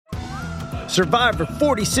Survivor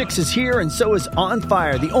 46 is here, and so is On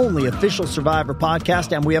Fire, the only official Survivor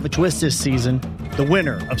podcast, and we have a twist this season. The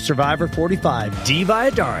winner of Survivor 45, Dee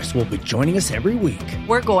Valladares, will be joining us every week.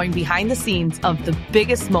 We're going behind the scenes of the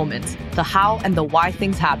biggest moments, the how and the why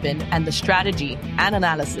things happen, and the strategy and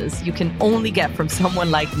analysis you can only get from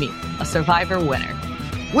someone like me, a Survivor winner.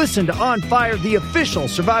 Listen to On Fire, the official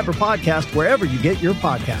Survivor podcast, wherever you get your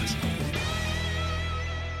podcasts.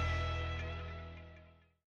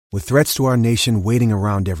 With threats to our nation waiting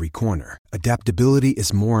around every corner, adaptability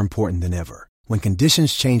is more important than ever. When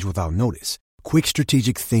conditions change without notice, quick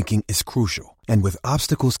strategic thinking is crucial. And with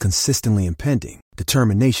obstacles consistently impending,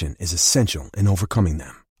 determination is essential in overcoming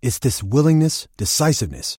them. It's this willingness,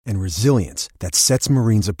 decisiveness, and resilience that sets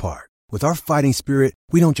Marines apart. With our fighting spirit,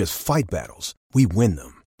 we don't just fight battles, we win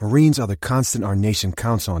them. Marines are the constant our nation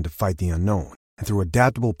counts on to fight the unknown. And through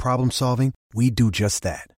adaptable problem solving, we do just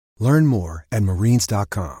that. Learn more at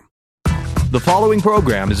marines.com. The following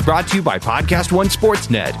program is brought to you by Podcast One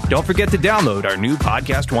Sportsnet. Don't forget to download our new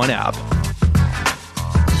Podcast One app.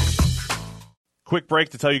 Quick break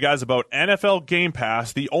to tell you guys about NFL Game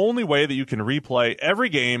Pass, the only way that you can replay every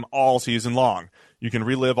game all season long. You can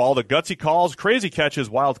relive all the gutsy calls, crazy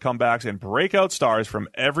catches, wild comebacks, and breakout stars from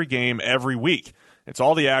every game every week. It's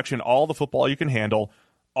all the action, all the football you can handle,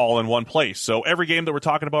 all in one place. So every game that we're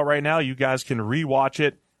talking about right now, you guys can rewatch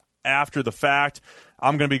it after the fact.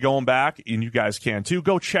 I'm going to be going back, and you guys can too.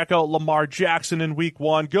 Go check out Lamar Jackson in week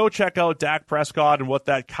 1. Go check out Dak Prescott and what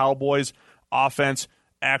that Cowboys offense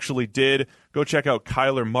actually did. Go check out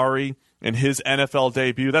Kyler Murray and his NFL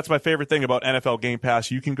debut. That's my favorite thing about NFL Game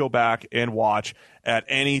Pass. You can go back and watch at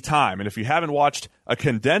any time. And if you haven't watched a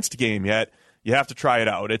condensed game yet, you have to try it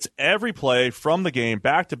out. It's every play from the game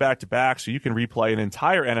back to back to back, so you can replay an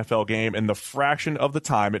entire NFL game in the fraction of the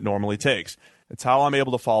time it normally takes. It's how I'm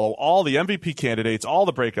able to follow all the MVP candidates, all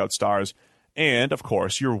the breakout stars, and, of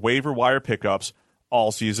course, your waiver wire pickups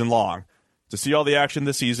all season long. To see all the action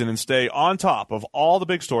this season and stay on top of all the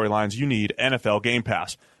big storylines, you need NFL Game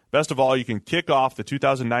Pass. Best of all, you can kick off the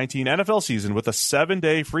 2019 NFL season with a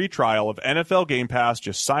 7-day free trial of NFL Game Pass.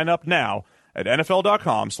 Just sign up now at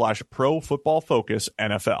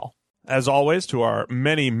NFL.com/ProFootballFocusNFL. As always, to our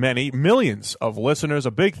many, many millions of listeners,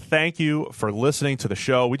 a big thank you for listening to the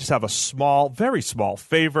show. We just have a small, very small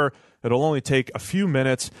favor. It'll only take a few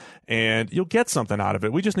minutes, and you'll get something out of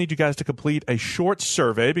it. We just need you guys to complete a short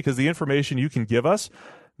survey because the information you can give us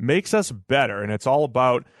makes us better, and it's all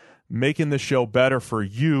about making the show better for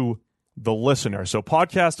you, the listener. So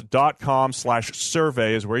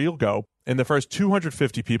podcast.com/survey is where you'll go, and the first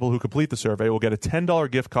 250 people who complete the survey will get a $10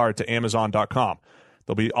 gift card to Amazon.com.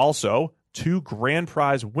 There'll be also 2 grand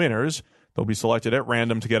prize winners. They'll be selected at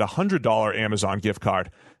random to get a $100 Amazon gift card.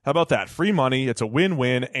 How about that? Free money. It's a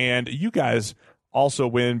win-win, and you guys also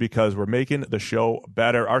win because we're making the show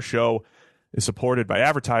better. Our show is supported by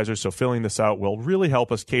advertisers, so filling this out will really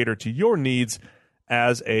help us cater to your needs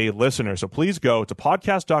as a listener. So please go to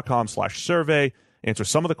podcast.com/survey, answer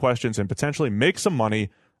some of the questions, and potentially make some money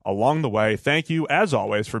along the way. Thank you, as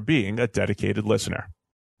always, for being a dedicated listener.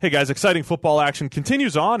 Hey guys, exciting football action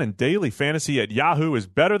continues on, and Daily Fantasy at Yahoo is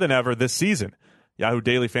better than ever this season. Yahoo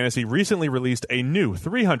Daily Fantasy recently released a new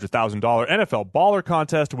 $300,000 NFL Baller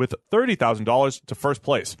contest with $30,000 to first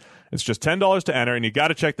place. It's just $10 to enter, and you got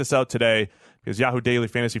to check this out today because Yahoo Daily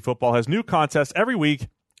Fantasy Football has new contests every week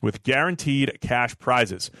with guaranteed cash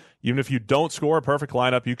prizes. Even if you don't score a perfect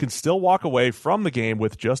lineup, you can still walk away from the game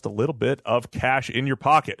with just a little bit of cash in your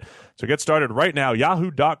pocket. So get started right now,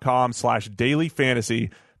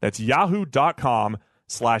 yahoo.com/dailyfantasy. That's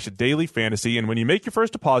yahoo.com/dailyfantasy. And when you make your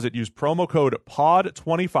first deposit, use promo code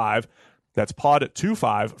POD25. That's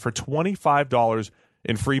POD25 for $25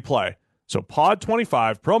 in free play. So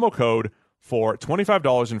POD25, promo code for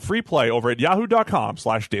 $25 in free play over at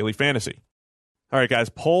yahoo.com/dailyfantasy. All right, guys,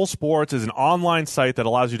 Poll Sports is an online site that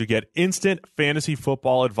allows you to get instant fantasy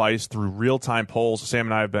football advice through real-time polls. Sam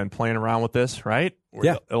and I have been playing around with this, right?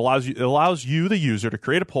 Yeah. It allows you, the user, to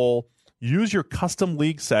create a poll, use your custom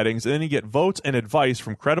league settings, and then you get votes and advice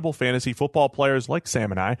from credible fantasy football players like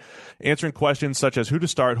Sam and I, answering questions such as who to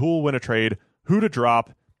start, who will win a trade, who to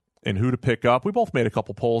drop, and who to pick up. We both made a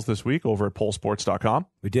couple polls this week over at pollsports.com.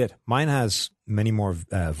 We did. Mine has many more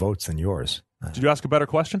votes than yours. Did you ask a better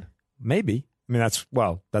question? Maybe. I mean, that's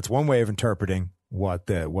one way of interpreting what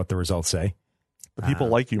the results say. The people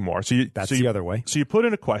like you more. That's the other way. So you put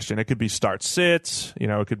in a question. It could be start sits.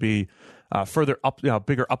 It could be further up,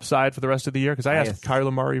 bigger upside for the rest of the year. Because I asked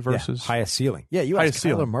Kyler Murray versus highest ceiling. Yeah, you asked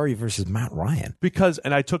Kyler Murray versus Matt Ryan.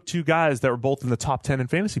 And I took 2 guys that were both in the top 10 in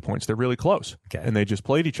fantasy points. They're really close. Okay. And they just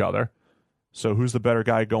played each other. So who's the better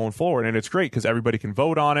guy going forward? And it's great because everybody can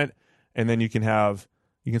vote on it. and then you can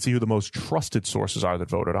see who the most trusted sources are that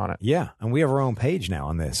voted on it. Yeah, and we have our own page now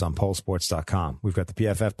on this on pollsports.com. We've got the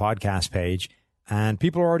PFF podcast page, and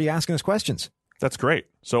people are already asking us questions. That's great.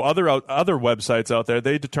 So other websites out there,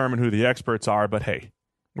 they determine who the experts are, but hey,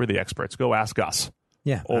 we're the experts. Go ask us.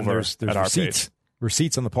 Yeah, over there's at our receipts. page.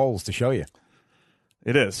 Receipts on the polls to show you.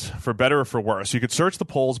 It is, for better or for worse. You could search the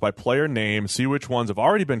polls by player name, see which ones have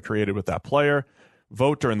already been created with that player,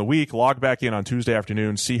 vote during the week, log back in on Tuesday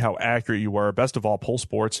afternoon, see how accurate you were. Best of all, Poll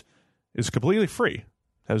Sports is completely free.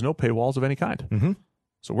 Has no paywalls of any kind. Mm-hmm.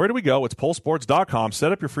 So where do we go? It's pollsports.com.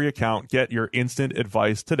 Set up your free account. Get your instant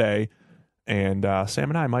advice today. And Sam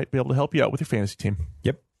and I might be able to help you out with your fantasy team.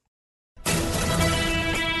 Yep.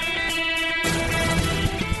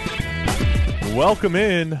 Welcome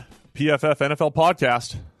in, PFF NFL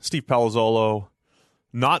podcast. Steve Palazzolo,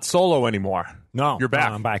 not solo anymore. No, you're back.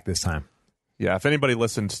 No, I'm back this time. Yeah, if anybody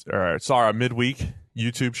listened or saw our midweek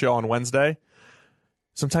YouTube show on Wednesday,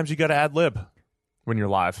 sometimes you got to ad lib when you're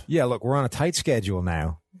live. Yeah, look, we're on a tight schedule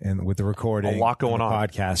now, and with the recording, a lot going on.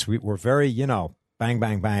 Podcast, we're very, bang,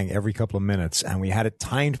 bang, bang every couple of minutes, and we had it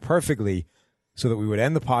timed perfectly so that we would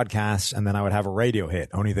end the podcast, and then I would have a radio hit.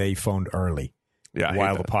 Only they phoned early. Yeah,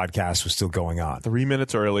 while the podcast was still going on. 3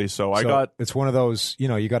 minutes early, so it's one of those,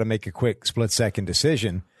 you got to make a quick split-second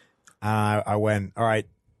decision. I went, all right,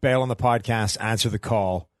 bail on the podcast, answer the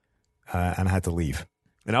call, and I had to leave.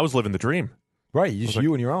 And I was living the dream. Right, just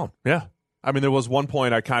you and your own. Yeah. I mean, there was one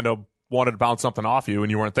point I kind of wanted to bounce something off you,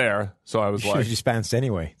 and you weren't there, so I was like... You just bounced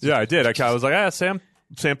anyway. Yeah, I did. I was like, Sam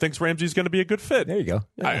thinks Ramsey's going to be a good fit. There you go.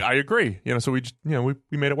 Yeah. I agree. So we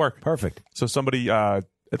made it work. Perfect. So somebody...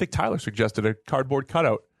 I think Tyler suggested a cardboard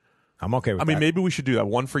cutout. I'm okay with that. I mean, maybe we should do that.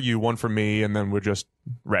 One for you, one for me, and then we're just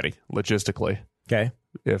ready logistically. Okay.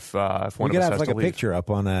 If one of us has to leave. We could have like a picture up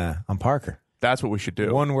on Parker. That's what we should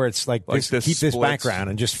do. One where it's like this, keep this background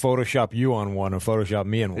and just Photoshop you on one and Photoshop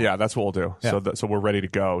me on one. Yeah, that's what we'll do. Yeah. So we're ready to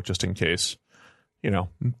go just in case,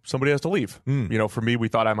 somebody has to leave. For me, we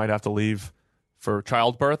thought I might have to leave for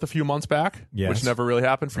childbirth a few months back, which never really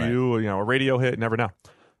happened for you. A radio hit, never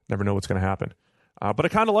know what's going to happen. But I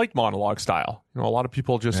kind of like monologue style. A lot of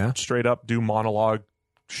people just straight up do monologue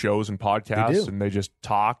shows and podcasts, and they just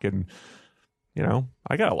talk. And,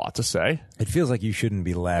 I got a lot to say. It feels like you shouldn't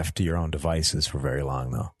be left to your own devices for very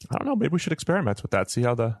long, though. I don't know. Maybe we should experiment with that. See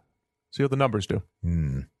how the numbers do.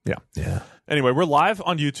 Yeah. Anyway, we're live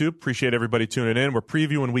on YouTube. Appreciate everybody tuning in. We're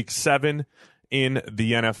previewing Week 7 in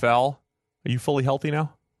the NFL. Are you fully healthy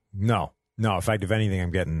now? No. In fact, if anything,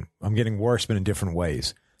 I'm getting worse, but in different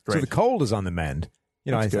ways. Great. So the cold is on the mend.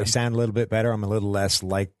 I sound a little bit better. I'm a little less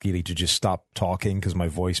likely to just stop talking because my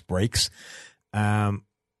voice breaks.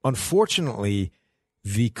 Unfortunately,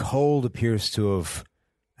 the cold appears to have...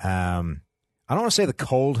 I don't want to say the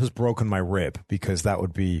cold has broken my rib because that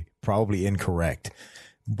would be probably incorrect.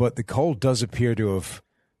 But the cold does appear to have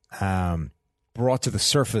brought to the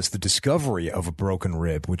surface the discovery of a broken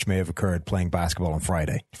rib, which may have occurred playing basketball on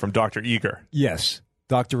Friday. From Dr. Eager. Yes.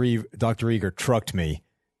 Dr. Eager trucked me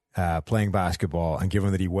playing basketball, and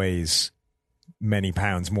given that he weighs many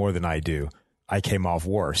pounds more than I do, I came off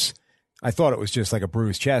worse. I thought it was just like a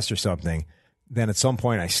bruised chest or something. Then at some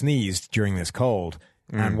point I sneezed during this cold,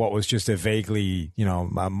 and what was just a vaguely,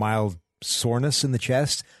 a mild soreness in the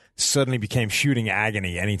chest suddenly became shooting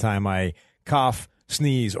agony anytime I cough,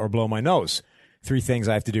 sneeze, or blow my nose. 3 things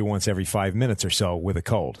I have to do once every 5 minutes or so with a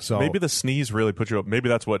cold. So maybe the sneeze really put you up. Maybe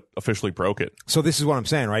that's what officially broke it. So this is what I'm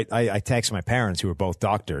saying, right? I texted my parents, who are both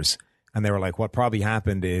doctors, and they were like, what probably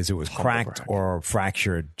happened is it was cracked or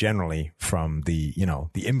fractured generally from the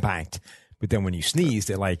impact. But then when you sneezed,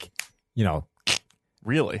 it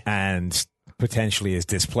really, and potentially is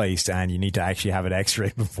displaced, and you need to actually have it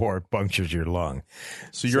x-rayed before it punctures your lung.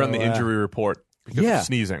 So you're on the injury report because of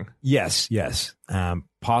sneezing. Yes.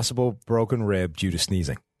 Possible broken rib due to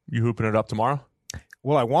sneezing. You hooping it up tomorrow?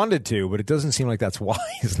 Well, I wanted to, but it doesn't seem like that's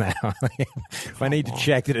wise now. If I need to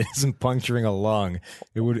check that it isn't puncturing a lung,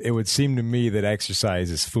 it would seem to me that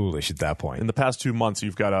exercise is foolish at that point. In the past 2 months,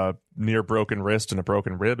 you've got a near broken wrist and a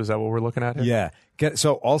broken rib. Is that what we're looking at here? Yeah.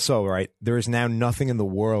 So also, right, there is now nothing in the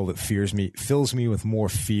world that fills me with more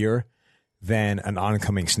fear than an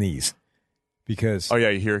oncoming sneeze. Because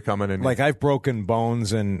you hear it coming in. Like I've broken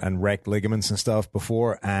bones and wrecked ligaments and stuff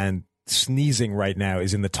before, and sneezing right now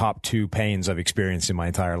is in the top 2 pains I've experienced in my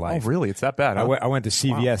entire life. Oh, really? It's that bad? Huh? I went to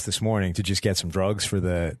CVS this morning to just get some drugs for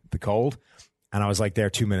the cold, and I was like there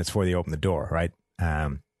 2 minutes before they opened the door, right?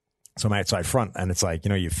 So I'm outside front, and it's like,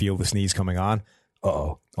 you feel the sneeze coming on.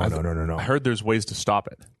 No. I heard there's ways to stop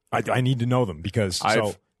it. I need to know them because,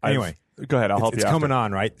 anyway. Go ahead, I'll help you It's coming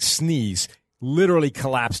on, right? Sneeze. literally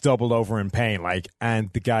collapsed, doubled over in pain,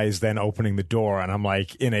 and the guy is then opening the door, and I'm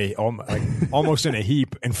like almost in a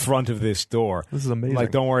heap in front of this door. This is amazing.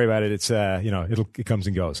 Like, don't worry about it. It's it comes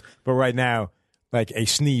and goes. But right now, like, a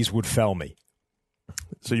sneeze would fell me.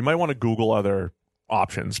 So you might want to Google other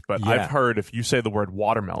options, but Yeah. I've heard if you say the word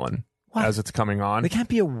watermelon as it's coming on, There can't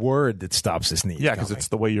be a word that stops a sneeze. yeah, because it's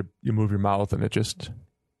the way you move your mouth, and it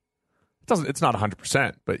doesn't. It's not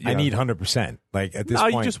 100%, but I need 100%. Like, at this no,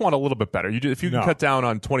 point, you just want a little bit better. If you can No. cut down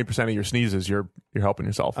on 20% of your sneezes, you're helping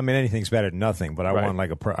yourself. I mean, anything's better than nothing. But I Right.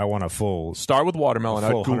 want I want a full Start with watermelon.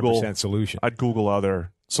 full I'd Google 100% solution. I'd Google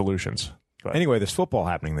other solutions. But- Anyway, there's football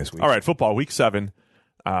happening this week. all right, football week 7.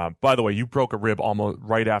 By the way, you broke a rib almost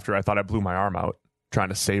right after I thought I blew my arm out trying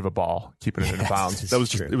to save a ball, keeping it in Yes, bounds. this That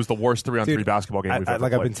was is true. it was the worst 3-on-3 Dude, basketball game we've ever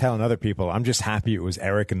I've played. been telling other people, I'm just happy it was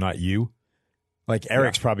Eric and not you. Like,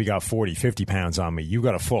 Eric's probably got 40, 50 pounds on me. You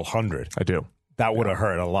got a full 100. I do. That would have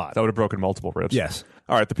hurt a lot. That would have broken multiple ribs. Yes.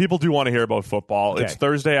 All right, the people do want to hear about football. Okay. It's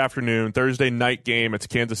Thursday afternoon, Thursday night game. It's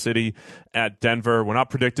Kansas City at Denver. We're not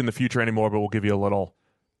predicting the future anymore, but we'll give you a little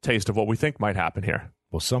taste of what we think might happen here.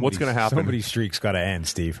 Well, What's going to happen? Somebody's streak's got to end,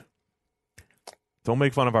 Steve. Don't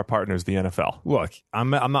make fun of our partners, the NFL. Look,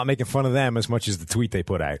 I'm not making fun of them as much as the tweet they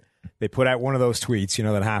put out. They put out one of those tweets,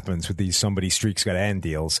 that happens with these somebody's streak's got to end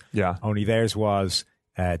deals. Yeah. Only theirs was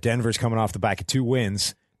Denver's coming off the back of 2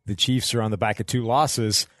 wins. The Chiefs are on the back of 2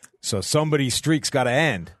 losses. So somebody's streak's got to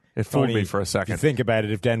end. It fooled Only me for a second. If you think about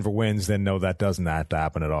it, if Denver wins, then no, that doesn't have to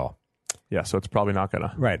happen at all. Yeah, so it's probably not going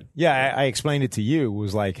to. Right. Yeah, I explained it to you. It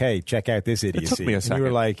was like, hey, check out this idiocy. took me a And you were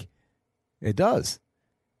second. like, it does.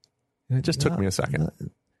 It just took me a second.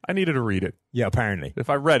 I needed to read it. Yeah, apparently. If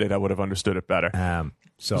I read it, I would have understood it better.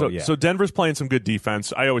 So Denver's playing some good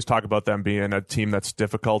defense. I always talk about them being a team that's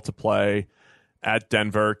difficult to play at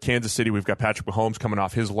Denver. Kansas City, we've got Patrick Mahomes coming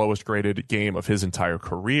off his lowest graded game of his entire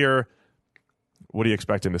career. What are you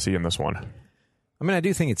expecting to see in this one? I mean, I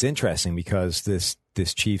do think it's interesting because this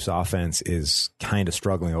Chiefs offense is kind of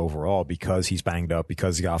struggling overall because he's banged up,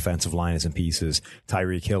 because the offensive line is in pieces.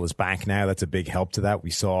 Tyreek Hill is back now. That's a big help to that. We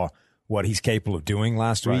saw what he's capable of doing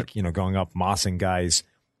last week, going up, mossing guys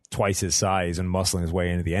twice his size and muscling his way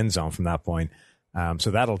into the end zone from that point.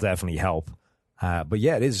 So that'll definitely help. But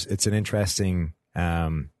yeah, it's an interesting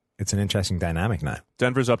dynamic now.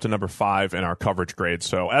 Denver's up to number 5 in our coverage grade.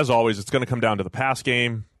 So as always, it's going to come down to the pass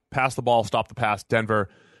game. Pass the ball, stop the pass. Denver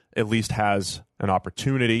at least has an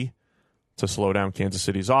opportunity to slow down Kansas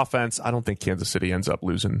City's offense. I don't think Kansas City ends up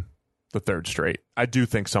losing the 3rd straight. I do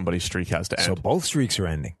think somebody's streak has to end. So both streaks are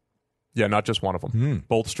ending. Yeah, not just one of them.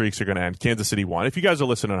 Both streaks are going to end. Kansas City won. If you guys are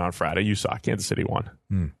listening on Friday, you saw Kansas City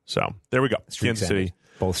won. So there we go. Streaks Kansas City ended.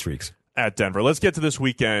 Both streaks. at Denver. Let's get to this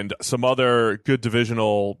weekend. Some other good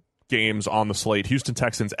divisional games on the slate. Houston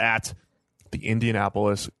Texans at the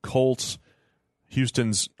Indianapolis Colts.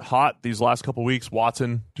 Houston's hot these last couple weeks.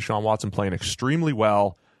 Deshaun Watson playing extremely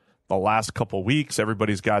well the last couple weeks.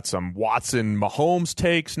 Everybody's got some Watson-Mahomes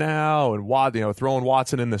takes now, and throwing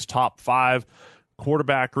Watson in this top 5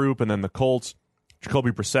 quarterback group. And then the Colts,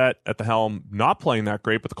 Jacoby Brissett at the helm, not playing that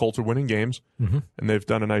great, but the Colts are winning games, and they've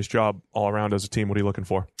done a nice job all around as a team. What are you looking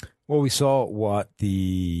for? Well, we saw what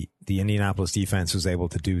the Indianapolis defense was able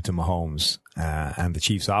to do to Mahomes and the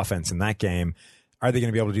Chiefs offense in that game. Are they going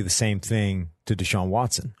to be able to do the same thing to Deshaun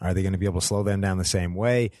Watson? Are they going to be able to slow them down the same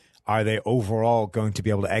way? Are they overall going to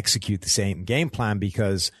be able to execute the same game plan?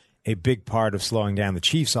 Because a big part of slowing down the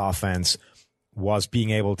Chiefs offense was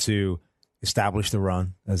being able to establish the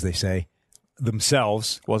run, as they say,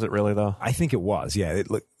 themselves. Was it really, though? I think it was, yeah.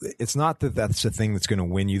 It's not that that's the thing that's going to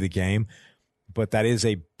win you the game, but that is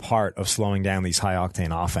a part of slowing down these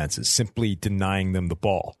high-octane offenses, simply denying them the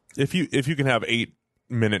ball. If you can have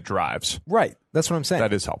 8-minute drives. Right. That's what I'm saying.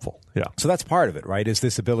 That is helpful. Yeah. So that's part of it, right? Is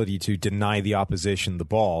this ability to deny the opposition the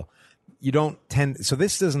ball. You don't tend, so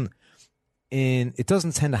this doesn't, it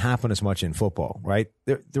doesn't tend to happen as much in football, right?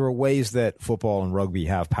 There are ways that football and rugby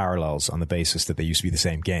have parallels on the basis that they used to be the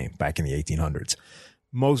same game back in the 1800s.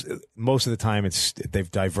 Most of the time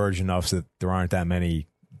they've diverged enough so that there aren't that many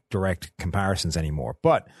direct comparisons anymore.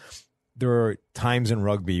 But there are times in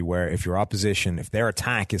rugby where if their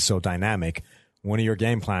attack is so dynamic, one of your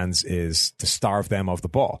game plans is to starve them of the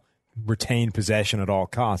ball, retain possession at all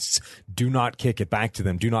costs. Do not kick it back to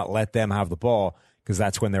them. Do not let them have the ball, because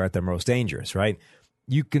that's when they're at their most dangerous, right?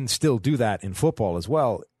 You can still do that in football as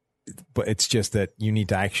well, but it's just that you need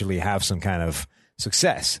to actually have some kind of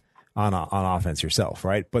success on offense yourself,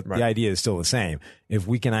 right? But the idea is still the same. If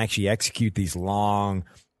we can actually execute these long,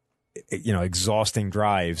 exhausting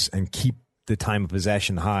drives and keep the time of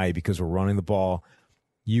possession high because we're running the ball,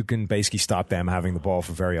 you can basically stop them having the ball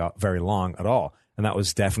for very, very long at all. And that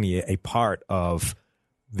was definitely a part of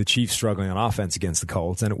the Chiefs struggling on offense against the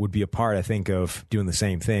Colts. And it would be a part, I think, of doing the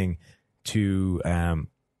same thing to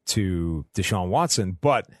Deshaun Watson.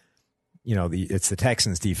 But, it's the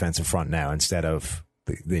Texans' defensive front now instead of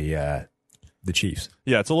the Chiefs.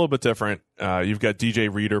 Yeah, it's a little bit different. You've got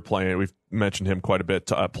DJ Reader playing. We've mentioned him quite a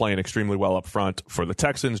bit, playing extremely well up front for the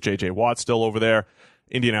Texans. J.J. Watt still over there.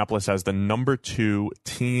 Indianapolis has the number 2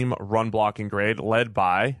 team run blocking grade, led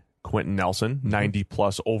by Quentin Nelson,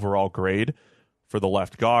 90-plus overall grade for the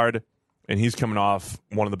left guard. And he's coming off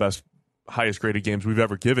one of the best, highest-graded games we've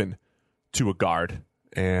ever given to a guard.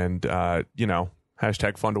 And,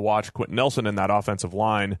 hashtag fun to watch. Quentin Nelson in that offensive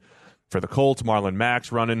line for the Colts. Marlon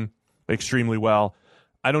Mack's running extremely well.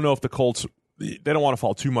 I don't know if the Colts, they don't want to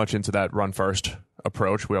fall too much into that run-first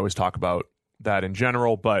approach. We always talk about that in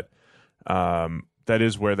general, but that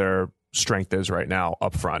is where their strength is right now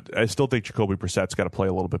up front. I still think Jacoby Brissett's got to play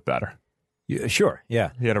a little bit better. Yeah, sure,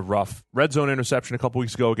 yeah. He had a rough red zone interception a couple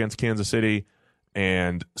weeks ago against Kansas City,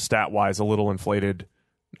 and stat-wise a little inflated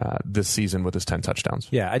this season with his 10 touchdowns.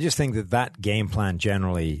 Yeah, I just think that game plan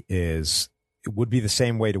generally it would be the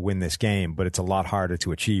same way to win this game, but it's a lot harder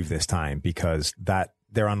to achieve this time because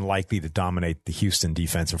they're unlikely to dominate the Houston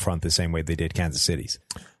defensive front the same way they did Kansas City's.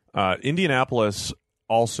 Indianapolis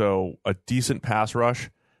also a decent pass rush,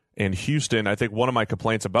 and Houston, I think one of my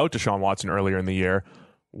complaints about Deshaun Watson earlier in the year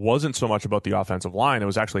wasn't so much about the offensive line. It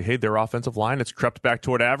was actually, hey, their offensive line, it's crept back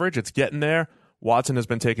toward average. It's getting there. Watson has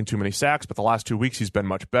been taking too many sacks, but the last 2 weeks he's been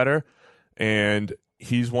much better. And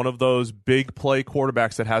he's one of those big play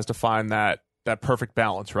quarterbacks that has to find that perfect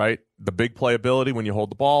balance, right? The big playability when you hold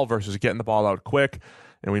the ball versus getting the ball out quick.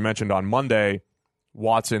 And we mentioned on Monday,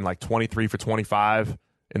 Watson like 23 for 25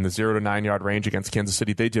 in the 0 to 9 yard range against Kansas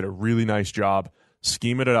City. They did a really nice job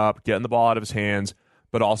scheming it up, getting the ball out of his hands,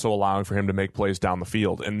 but also allowing for him to make plays down the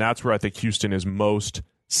field. And that's where I think Houston is most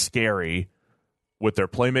scary, with their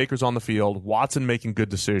playmakers on the field, Watson making good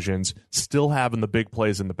decisions, still having the big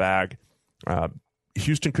plays in the bag.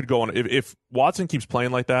 Houston could go on. If Watson keeps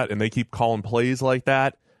playing like that and they keep calling plays like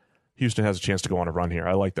that, Houston has a chance to go on a run here.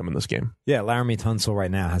 I like them in this game. Yeah, Laramie Tunsil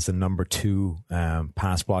right now has the number 2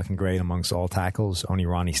 pass blocking grade amongst all tackles. Only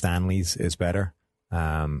Ronnie Stanley's is better.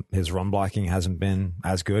 His run blocking hasn't been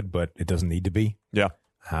as good, but it doesn't need to be. Yeah.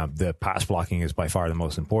 The pass blocking is by far the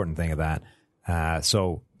most important thing of that.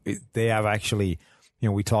 They have actually,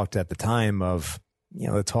 we talked at the time of,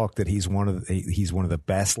 the talk that he's one of the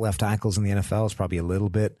best left tackles in the NFL is probably a little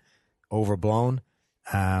bit overblown.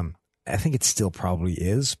 I think it still probably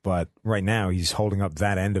is, but right now he's holding up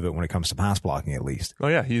that end of it when it comes to pass blocking, at least. Oh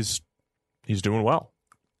yeah, he's doing well.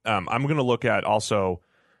 I'm going to look at also.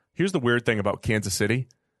 Here's the weird thing about Kansas City: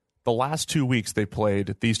 the last 2 weeks they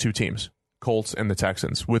played these two teams, Colts and the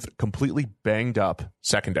Texans, with completely banged up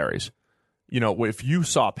secondaries. If you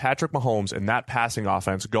saw Patrick Mahomes and that passing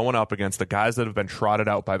offense going up against the guys that have been trotted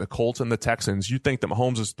out by the Colts and the Texans, you'd think that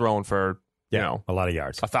Mahomes is throwing for, a lot of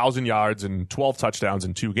yards, 1,000 yards and 12 touchdowns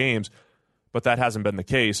in 2 games, but that hasn't been the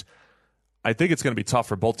case. I think it's going to be tough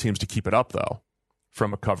for both teams to keep it up, though,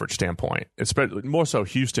 from a coverage standpoint. Especially more so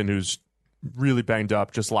Houston, who's really banged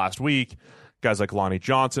up just last week. Guys like Lonnie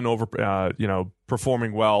Johnson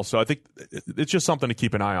performing well. So I think it's just something to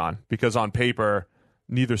keep an eye on, because on paper,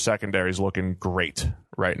 neither secondary is looking great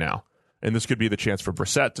right now. And this could be the chance for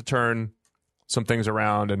Brissett to turn some things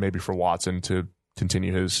around and maybe for Watson to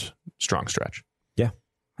continue his strong stretch. Yeah,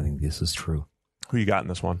 I think this is true. Who you got in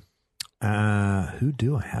this one? Who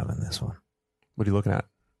do I have in this one? What are you looking at,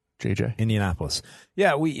 JJ? Indianapolis.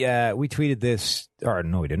 Yeah, we tweeted this, or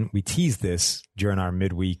no, we didn't. We teased this during our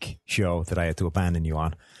midweek show that I had to abandon you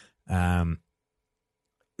on.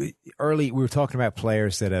 Early, we were talking about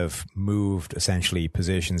players that have moved essentially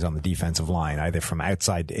positions on the defensive line, either from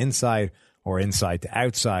outside to inside or inside to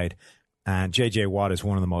outside. And J.J. Watt is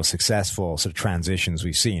one of the most successful sort of transitions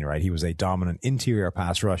we've seen, right? He was a dominant interior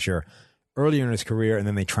pass rusher earlier in his career, and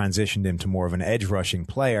then they transitioned him to more of an edge rushing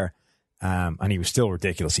player, and he was still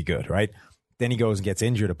ridiculously good, right? Then he goes and gets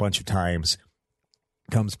injured a bunch of times,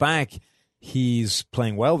 comes back. He's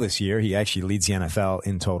playing well this year. He actually leads the NFL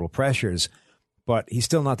in total pressures, but he's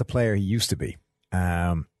still not the player he used to be.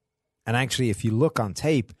 And actually, if you look on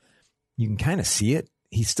tape, you can kind of see it.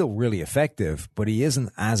 He's still really effective, but he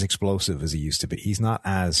isn't as explosive as he used to be. He's not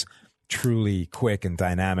as truly quick and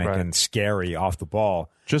dynamic and scary off the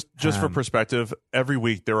ball. Just for perspective, every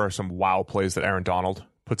week there are some wow plays that Aaron Donald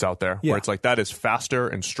puts out there where it's like, that is faster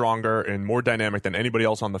and stronger and more dynamic than anybody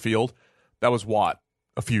else on the field. That was Watt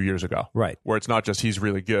a few years ago. Right. Where it's not just he's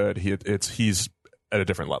really good, he's at a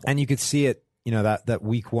different level. And you could see it, that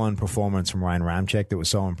week 1 performance from Ryan Ramczyk that was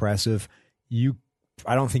so impressive. You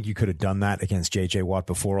I don't think you could have done that against J.J. Watt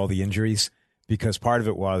before all the injuries, because part of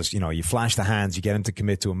it was, you flash the hands, you get him to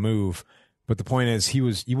commit to a move. But the point is,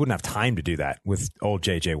 you wouldn't have time to do that with old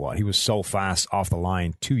J.J. Watt. He was so fast off the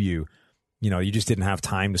line to you. You just didn't have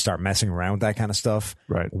time to start messing around with that kind of stuff.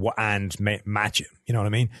 Right. And match him. You know what I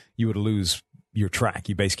mean? You would lose your track.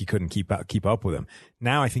 You basically couldn't keep up with him.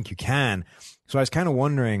 Now I think you can. So I was kind of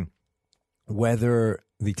wondering whether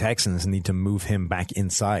the Texans need to move him back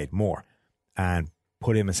inside more and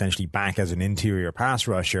put him essentially back as an interior pass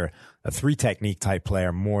rusher, a 3-technique type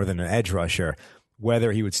player more than an edge rusher,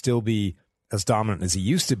 whether he would still be as dominant as he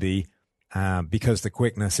used to be, because the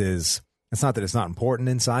quickness is, it's not that it's not important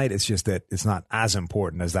inside, it's just that it's not as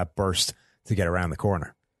important as that burst to get around the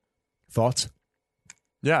corner. Thoughts?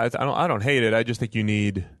 Yeah, I don't hate it. I just think you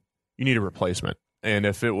need a replacement. And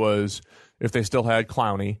if they still had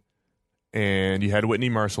Clowney and you had Whitney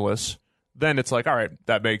Merciless, then it's like, all right,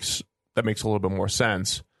 that makes a little bit more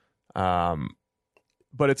sense. But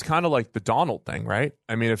it's kind of like the Donald thing, right?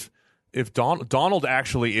 I mean, if Donald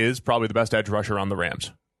actually is probably the best edge rusher on the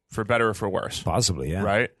Rams, for better or for worse. Possibly, yeah.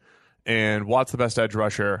 Right? And Watt's the best edge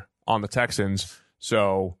rusher on the Texans,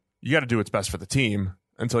 so you got to do what's best for the team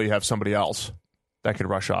until you have somebody else that could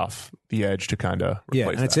rush off the edge to kind of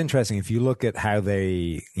replace and it's interesting if you look at how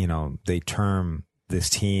they term this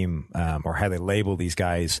team, or how they label these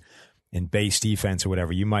guys in base defense or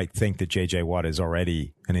whatever. You might think that J.J. Watt is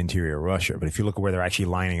already an interior rusher, but if you look at where they're actually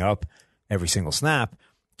lining up every single snap,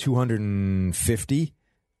 250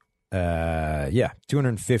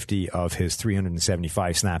 of his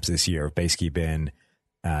 375 snaps this year have basically been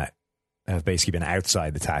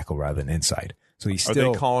outside the tackle rather than inside. So he's still.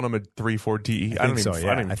 Are they calling him a 3-4 DE? I think so.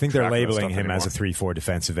 Yeah, I think they're labeling him as a 3-4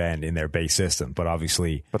 defensive end in their base system, but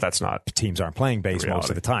obviously, that's not. Teams aren't playing base most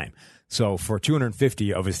of the time. So for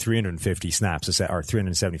 250 of his 350 snaps, or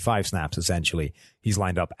 375 snaps, essentially, he's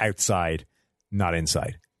lined up outside, not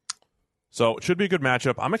inside. So it should be a good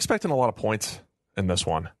matchup. I'm expecting a lot of points in this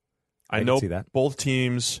one. I know both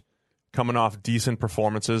teams coming off decent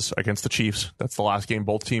performances against the Chiefs. That's the last game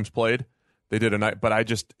both teams played. They did a night, but I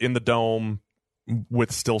just in the dome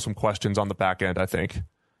with still some questions on the back end. I think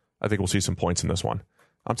we'll see some points in this one.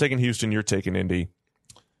 I'm taking Houston. You're taking Indy.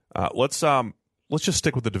 Let's just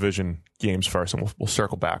stick with the division games first, and we'll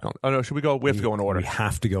circle back on. Oh no, should we go? We have to go in order. We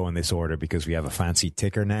have to go in this order because we have a fancy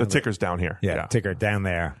ticker now. The ticker's down here. Yeah, ticker down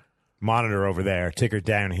there. Monitor over there. Ticker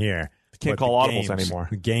down here. Can't call audibles anymore.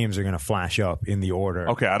 The games are going to flash up in the order.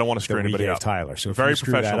 Okay, I don't want to screw anybody up. Tyler, so if very you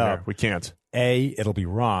screw professional that up, here. We can't. A, it'll be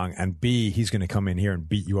wrong, and B, he's going to come in here and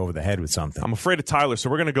beat you over the head with something. I'm afraid of Tyler, so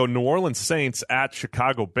we're going to go New Orleans Saints at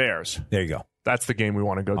Chicago Bears. There you go. That's the game we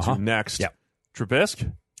want to go to next. Yep.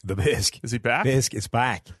 Trubisky? The Bisk. Is he back? Bisk is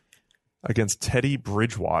back. Against Teddy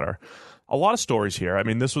Bridgewater. A lot of stories here. I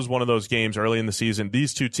mean, this was one of those games early in the season.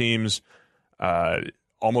 These two teams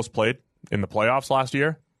almost played in the playoffs last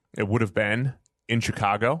year. It would have been in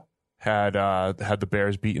Chicago had the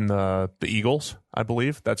Bears beaten the Eagles. I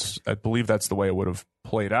believe that's the way it would have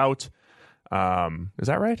played out. Is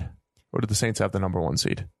that right? Or did the Saints have the number 1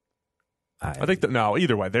 seed? I think that no.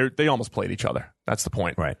 Either way, they almost played each other. That's the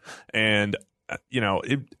point, right? And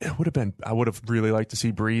it would have been. I would have really liked to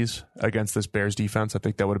see Breeze against this Bears defense. I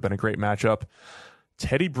think that would have been a great matchup.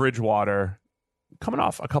 Teddy Bridgewater coming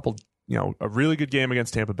off a couple. A really good game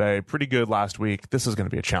against Tampa Bay. Pretty good last week. This is going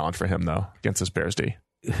to be a challenge for him, though, against this Bears D.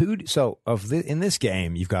 In this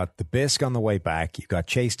game, you've got the Bisk on the way back. You've got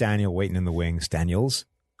Chase Daniel waiting in the wings. Daniel.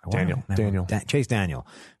 Chase Daniel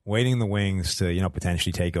waiting in the wings to,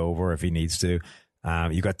 potentially take over if he needs to.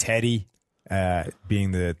 You've got Teddy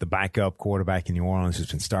being the backup quarterback in New Orleans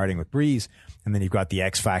who's been starting with Breeze. And then you've got the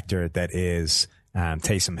X factor that is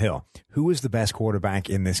Taysom Hill. Who is the best quarterback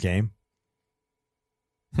in this game?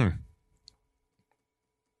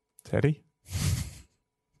 Teddy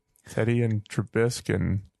and Trubisky,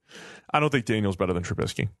 and I don't think Daniel's better than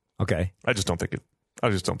Trubisky. Okay, I just don't think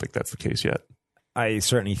that's the case yet. I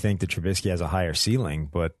certainly think that Trubisky has a higher ceiling,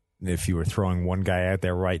 but if you were throwing one guy out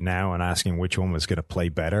there right now and asking which one was going to play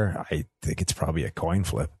better, I think it's probably a coin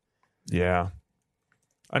flip. Yeah,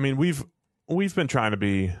 I mean we've been trying to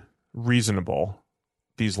be reasonable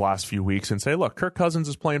these last few weeks and say, look, Kirk Cousins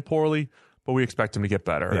is playing poorly, but we expect him to get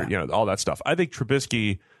better. Yeah. All that stuff. I think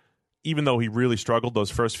Trubisky, even though he really struggled those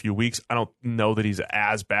first few weeks, I don't know that he's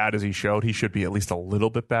as bad as he showed. He should be at least a little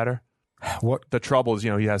bit better. What the trouble is, he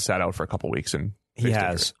has sat out for a couple weeks and he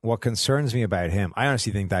has. What concerns me about him, I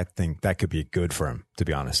honestly think that could be good for him, to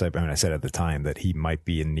be honest. I said at the time that he might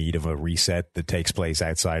be in need of a reset that takes place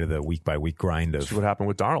outside of the week by week grind of. That's what happened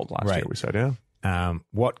with Darnold last year. We said, yeah.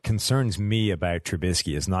 What concerns me about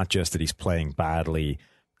Trubisky is not just that he's playing badly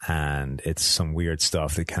and it's some weird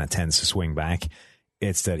stuff that kind of tends to swing back.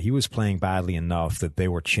 It's that he was playing badly enough that they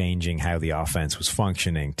were changing how the offense was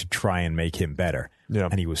functioning to try and make him better. Yeah.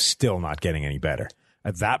 And he was still not getting any better.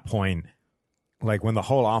 At that point, like when the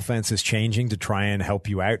whole offense is changing to try and help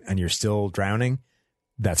you out and you're still drowning,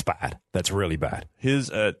 that's bad. That's really bad. His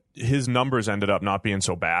numbers ended up not being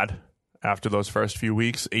so bad after those first few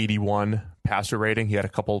weeks. 81 passer rating. He had a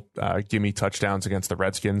couple gimme touchdowns against the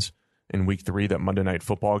Redskins in week 3, that Monday Night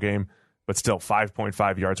Football game, but still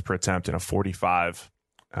 5.5 yards per attempt and a 45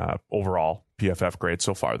 overall PFF grade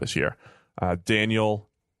so far this year. Daniel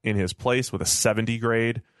in his place with a 70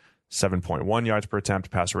 grade, 7.1 yards per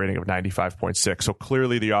attempt, passer rating of 95.6. So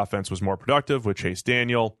clearly the offense was more productive with Chase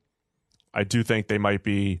Daniel. I do think they might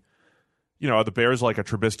be, are the Bears like a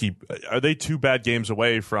Trubisky? Are they 2 bad games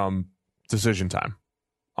away from decision time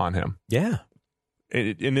on him? Yeah.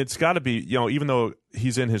 And it's got to be, even though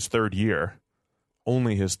he's in his 3rd year,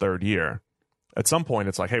 only his 3rd year, at some point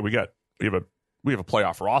it's like, hey, we have a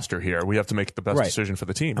playoff roster here. We have to make the best decision for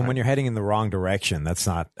the team. And when you're heading in the wrong direction, that's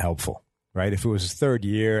not helpful, right? If it was his 3rd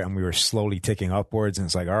year and we were slowly ticking upwards and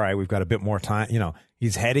it's like, all right, we've got a bit more time,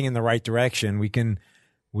 he's heading in the right direction. We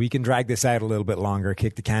can drag this out a little bit longer,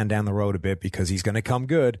 kick the can down the road a bit because he's going to come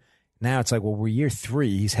good. Now it's like, well, we're year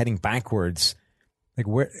 3. He's heading backwards.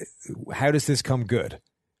 Like, how does this come good?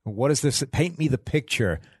 What is this? Paint me the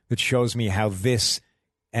picture that shows me how this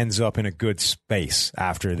ends up in a good space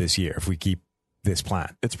after this year if we keep this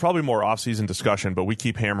plan. It's probably more off-season discussion, but we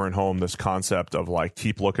keep hammering home this concept of like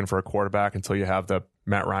keep looking for a quarterback until you have the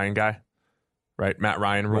Matt Ryan guy, right? Matt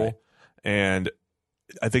Ryan rule. Right. And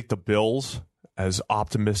I think the Bills, as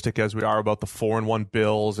optimistic as we are about the 4-1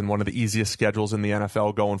 Bills and one of the easiest schedules in the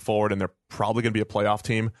NFL going forward, and they're probably going to be a playoff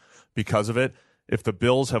team because of it. If the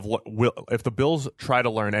Bills try to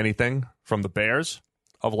learn anything from the Bears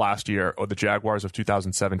of last year or the Jaguars of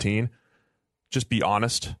 2017, just be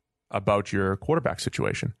honest about your quarterback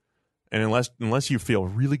situation. And unless you feel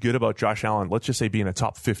really good about Josh Allen, let's just say being a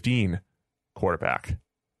top 15 quarterback,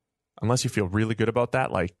 unless you feel really good about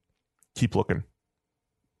that, like keep looking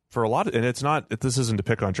for a lot of, and this isn't to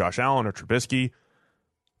pick on Josh Allen or Trubisky,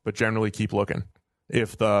 but generally keep looking.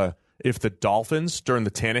 If the Dolphins during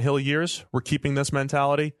the Tannehill years were keeping this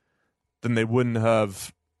mentality, then they wouldn't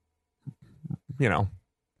have,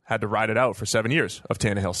 had to ride it out for 7 years of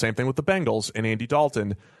Tannehill. Same thing with the Bengals and Andy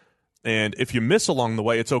Dalton. And if you miss along the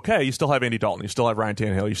way, it's okay. You still have Andy Dalton. You still have Ryan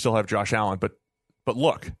Tannehill. You still have Josh Allen. But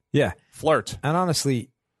look. Yeah. Flirt. And honestly,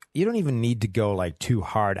 you don't even need to go like too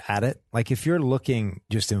hard at it. Like if you're looking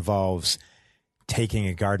just involves taking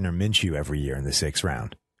a Gardner Minshew every year in the 6th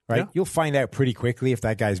round, right? Yeah. You'll find out pretty quickly if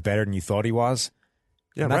that guy's better than you thought he was.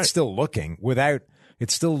 Yeah, and that's still looking without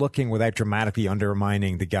dramatically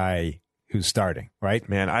undermining the guy who's starting, right?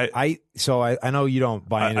 Man, I know you don't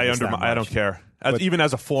buy into this I don't care. Even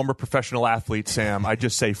as a former professional athlete, Sam, I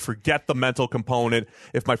just say forget the mental component.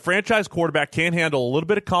 If my franchise quarterback can't handle a little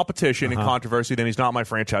bit of competition and controversy, then he's not my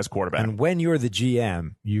franchise quarterback. And when you're the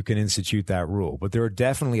GM, you can institute that rule. But there are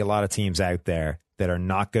definitely a lot of teams out there that are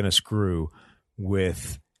not going to screw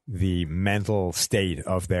with the mental state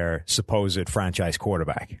of their supposed franchise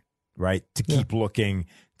quarterback, right? To keep looking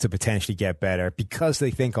to potentially get better because they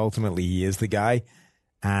think ultimately he is the guy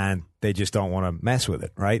and they just don't want to mess with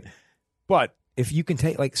it, right? But if you can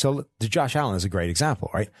take, Josh Allen is a great example,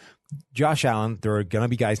 right? Josh Allen, there are going to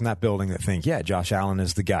be guys in that building that think, yeah, Josh Allen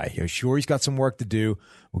is the guy. Sure, he's got some work to do.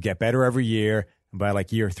 We'll get better every year. And by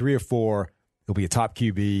like year 3 or 4, he'll be a top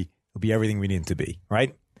QB. He'll be everything we need him to be,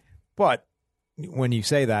 right? But when you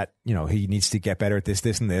say that, he needs to get better at this,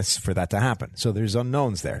 this, and this for that to happen. So there's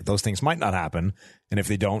unknowns there. Those things might not happen. And if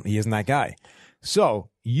they don't, he isn't that guy. So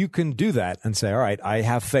you can do that and say, all right, I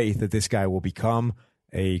have faith that this guy will become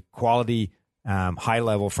a quality,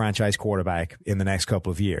 high-level franchise quarterback in the next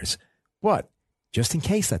couple of years. But just in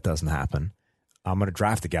case that doesn't happen, I'm going to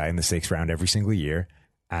draft a guy in the 6th round every single year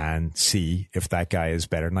and see if that guy is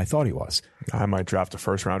better than I thought he was. I might draft a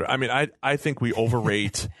 1st rounder. I mean, I think we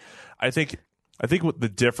overrate. I think what the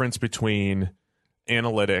difference between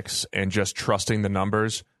analytics and just trusting the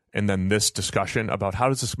numbers and then this discussion about how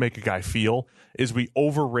does this make a guy feel is we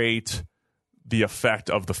overrate the effect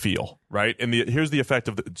of the feel, right? And here's the effect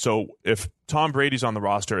of so if Tom Brady's on the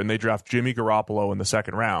roster and they draft Jimmy Garoppolo in the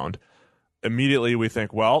 2nd round, immediately we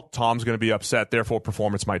think, well, Tom's going to be upset, therefore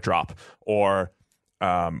performance might drop. Or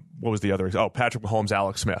what was the other? Oh, Patrick Mahomes,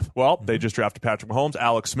 Alex Smith. Well, they just drafted Patrick Mahomes.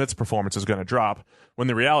 Alex Smith's performance is going to drop when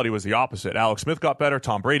the reality was the opposite. Alex Smith got better.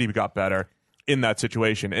 Tom Brady got better in that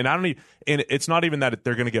situation. And and it's not even that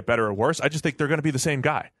they're going to get better or worse. I just think they're going to be the same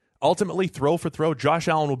guy. ultimately, throw for throw, Josh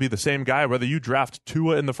Allen will be the same guy, whether you draft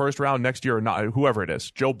Tua in the first round next year or not, whoever it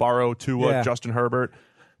is. Joe Burrow, Tua, Justin Herbert.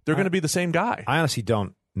 They're going to be the same guy. I honestly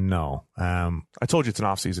don't know. I told you it's an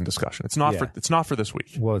off-season discussion. It's not for this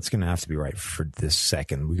week. Well, it's going to have to be right for this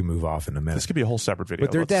second. We can move off in a minute. This could be a whole separate video.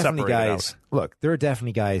 But there are definitely guys. Look, there are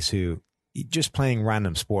definitely guys who just playing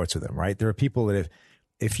random sports with them, right? There are people that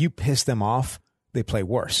if you piss them off, they play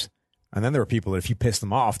worse. And then there are people that if you piss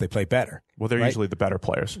them off, they play better. Well, they're usually the better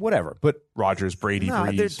players. Whatever. But Rodgers, Brady,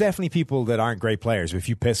 Breeze. There's definitely people that aren't great players. But if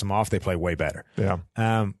you piss them off, they play way better.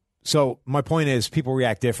 Yeah. So my point is people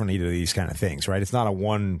react differently to these kind of things, right? It's not a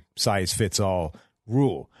one-size-fits-all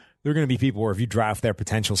rule. There are going to be people where if you draft their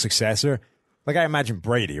potential successor, like I imagine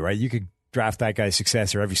Brady, right? You could draft that guy's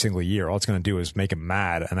successor every single year. All it's going to do is make him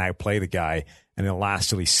mad and outplay the guy, and it'll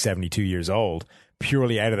last till he's 72 years old,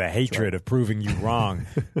 purely out of the hatred of proving you wrong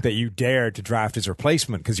that you dared to draft his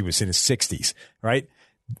replacement because he was in his 60s, right?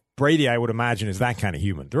 Brady, I would imagine, is that kind of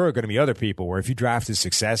human. There are going to be other people where if you draft his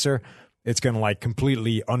successor, it's going to like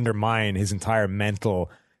completely undermine his entire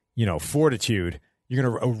mental, fortitude. You're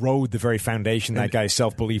going to erode the very foundation that guy's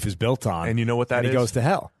self-belief is built on. And you know what that is? He goes to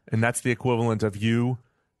hell. And that's the equivalent of you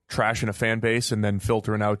trashing a fan base and then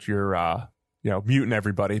filtering out your, muting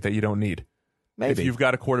everybody that you don't need. Maybe. If you've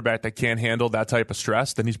got a quarterback that can't handle that type of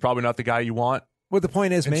stress, then he's probably not the guy you want. Well, the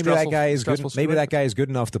point is maybe that guy is good. Maybe that guy is good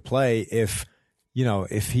enough to play if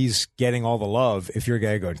he's getting all the love. If you're a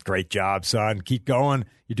guy going, great job, son, keep going.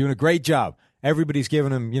 You're doing a great job. Everybody's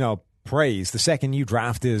giving him, praise. The second you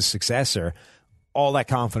draft his successor, all that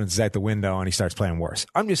confidence is out the window and he starts playing worse.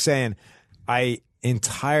 I'm just saying, I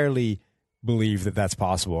entirely believe that that's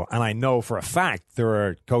possible, and I know for a fact there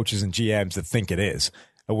are coaches and GMs that think it is.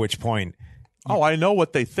 At which point. Oh, I know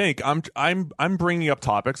what they think. I'm bringing up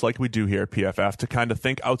topics like we do here at PFF to kind of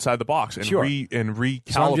think outside the box and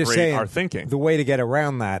recalibrate our thinking. The way to get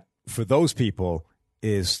around that for those people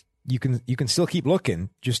is you can still keep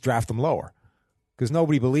looking, just draft them lower. Because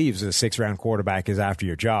nobody believes a 6th-round quarterback is after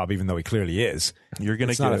your job, even though he clearly is.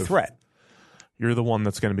 It's not a threat. You're the one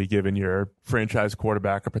that's going to be giving your franchise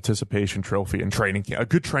quarterback a participation trophy and training camp. A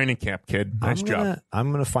good training camp, kid. Nice job.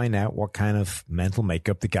 I'm going to find out what kind of mental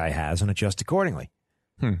makeup the guy has and adjust accordingly.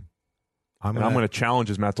 I'm going to challenge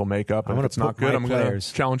his mental makeup. And if it's not good, I'm going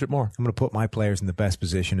to challenge it more. I'm going to put my players in the best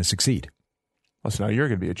position to succeed. So now you're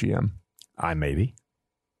going to be a GM. I maybe.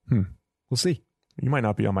 We'll see. You might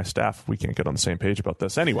not be on my staff if we can't get on the same page about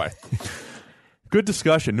this. Anyway, good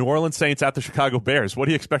discussion. New Orleans Saints at the Chicago Bears. What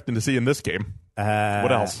are you expecting to see in this game?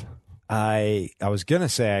 What else? I was going to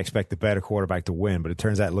say I expect the better quarterback to win, but it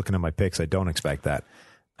turns out looking at my picks, I don't expect that.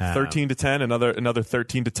 13-10, another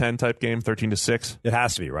 13-10 type game, 13-6. It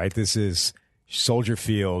has to be, right? This is Soldier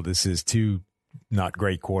Field. This is two not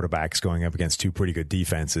great quarterbacks going up against two pretty good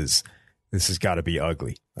defenses. This has got to be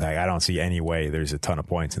ugly. I don't see any way there's a ton of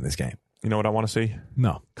points in this game. You know what I want to see?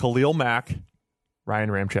 No. Khalil Mack, Ryan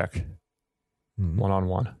Ramczyk,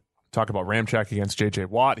 one-on-one. Talk about Ramczyk against J.J.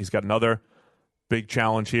 Watt. He's got another big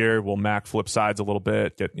challenge here. Will Mack flip sides a little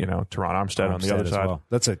bit? Get Teron Armstead on the other side. Well.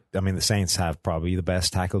 The Saints have probably the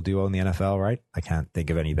best tackle duo in the NFL, right? I can't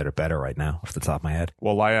think of any that are better right now off the top of my head.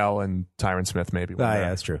 Well, Lyle and Tyron Smith maybe.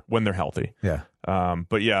 That's true. When they're healthy. Yeah.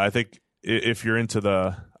 But yeah, I think if you're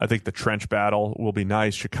into I think the trench battle will be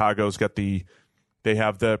nice. Chicago's got they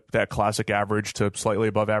have that classic average to slightly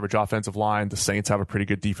above average offensive line. The Saints have a pretty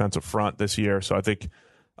good defensive front this year, so I think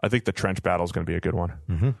the trench battle is going to be a good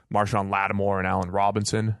one. Marshawn Lattimore and Allen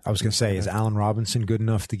Robinson. I was going to say, is Allen Robinson good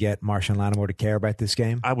enough to get Marshawn Lattimore to care about this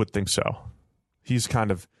game? I would think so. He's in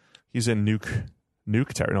Nuke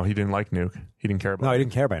territory. No, he didn't like Nuke. He didn't care about. No, he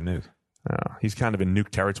didn't care about Nuke. He's kind of in Nuke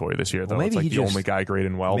territory this year, though. Well, it's like the only guy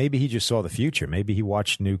grading well. Maybe he just saw the future. Maybe he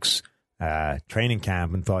watched Nuke's training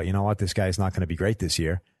camp and thought, you know what, this guy's not going to be great this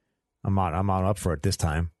year. I'm not up for it this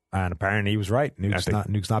time. And apparently he was right.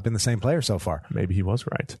 Nuke's not been the same player so far. Maybe he was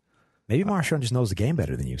right. Maybe Marshawn just knows the game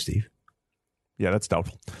better than you, Steve. Yeah, that's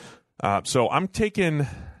doubtful. So I'm taking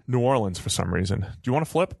New Orleans for some reason. Do you want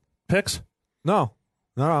to flip picks? No.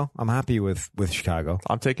 I'm happy with Chicago.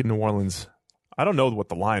 I'm taking New Orleans. I don't know what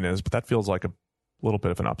the line is, but that feels like a little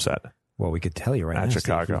bit of an upset. Well, we could tell you right now,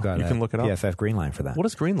 Chicago. Steve, You can look it up. PFF Green Line for that. What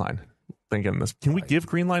is Green Line thinking this? Can we give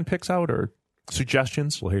Green Line picks out or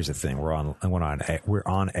suggestions? Well, here's the thing: we're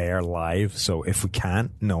on air live, so if we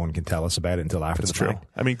can't, no one can tell us about it until after the fact.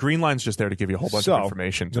 I mean, Green Line's just there to give you a whole bunch of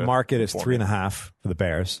information. The market is 3.5 for the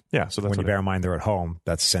Bears. Yeah, so that's when you bear in mind they're at home,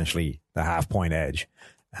 that's essentially the half-point edge.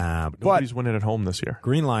 Nobody's winning at home this year.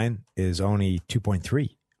 Green Line is only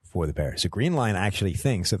 2.3 for the Bears. So Green Line actually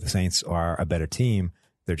thinks that the Saints are a better team.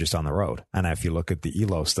 They're just on the road. And if you look at the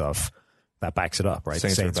ELO stuff, that backs it up, right?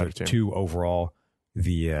 Saints are 2 overall.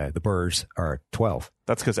 the Birds are 12.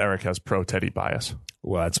 That's because Eric has pro Teddy bias.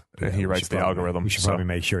 Well, He writes the algorithm. We should probably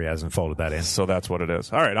make sure he hasn't folded that in. So that's what it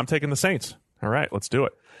is. All right, I'm taking the Saints. All right, let's do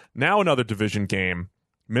it. Now another division game.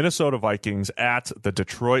 Minnesota Vikings at the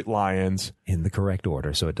Detroit Lions. In the correct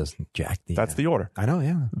order, so it doesn't jack the... That's the order. I know,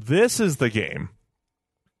 yeah. This is the game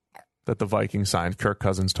that the Vikings signed Kirk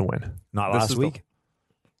Cousins to win. Not last week?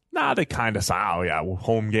 They kind of saw,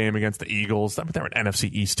 home game against the Eagles. They're an NFC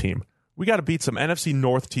East team. We got to beat some NFC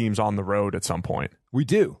North teams on the road at some point. We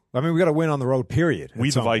do. I mean, we got to win on the road, period.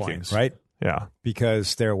 We the Vikings. Point, right? Yeah.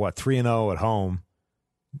 Because they're, 3-0 at home,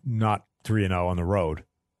 not 3-0 on the road.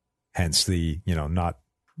 Hence the, not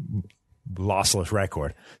lossless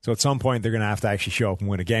record. So at some point, they're going to have to actually show up and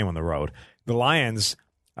win a game on the road. The Lions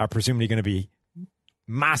are presumably going to be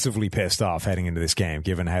massively pissed off heading into this game,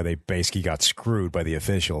 given how they basically got screwed by the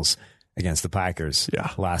officials against the Packers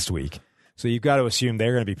last week. So you've got to assume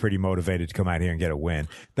they're going to be pretty motivated to come out here and get a win.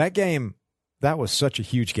 That game, that was such a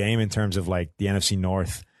huge game in terms of the NFC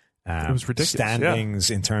North it was ridiculous.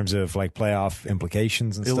 Standings, in terms of playoff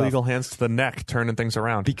implications and illegal stuff. Hands to the neck, turning things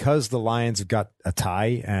around. Because the Lions have got a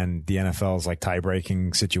tie and the NFL's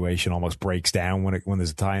tie-breaking situation almost breaks down when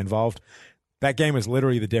there's a tie involved. That game is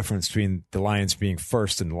literally the difference between the Lions being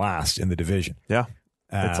first and last in the division. Yeah.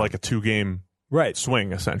 It's like a 2-game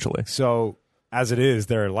swing, essentially. So as it is,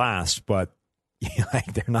 they're last, but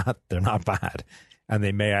they're not bad. And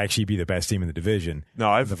they may actually be the best team in the division.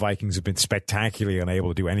 No, the Vikings have been spectacularly unable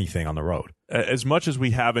to do anything on the road. As much as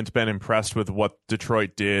we haven't been impressed with what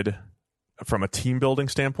Detroit did from a team-building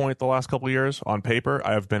standpoint the last couple of years, on paper,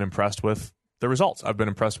 I have been impressed with the results. I've been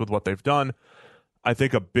impressed with what they've done. I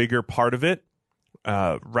think a bigger part of it,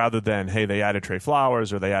 rather than, hey, they added Trey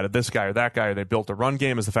Flowers or they added this guy or that guy or they built a run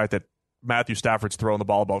game, is the fact that Matthew Stafford's throwing the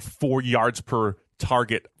ball about 4 yards per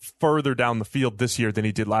target further down the field this year than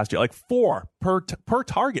he did last year. 4 per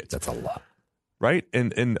target. That's a lot. Right?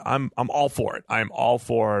 And I'm all for it. I'm all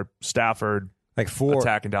for Stafford 4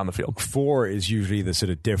 attacking down the field. 4 is usually the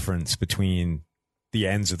sort of difference between the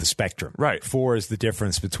ends of the spectrum. Right. 4 is the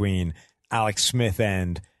difference between Alex Smith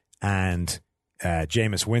end and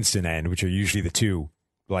Jameis Winston end, which are usually the two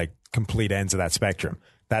complete ends of that spectrum.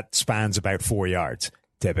 That spans about 4 yards.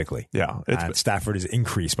 Typically. Yeah. And Stafford is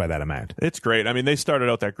increased by that amount. It's great. I mean, they started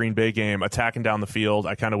out that Green Bay game attacking down the field.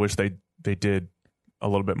 I kind of wish they did a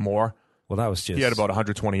little bit more. Well, that was just... He had about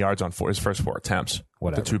 120 yards on his first 4 attempts.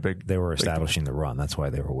 Whatever. The two big... They were establishing the run. That's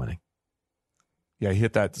why they were winning. Yeah, he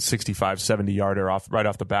hit that 65, 70-yarder right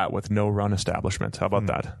off the bat with no run establishment. How about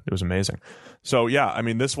that? It was amazing. So, yeah, I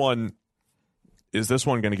mean, this one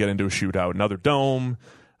going to get into a shootout? Another dome?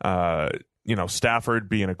 Stafford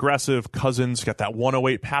being aggressive. Cousins got that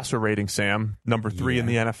 108 passer rating, Sam. Number 3 in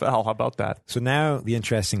the NFL. How about that? So now the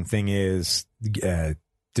interesting thing is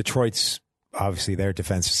Detroit's, obviously their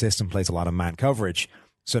defensive system plays a lot of man coverage.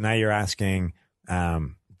 So now you're asking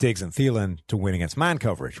Diggs and Thielen to win against man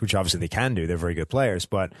coverage, which obviously they can do. They're very good players.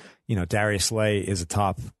 But, Darius Slay is a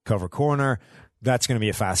top cover corner. That's going to be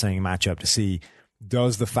a fascinating matchup to see.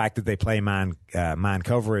 Does the fact that they play man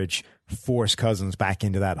coverage force Cousins back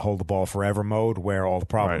into that hold the ball forever mode where all the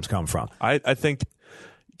problems come from? I think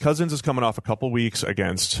Cousins is coming off a couple weeks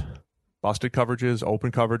against busted coverages,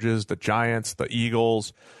 open coverages, the Giants, the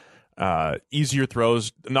Eagles, easier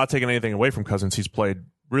throws. Not taking anything away from Cousins. He's played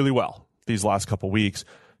really well these last couple weeks.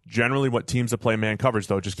 Generally, what teams that play man coverage,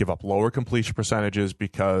 though, just give up lower completion percentages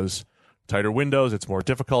because tighter windows, it's more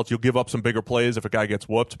difficult. You'll give up some bigger plays if a guy gets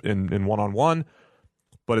whooped in one-on-one.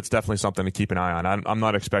 But it's definitely something to keep an eye on. I'm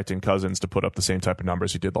not expecting Cousins to put up the same type of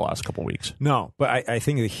numbers he did the last couple of weeks. No, but I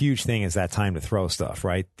think the huge thing is that time to throw stuff,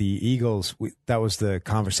 right? The Eagles, that was the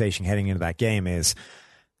conversation heading into that game is,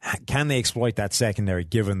 can they exploit that secondary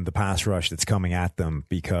given the pass rush that's coming at them,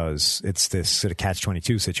 because it's this sort of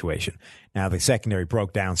catch-22 situation. Now, the secondary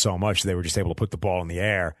broke down so much they were just able to put the ball in the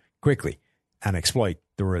air quickly and exploit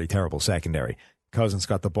the really terrible secondary. Cousins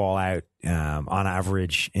got the ball out on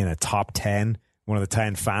average in a top 10, one of the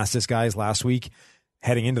 10 fastest guys last week.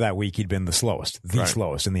 Heading into that week, he'd been the slowest in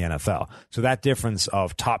the NFL. So that difference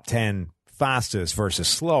of top 10 fastest versus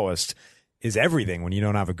slowest is everything when you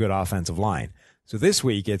don't have a good offensive line. So this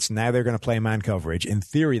week, it's now they're going to play man coverage. In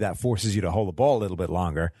theory, that forces you to hold the ball a little bit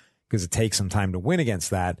longer because it takes some time to win against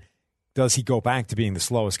that. Does he go back to being the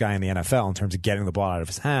slowest guy in the NFL in terms of getting the ball out of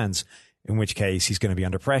his hands, in which case he's going to be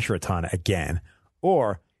under pressure a ton again?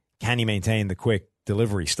 Or can he maintain the quick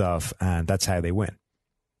delivery stuff, and that's how they win?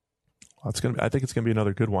 I think it's going to be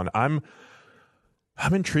another good one. I'm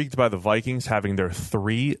intrigued by the Vikings having their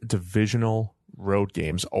 3 divisional road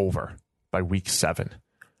games over by week 7.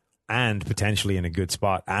 And potentially in a good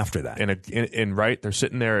spot after that. Right? They're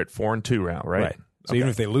sitting there at 4-2 now, right? So even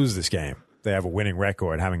if they lose this game, they have a winning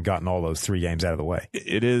record, having gotten all those 3 games out of the way.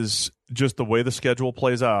 It is just the way the schedule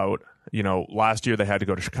plays out. Last year they had to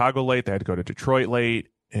go to Chicago late, they had to go to Detroit late,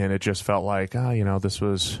 and it just felt like, this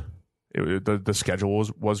was the schedule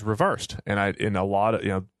was reversed. And in a lot of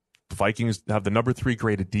the Vikings have the number 3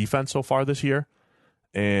 graded defense so far this year,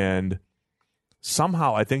 and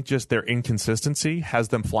somehow I think just their inconsistency has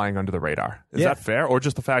them flying under the radar. Is that fair, or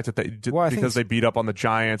just the fact that because they beat up on the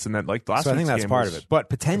Giants and then last week's game? I think that's part of it. But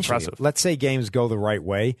potentially, impressive. Let's say games go the right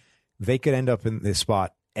way, they could end up in this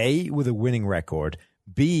spot: A, with a winning record;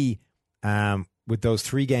 B, with those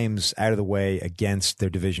 3 games out of the way against their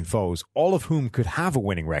division foes, all of whom could have a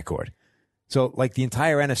winning record. So, like, the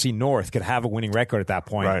entire NFC North could have a winning record at that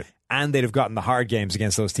point, right, and they'd have gotten the hard games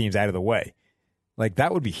against those teams out of the way. Like,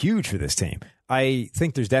 that would be huge for this team. I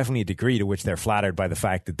think there's definitely a degree to which they're flattered by the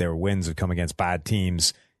fact that their wins have come against bad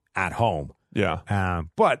teams at home. Yeah.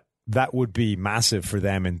 But that would be massive for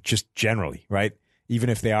them, and just generally, right? Even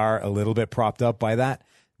if they are a little bit propped up by that,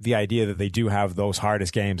 the idea that they do have those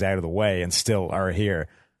hardest games out of the way and still are here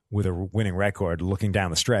with a winning record looking down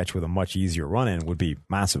the stretch with a much easier run-in would be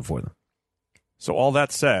massive for them. So all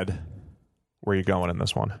that said, where are you going in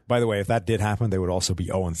this one? By the way, if that did happen, they would also be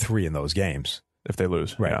 0-3 in those games. If they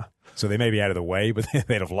lose. Right. Yeah. So they may be out of the way, but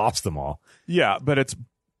they'd have lost them all. Yeah, but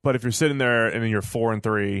if you're sitting there and you're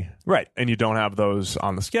 4-3, right, and you don't have those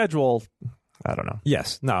on the schedule, I don't know.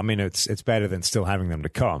 Yes. No, I mean, it's better than still having them to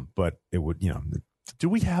come, but it would, Do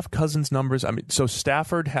we have Cousins' numbers? I mean, so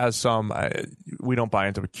Stafford has some, we don't buy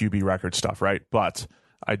into the QB record stuff, right? But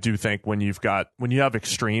I do think when you have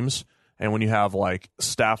extremes, and when you have like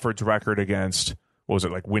Stafford's record against,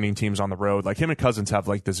 winning teams on the road, like him and Cousins have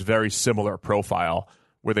like this very similar profile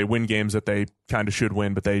where they win games that they kind of should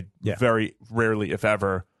win, but they very rarely, if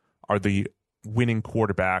ever, are the winning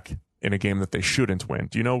quarterback in a game that they shouldn't win.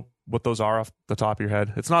 Do you know what those are off the top of your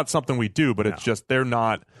head? It's not something we do, but it's just they're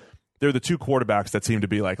the 2 quarterbacks that seem to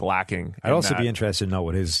be like lacking. I'd also be interested to know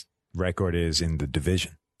what his record is in the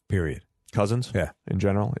division, period. Cousins? Yeah. In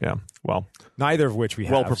general? Yeah. Well, neither of which we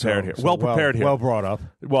have. Well prepared here. Well prepared here. Well brought up.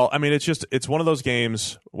 Well, I mean, it's one of those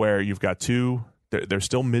games where you've got 2, they're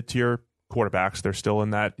still mid-tier quarterbacks. They're still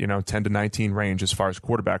in that, 10 to 19 range as far as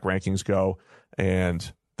quarterback rankings go.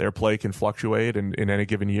 And their play can fluctuate in any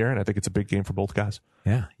given year. And I think it's a big game for both guys.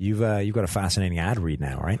 Yeah. You've got a fascinating ad read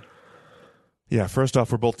now, right? Yeah. First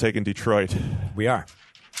off, we're both taking Detroit. We are.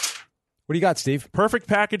 What do you got, Steve? Perfect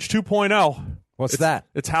Package 2.0. What's that?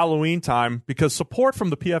 It's Halloween time because support from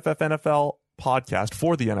the PFF NFL podcast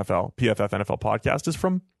for the PFF NFL podcast is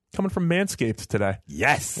coming from Manscaped today.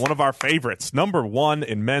 Yes. One of our favorites. Number 1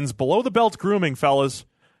 in men's below-the-belt grooming, fellas.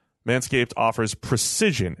 Manscaped offers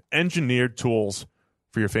precision engineered tools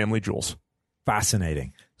for your family jewels.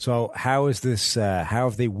 Fascinating. So how is this, how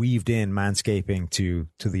have they weaved in manscaping to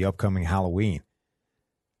the upcoming Halloween?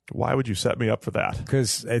 Why would you set me up for that?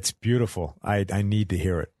 Because it's beautiful. I need to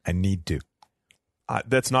hear it. I need to.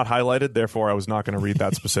 That's not highlighted, therefore I was not going to read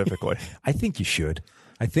that specifically. I think you should.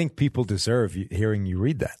 I think people deserve hearing you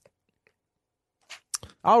read that.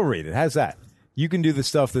 I'll read it. How's that? You can do the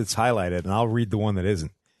stuff that's highlighted, and I'll read the one that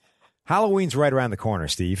isn't. Halloween's right around the corner,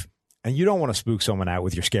 Steve, and you don't want to spook someone out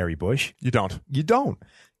with your scary bush. You don't. You don't.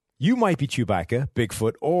 You might be Chewbacca,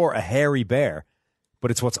 Bigfoot, or a hairy bear,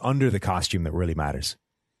 but it's what's under the costume that really matters.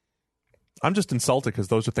 I'm just insulted because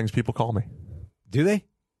those are things people call me. Do they?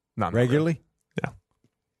 Not regularly? Really. Yeah.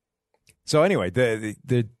 So anyway, the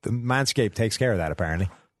Manscaped takes care of that, apparently.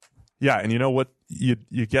 Yeah, and you know what? You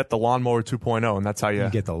get the Lawnmower 2.0, and that's how you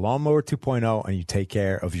get the Lawnmower 2.0, and you take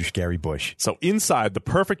care of your scary bush. So inside the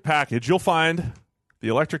perfect package, you'll find the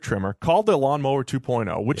electric trimmer called the Lawnmower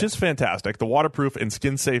 2.0, which is fantastic. The waterproof and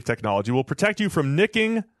skin-safe technology will protect you from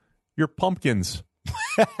nicking your pumpkins.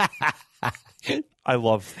 I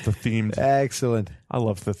love the themed. Excellent. I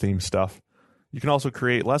love the themed stuff. You can also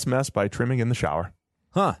create less mess by trimming in the shower.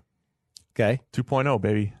 Huh. Okay. 2.0,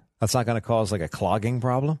 baby. That's not going to cause like a clogging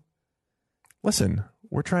problem? Listen,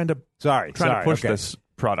 we're trying to push this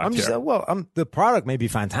product here. The product may be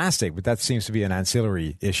fantastic, but that seems to be an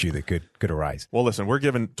ancillary issue that could arise. Well, listen, we're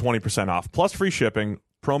giving 20% off plus free shipping.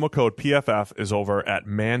 Promo code PFF is over at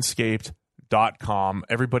manscaped.com.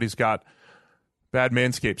 Everybody's got bad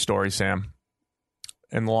Manscaped stories, Sam.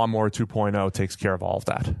 And the Lawnmower 2.0 takes care of all of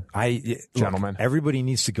that. Gentlemen. Look, everybody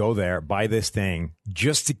needs to go there, buy this thing,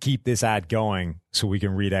 just to keep this ad going so we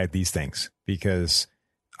can read out these things. Because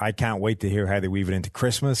I can't wait to hear how they weave it into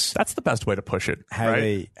Christmas. That's the best way to push it. How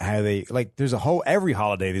they there's every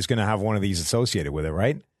holiday there's going to have one of these associated with it,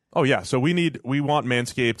 right? Oh yeah. So we want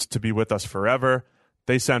Manscaped to be with us forever.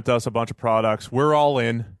 They sent us a bunch of products. We're all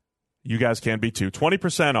in. You guys can be too.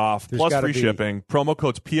 20% off, plus free shipping. Promo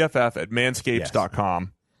code's PFF at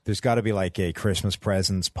manscaped.com. There's got to be like a Christmas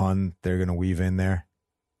presents pun they're going to weave in there.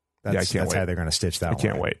 That's how they're going to stitch that I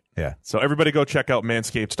can't wait. Yeah. So everybody go check out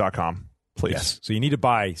manscaped.com, please. Yes. So you need to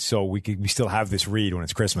buy so we still have this read when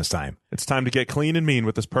it's Christmas time. It's time to get clean and mean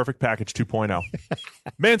with this perfect package 2.0.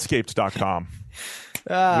 Manscaped.com.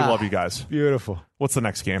 We love you guys. Beautiful. What's the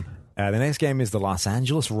next game? The next game is the Los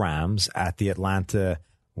Angeles Rams at the Atlanta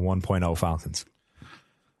 1.0 Falcons.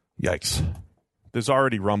 Yikes. There's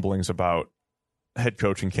already rumblings about head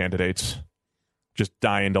coaching candidates just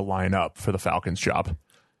dying to line up for the Falcons job.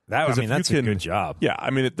 That's a good job. Yeah, I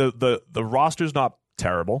mean, the roster's not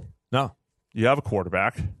terrible. No. You have a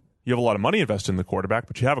quarterback. You have a lot of money invested in the quarterback,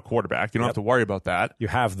 but you have a quarterback. You don't have to worry about that. You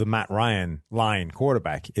have the Matt Ryan line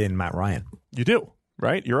quarterback in Matt Ryan. You do,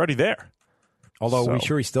 right? You're already there. Although, are we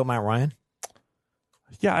sure he's still Matt Ryan?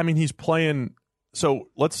 Yeah, I mean, he's playing. So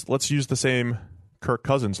let's use the same Kirk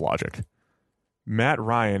Cousins logic. Matt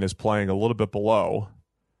Ryan is playing a little bit below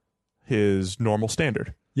his normal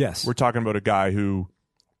standard. Yes. We're talking about a guy who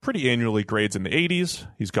pretty annually grades in the 80s.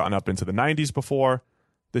 He's gotten up into the 90s before.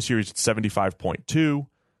 This year he's at 75.2.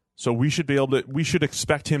 So we should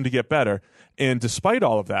expect him to get better. And despite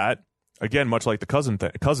all of that, again, much like the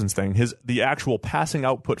Cousins thing, the actual passing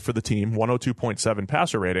output for the team, 102.7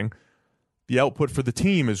 passer rating, the output for the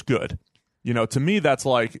team is good. You know, to me, that's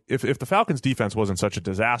like if the Falcons defense wasn't such a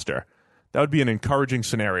disaster, that would be an encouraging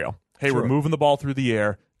scenario. Hey, True. We're moving the ball through the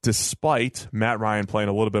air. Despite Matt Ryan playing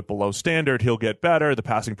a little bit below standard, he'll get better. The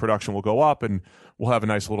passing production will go up, and we'll have a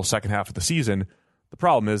nice little second half of the season. The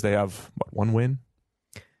problem is they have, one win?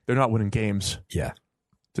 They're not winning games. Yeah.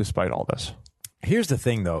 Despite all this. Here's the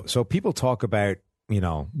thing, though. So people talk about,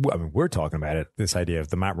 we're talking about it, this idea of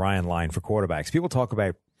the Matt Ryan line for quarterbacks. People talk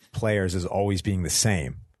about players as always being the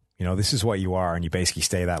same. This is what you are, and you basically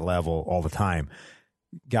stay that level all the time.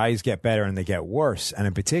 Guys get better and they get worse. And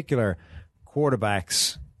in particular,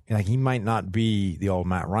 quarterbacks, he might not be the old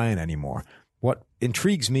Matt Ryan anymore. What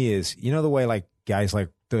intrigues me is, the way like guys like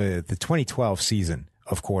the 2012 season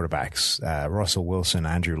of quarterbacks, Russell Wilson,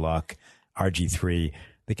 Andrew Luck, RG3,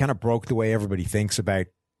 they kind of broke the way everybody thinks about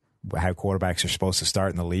how quarterbacks are supposed to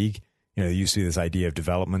start in the league. There used to be this idea of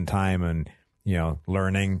development time and,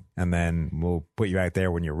 learning, and then we'll put you out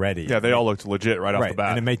there when you're ready. Yeah, they all looked legit right off the bat.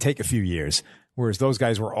 And it may take a few years. Whereas those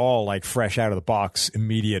guys were all like fresh out of the box,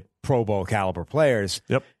 immediate Pro Bowl caliber players.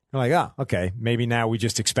 Yep. You're like, okay, maybe now we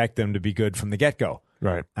just expect them to be good from the get-go.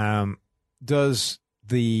 Right. Does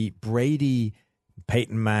the Brady,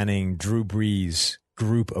 Peyton Manning, Drew Brees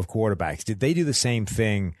group of quarterbacks, did they do the same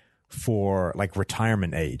thing for like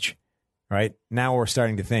retirement age? Right? Now we're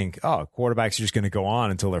starting to think, quarterbacks are just going to go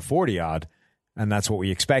on until they're 40-odd, and that's what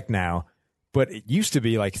we expect now. But it used to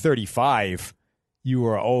be like 35, you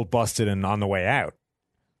were old, busted, and on the way out.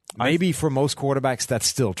 Maybe for most quarterbacks, that's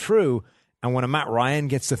still true. And when a Matt Ryan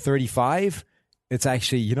gets to 35, it's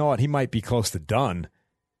actually, he might be close to done.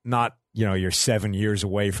 Not, you're 7 years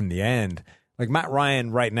away from the end. Like Matt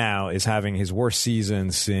Ryan right now is having his worst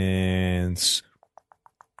season since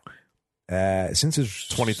his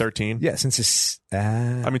 2013. Yeah, since his.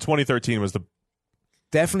 2013 was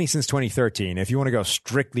definitely since 2013. If you want to go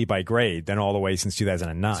strictly by grade, then all the way since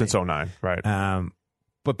 2009. Since 2009, right?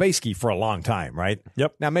 But basically for a long time, right?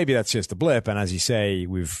 Yep. Now maybe that's just a blip, and as you say,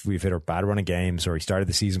 we've hit a bad run of games, or he started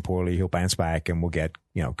the season poorly. He'll bounce back, and we'll get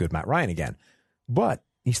good Matt Ryan again. But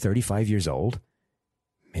he's 35 years old.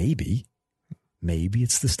 Maybe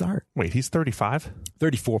it's the start. Wait, he's 35?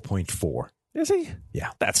 34.4. Is he?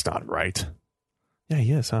 Yeah. That's not right. Yeah,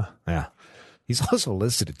 he is, huh? Yeah. He's also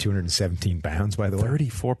listed at 217 pounds, by the way.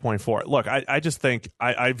 34.4. Look, I just think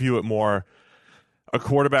I view it more, a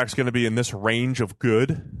quarterback's going to be in this range of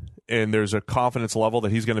good, and there's a confidence level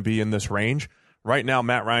that he's going to be in this range. Right now,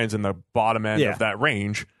 Matt Ryan's in the bottom end of that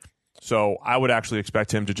range. So I would actually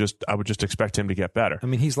expect him to expect him to get better. I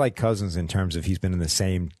mean, he's like Cousins in terms of he's been in the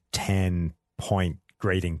same 10-point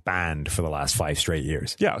grading band for the last 5 straight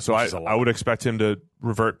years. Yeah, so I would expect him to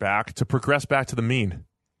progress back to the mean.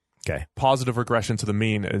 Okay. Positive regression to the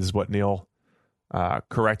mean is what Neil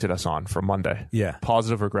corrected us on for Monday. Yeah.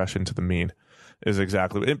 Positive regression to the mean is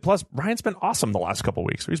exactly. And plus, Ryan's been awesome the last couple of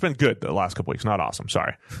weeks. He's been good the last couple of weeks. Not awesome,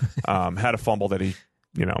 sorry. Had a fumble that he,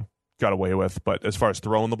 got away with. But as far as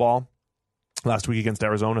throwing the ball, last week against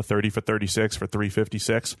Arizona, 30 for 36 for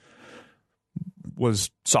 356 was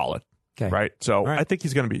solid. Okay. Right? So right. I think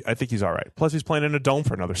he's all right. Plus, he's playing in a dome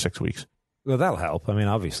for another 6 weeks. Well, that'll help. I mean,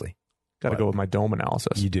 obviously. Got to go with my dome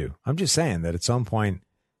analysis. You do. I'm just saying that at some point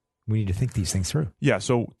we need to think these things through. Yeah.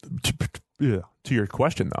 So to your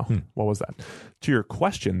question, though, what was that? To your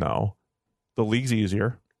question, though, the league's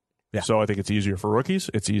easier. Yeah. So I think it's easier for rookies.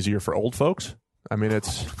 It's easier for old folks. I mean,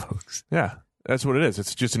 yeah, that's what it is.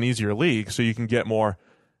 It's just an easier league, so you can get more.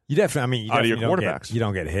 You definitely, I mean, you out of your definitely quarterbacks. you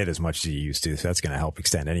don't get hit as much as you used to, so that's going to help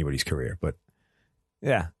extend anybody's career. But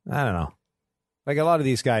yeah, I don't know. Like a lot of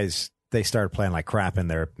these guys, they started playing like crap in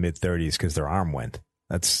their mid-30s because their arm went.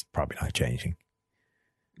 That's probably not changing.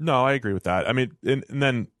 No, I agree with that. I mean, and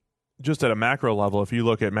then just at a macro level, if you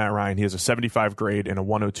look at Matt Ryan, he has a 75 grade and a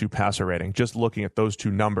 102 passer rating. Just looking at those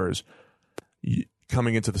two numbers,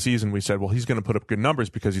 coming into the season, we said, well, he's going to put up good numbers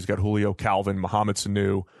because he's got Julio, Calvin, Mohamed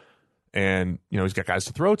Sanu, and he's got guys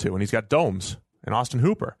to throw to, and he's got Domes and Austin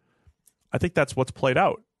Hooper. I think that's what's played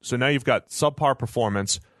out. So now you've got subpar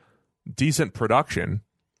performance, decent production,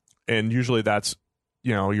 and usually that's,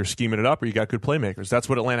 you're scheming it up or you got good playmakers. That's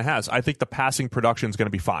what Atlanta has. I think the passing production is going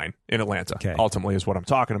to be fine in Atlanta, ultimately, is what I'm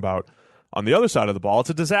talking about. On the other side of the ball, it's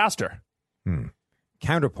a disaster.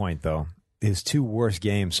 Counterpoint, though, his 2 worst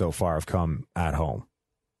games so far have come at home.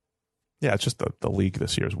 Yeah, it's just the league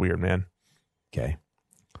this year is weird, man. Okay.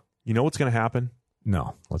 You know what's going to happen?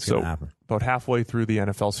 No. What's going to happen? About halfway through the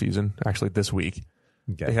NFL season, actually this week,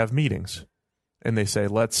 they have meetings, and they say,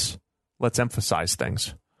 let's emphasize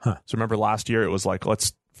things. Huh. So remember last year, it was like,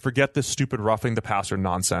 let's forget this stupid roughing the passer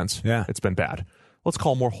nonsense. Yeah. It's been bad. Let's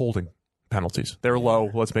call more holding penalties. They're low.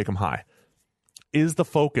 Let's make them high. Is the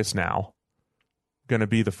focus now going to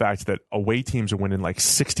be the fact that away teams are winning like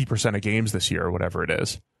 60% of games this year or whatever it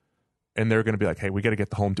is, and they're going to be like, hey, we got to get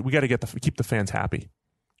keep the fans happy.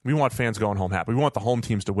 We want fans going home happy. We want the home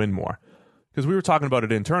teams to win more. Because we were talking about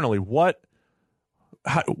it internally. What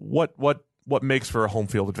makes for a home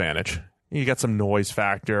field advantage? You got some noise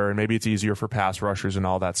factor, and maybe it's easier for pass rushers and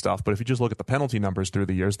all that stuff. But if you just look at the penalty numbers through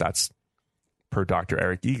the years, that's, per Dr.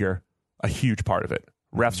 Eric Eager, a huge part of it.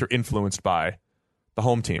 Refs are influenced by the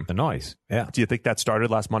home team. The noise, yeah. Do you think that started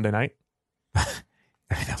last Monday night?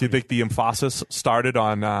 Do you think the emphasis started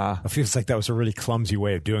on... It feels like that was a really clumsy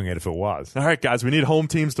way of doing it if it was. All right, guys, we need home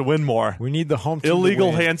teams to win more. We need the home team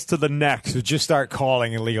illegal to win. hands to the neck. So just start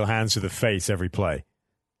calling illegal hands to the face every play.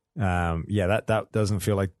 That doesn't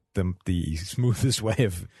feel like the smoothest way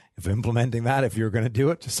of implementing that if you're going to do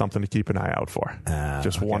it. Just something to keep an eye out for.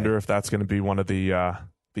 Wonder if that's going to be one of the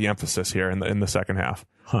emphasis here in the second half.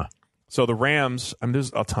 Huh. So the Rams,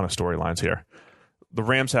 there's a ton of storylines here. The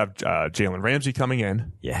Rams have Jalen Ramsey coming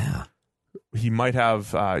in. Yeah. He might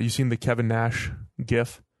have, you seen the Kevin Nash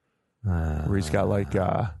gif? Where he's got like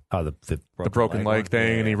the broken leg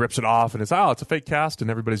thing, and he rips it off, and it's a fake cast,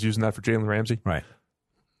 and everybody's using that for Jalen Ramsey. Right.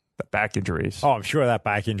 The back injuries. Oh, I'm sure that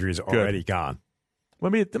back injury is already gone.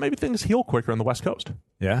 Well, maybe things heal quicker on the West Coast.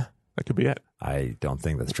 Yeah? That could be it. I don't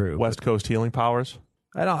think that's true. West Coast healing powers.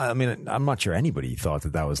 I'm not sure anybody thought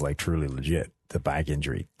that was like truly legit, the back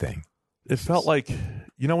injury thing. It felt like,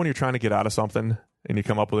 when you're trying to get out of something and you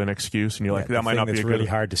come up with an excuse and you're like, that might not be a really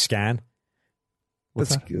hard to scan.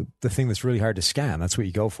 That's the thing that's really hard to scan. That's what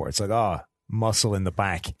you go for. It's like, muscle in the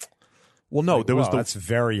back. Well, no, that's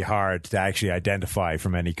very hard to actually identify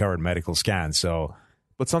from any current medical scan. So,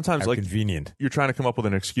 but sometimes convenient. You're trying to come up with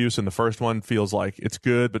an excuse, and the first one feels like it's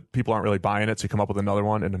good, but people aren't really buying it. So you come up with another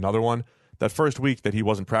one and another one. That first week that he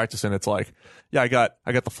wasn't practicing, it's like, I got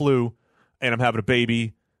the flu, and I'm having a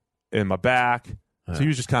baby in my back. So he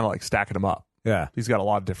was just kind of like stacking them up. Yeah, he's got a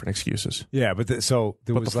lot of different excuses. Yeah, but the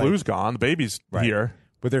flu's gone, the baby's here.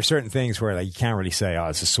 But there's certain things where you can't really say,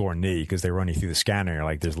 it's a sore knee, because they run you through the scanner and you're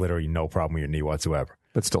like, there's literally no problem with your knee whatsoever.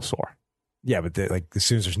 But still sore. Yeah, but as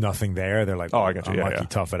soon as there's nothing there, they're like, I got you. Unlucky,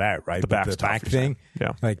 tough it out, right? The back thing,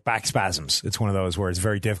 like back spasms. It's one of those where it's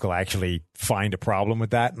very difficult to actually find a problem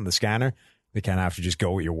with that in the scanner. They kind of have to just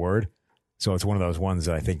go with your word. So it's one of those ones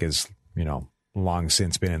that I think is, long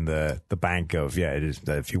since been in the bank of, it is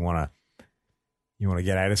that if you want to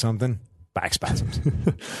get out of something, back spasms.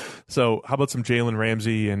 So how about some Jalen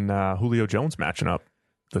Ramsey and Julio Jones matching up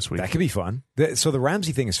this week? That could be fun. So the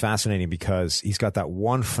Ramsey thing is fascinating because he's got that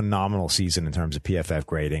one phenomenal season in terms of PFF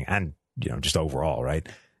grading and, just overall, right?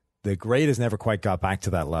 The grade has never quite got back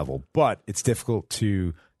to that level, but it's difficult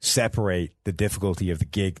to separate the difficulty of the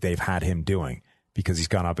gig they've had him doing because he's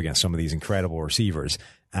gone up against some of these incredible receivers,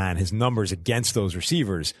 and his numbers against those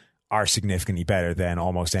receivers are significantly better than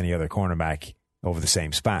almost any other cornerback over the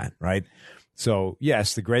same span, right? So,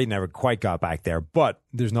 yes, the grade never quite got back there, but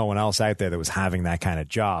there's no one else out there that was having that kind of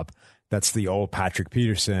job. That's the old Patrick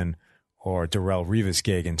Peterson or Darrelle Revis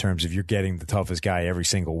gig in terms of you're getting the toughest guy every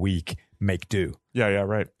single week, make do. Yeah,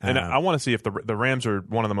 right. And I want to see if the Rams are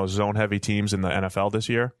one of the most zone-heavy teams in the NFL this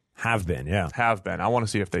year. Have been, yeah. Have been. I want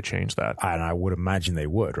to see if they change that. And I would imagine they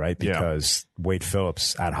would, right? Because Wade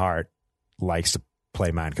Phillips, at heart, likes to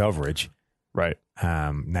play man coverage. Right.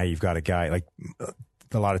 Now you've got a guy like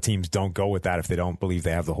a lot of teams don't go with that if they don't believe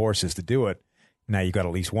they have the horses to do it. Now you got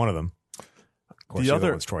at least one of them. Of course, the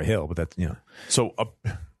other one's Troy Hill, but that's, So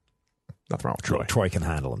nothing wrong with Troy. Troy can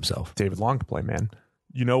handle himself. David Long can play, man.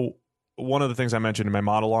 One of the things I mentioned in my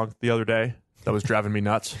monologue the other day that was driving me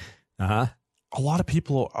nuts. Uh-huh. A lot of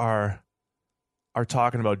people are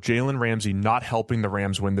talking about Jalen Ramsey not helping the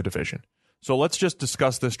Rams win the division. So let's just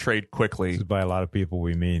discuss this trade quickly. By a lot of people,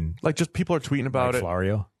 we mean just people are tweeting about it.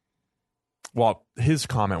 Florio. Well, his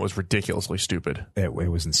comment was ridiculously stupid. It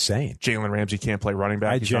was insane. Jalen Ramsey can't play running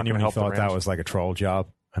back. I genuinely thought that was like a troll job.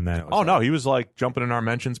 And then no, he was like jumping in our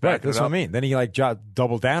mentions back. Right, that's what I mean. Then he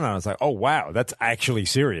doubled down on it. It's like, oh, wow, that's actually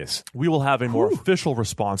serious. We will have a more official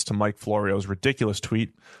response to Mike Florio's ridiculous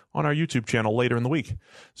tweet on our YouTube channel later in the week.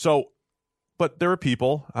 So, but there are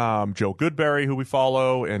people, Joe Goodberry, who we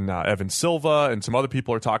follow, and Evan Silva, and some other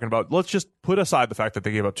people are talking about, let's just put aside the fact that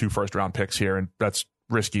they gave up 2 first-round picks here, and that's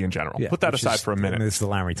risky in general. Put that aside for a minute. It's the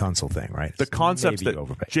Larry Tunsil thing, right? The concept that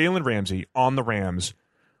Jalen Ramsey on the Rams,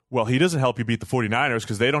 well, he doesn't help you beat the 49ers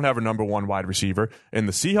because they don't have a number 1 wide receiver, and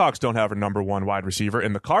the Seahawks don't have a number 1 wide receiver,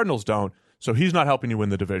 and the Cardinals don't, so he's not helping you win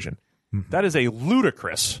the division. Mm-hmm. That is a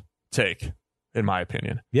ludicrous take, in my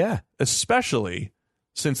opinion. Yeah. Especially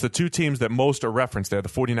since the 2 teams that most are referenced there, the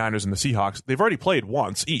 49ers and the Seahawks, they've already played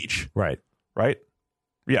once each. Right?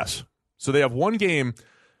 Yes. So they have one game.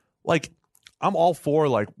 I'm all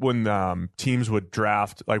for when teams would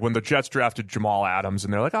draft, when the Jets drafted Jamal Adams,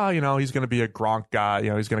 and they're like, he's going to be a Gronk guy,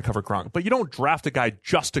 he's going to cover Gronk. But you don't draft a guy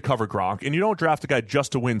just to cover Gronk, and you don't draft a guy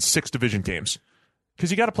just to win 6 division games,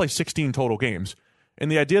 because you got to play 16 total games.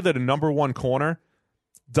 And the idea that a number 1 corner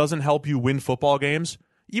doesn't help you win football games,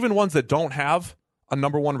 even ones that don't have a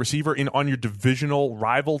number 1 receiver on your divisional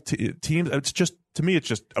rival teams, to me, it's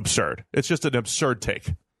just absurd. It's just an absurd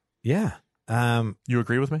take. Yeah. You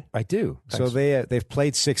agree with me? I do. Thanks. So they've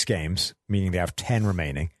played 6 games, meaning they have 10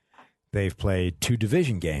 remaining. They've played 2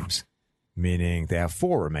 division games, meaning they have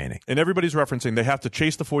 4 remaining. And everybody's referencing they have to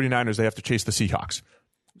chase the 49ers, they have to chase the Seahawks.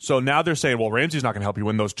 So now they're saying, well, Ramsey's not going to help you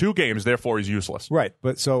win those 2 games, therefore he's useless. Right.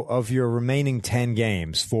 But so of your remaining 10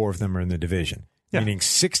 games, 4 of them are in the division, meaning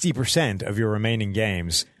 60% of your remaining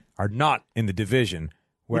games are not in the division,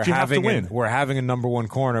 where having a number 1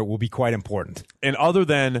 corner will be quite important. And other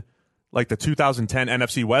than the 2010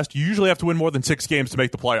 NFC West, you usually have to win more than 6 games to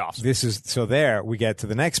make the playoffs. There we get to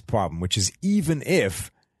the next problem, which is even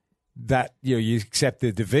if that you accept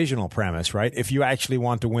the divisional premise, right? If you actually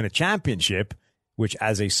want to win a championship, which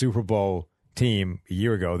as a Super Bowl team a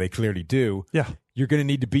year ago they clearly do, you're going to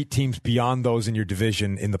need to beat teams beyond those in your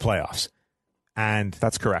division in the playoffs. And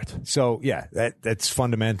that's correct. So that's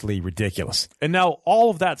fundamentally ridiculous. And now all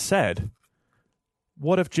of that said,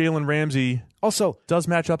 what if Jalen Ramsey also does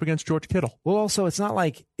match up against George Kittle? Well, also, it's not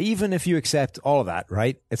like, even if you accept all of that,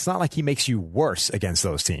 right? It's not like he makes you worse against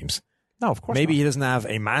those teams. No, of course Maybe not. he doesn't have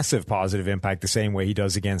a massive positive impact the same way he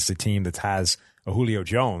does against a team that has a Julio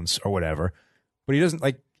Jones or whatever. But he doesn't,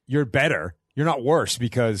 you're better. You're not worse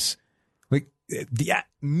because, the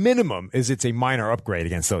minimum is it's a minor upgrade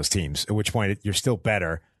against those teams, at which point you're still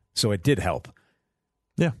better. So it did help.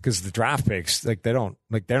 Yeah. Because the draft picks, they're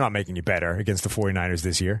not making you better against the 49ers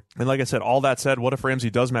this year. And like I said, all that said, what if Ramsey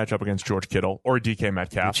does match up against George Kittle or DK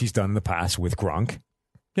Metcalf? Which he's done in the past with Gronk.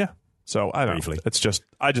 Yeah. So I don't know.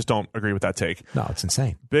 I just don't agree with that take. No, it's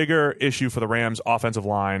insane. Bigger issue for the Rams offensive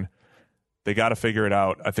line. They got to figure it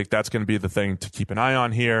out. I think that's going to be the thing to keep an eye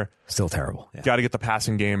on here. Still terrible. Yeah. Got to get the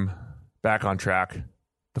passing game back on track.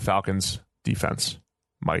 The Falcons defense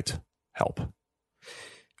might help.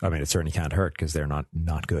 I mean, it certainly can't hurt because they're not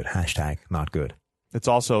good. Hashtag not good. It's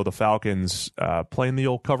also the Falcons playing the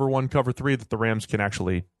old cover 1, cover 3 that the Rams can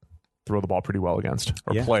actually throw the ball pretty well against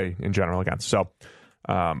or play in general against. So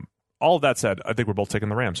all of that said, I think we're both taking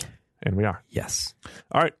the Rams, and we are. Yes.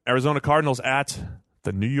 All right, Arizona Cardinals at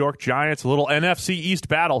the New York Giants. A little NFC East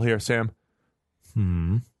battle here, Sam.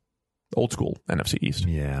 Old school NFC East.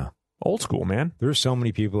 Yeah. Old school, man. There's so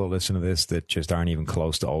many people that listen to this that just aren't even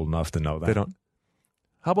close to old enough to know that. They don't.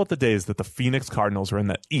 How about the days that the Phoenix Cardinals were in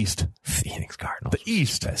the East? Phoenix Cardinals. The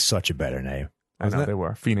East. That's such a better name. I know they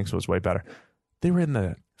were. Phoenix was way better. They were in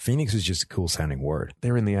the... Phoenix is just a cool sounding word.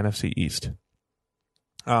 They were in the NFC East.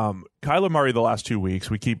 Kyler Murray the last 2 weeks,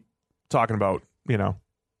 we keep talking about,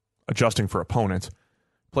 adjusting for opponents.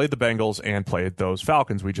 Played the Bengals and played those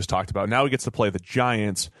Falcons we just talked about. Now he gets to play the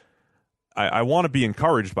Giants. I want to be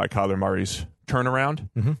encouraged by Kyler Murray's turnaround.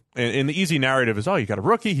 Mm-hmm. And the easy narrative is, you got a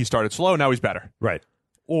rookie, he started slow, now he's better. Right.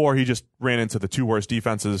 Or he just ran into the 2 worst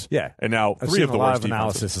defenses. Yeah. And now I've 3 of the worst defenses.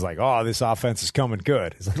 Analysis is like, this offense is coming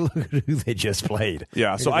good. It's like, look at who they just played.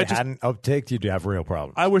 Yeah. So if they hadn't upticked, you'd have real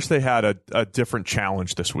problems. I wish they had a different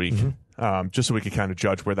challenge this week. Mm-hmm. just so we can kind of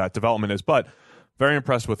judge where that development is. But very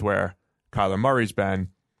impressed with where Kyler Murray's been.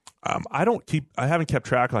 I haven't kept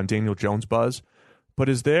track on Daniel Jones buzz, but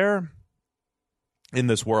is there in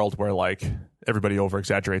this world where like everybody over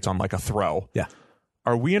exaggerates on like a throw? Yeah.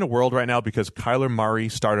 Are we in a world right now because Kyler Murray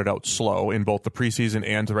started out slow in both the preseason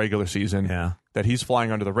and the regular season that he's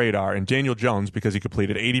flying under the radar, and Daniel Jones, because he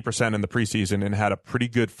completed 80% in the preseason and had a pretty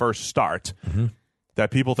good first start, that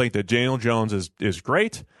people think that Daniel Jones is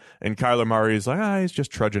great and Kyler Murray is like, he's just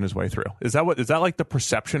trudging his way through. Is that like the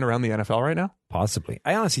perception around the NFL right now? Possibly.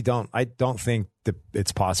 I honestly don't. I don't think that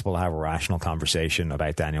it's possible to have a rational conversation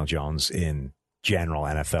about Daniel Jones in general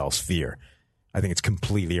NFL sphere. I think it's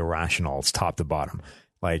completely irrational. It's top to bottom.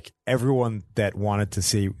 Like everyone that wanted to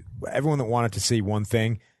see one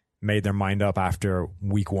thing made their mind up after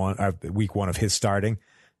week one of his starting,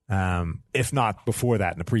 if not before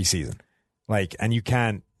that in the preseason. Like, and you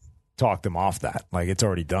can't talk them off that. Like, it's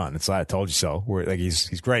already done. It's like, I told you so.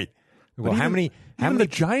 He's great. Well, how many the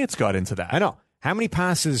Giants got into that? I know. How many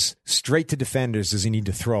passes straight to defenders does he need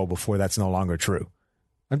to throw before that's no longer true?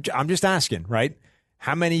 I'm just asking, right?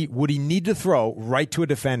 How many would he need to throw right to a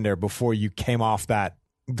defender before you came off that,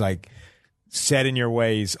 like, set in your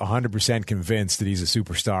ways, 100% convinced that he's a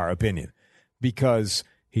superstar opinion? Because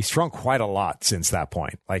he's shrunk quite a lot since that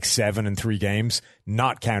point, like 7 in 3 games,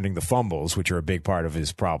 not counting the fumbles, which are a big part of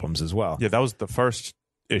his problems as well. Yeah, that was the first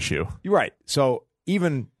issue. You're right. So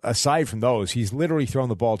even aside from those, he's literally thrown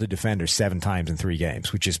the ball to defenders 7 times in 3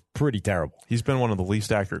 games, which is pretty terrible. He's been one of the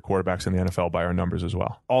least accurate quarterbacks in the NFL by our numbers as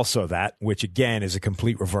well. Also that, which again is a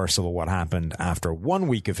complete reversal of what happened after 1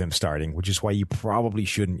 week of him starting, which is why you probably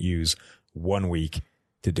shouldn't use 1 week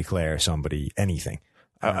to declare somebody anything.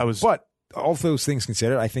 But all those things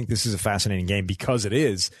considered, I think this is a fascinating game because it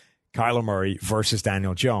is Kyler Murray versus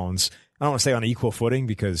Daniel Jones. I don't want to say on equal footing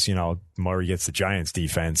because, Murray gets the Giants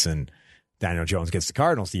defense and Daniel Jones gets the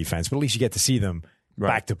Cardinals defense, but at least you get to see them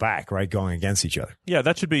back to back, right, going against each other. Yeah,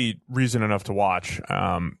 that should be reason enough to watch.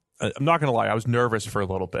 I'm not going to lie, I was nervous for a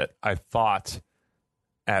little bit. I thought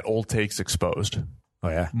at Old Takes Exposed,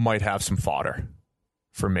 might have some fodder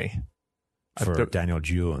for me. For Daniel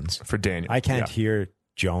Jones. For Daniel. I can't hear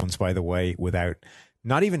Jones, by the way, without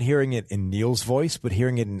not even hearing it in Neil's voice, but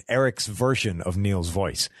hearing it in Eric's version of Neil's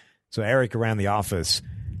voice. So Eric around the office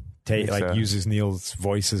uses Neil's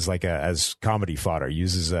voice as comedy fodder,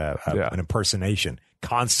 uses an impersonation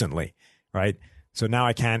constantly, right? So now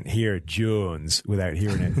I can't hear Jones without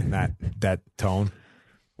hearing it in that tone.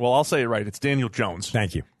 Well, I'll say it right. It's Daniel Jones.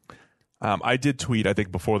 Thank you. I did tweet, I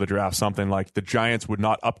think, before the draft something like the Giants would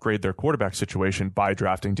not upgrade their quarterback situation by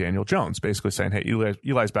drafting Daniel Jones, basically saying, hey,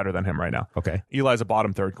 Eli's better than him right now. Okay. Eli's a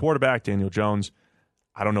bottom 3rd quarterback. Daniel Jones,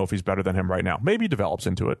 I don't know if he's better than him right now. Maybe he develops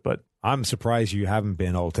into it, but I'm surprised you haven't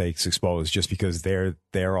been Old Takes Exposed just because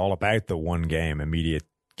they're all about the 1 game immediate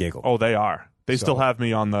giggle. Oh, they are. They still have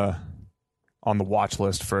me on the watch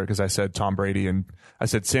list because I said Tom Brady and I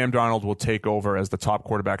said Sam Darnold will take over as the top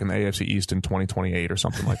quarterback in the AFC East in 2028 or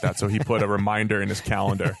something like that. So he put a reminder in his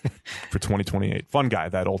calendar for 2028. Fun guy,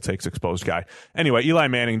 that Old Takes Exposed guy. Anyway, Eli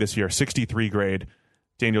Manning this year, 63 grade.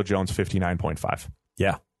 Daniel Jones, 59.5.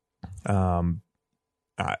 Yeah. We'll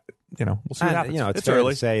see what happens. It's fair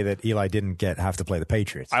early to say that Eli didn't have to play the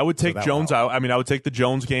Patriots. I would take Jones out. I mean, I would take the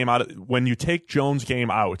Jones game out. When you take Jones game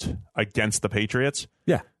out against the Patriots,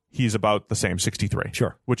 he's about the same, 63.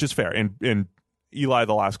 Sure. Which is fair. In Eli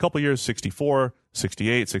the last couple of years, 64,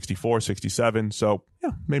 68, 64, 67. So,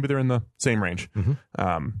 maybe they're in the same range.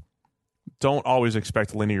 Mm-hmm. Don't always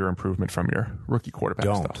expect linear improvement from your rookie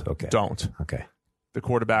quarterback stuff. Okay. Don't. Okay. The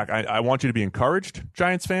quarterback, I want you to be encouraged,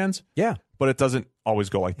 Giants fans. Yeah. But it doesn't always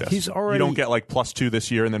go like this. You don't get like +2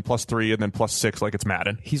 this year and then +3 and then +6 like it's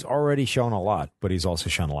Madden. He's already shown a lot, but he's also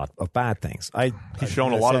shown a lot of bad things. He's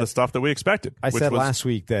shown a lot of the stuff that we expected. I said last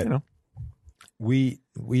week that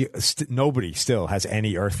nobody still has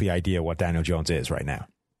any earthly idea what Daniel Jones is right now.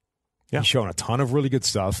 Yeah. He's shown a ton of really good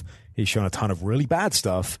stuff. He's shown a ton of really bad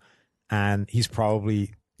stuff, and he's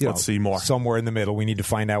probably let's see more somewhere in the middle. We need to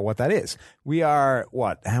find out what that is. We are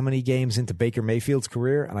how many games into Baker Mayfield's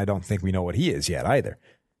career, and I don't think we know what he is yet either.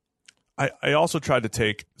 I also tried to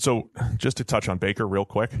take just to touch on Baker real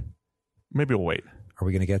quick. Maybe we'll wait. Are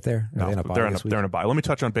we going to get there? No, they're in a bye. Let me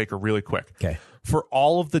touch on Baker really quick. Okay. For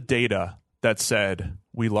all of the data that said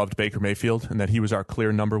we loved Baker Mayfield and that he was our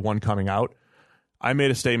clear number 1 coming out, I made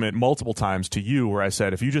a statement multiple times to you where I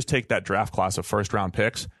said, if you just take that draft class of first-round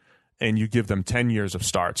picks and you give them 10 years of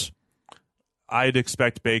starts, I'd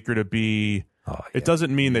expect Baker to be it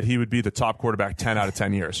doesn't mean that he would be the top quarterback 10 out of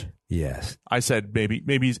 10 years. Yes. I said maybe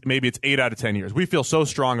it's 8 out of 10 years. We feel so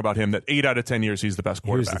strong about him that 8 out of 10 years he's the best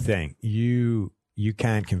quarterback. Here's the thing. You you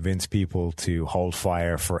can't convince people to hold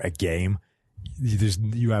fire for a game,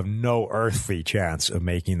 you have no earthly chance of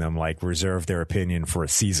making them like reserve their opinion for a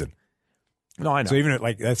season. No, I know. So even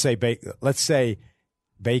like let's say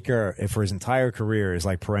Baker, if for his entire career is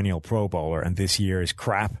like perennial Pro Bowler and this year is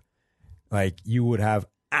crap, like you would have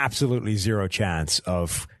absolutely zero chance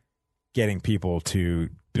of getting people to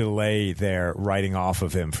delay their writing off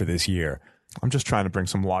of him for this year. I'm just trying to bring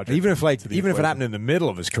some logic. Even if it happened in the middle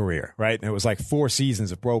of his career, right? And it was like 4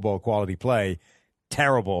 seasons of Pro Bowl quality play,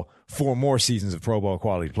 terrible, 4 more seasons of Pro Bowl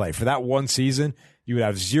quality play. For that one season, you would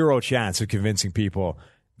have zero chance of convincing people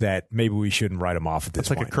that maybe we shouldn't write him off at this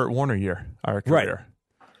point. It's like a Kurt Warner year, our career.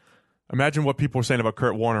 Right. Imagine what people were saying about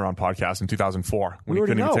Kurt Warner on podcasts in 2004 when he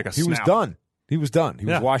couldn't even take a snap. He was done. He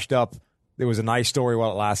was washed up. There was a nice story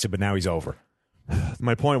while it lasted, but now he's over.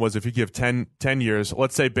 My point was, if you give 10 years,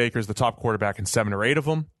 let's say Baker's the top quarterback in 7 or 8 of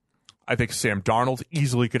them. I think Sam Darnold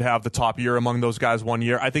easily could have the top year among those guys one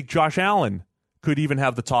year. I think Josh Allen could even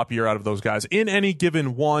have the top year out of those guys in any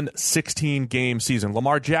given 16-game season.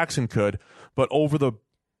 Lamar Jackson could, but over the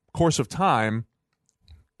course of time,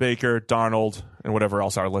 Baker, Darnold, and whatever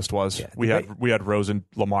else our list was, we had Rosen,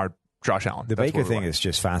 Lamar, Josh Allen. The Baker thing is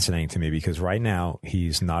just fascinating to me because right now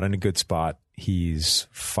he's not in a good spot. He's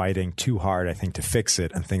fighting too hard, I think, to fix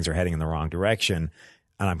it, and things are heading in the wrong direction.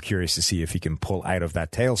 And I'm curious to see if he can pull out of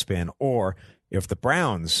that tailspin or if the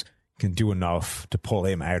Browns can do enough to pull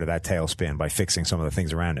him out of that tailspin by fixing some of the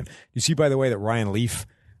things around him. You see, by the way, that Ryan Leaf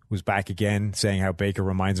was back again saying how Baker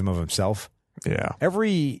reminds him of himself. Yeah.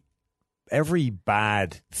 Every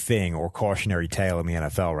bad thing or cautionary tale in the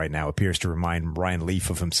NFL right now appears to remind Ryan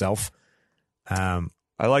Leaf of himself. I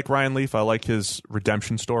like Ryan Leaf. I like his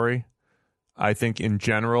redemption story. I think in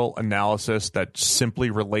general, analysis that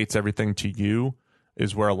simply relates everything to you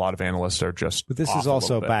is where a lot of analysts are just. But this is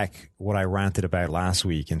also back what I ranted about last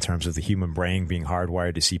week in terms of the human brain being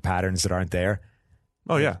hardwired to see patterns that aren't there.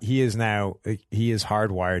 Oh, yeah. He is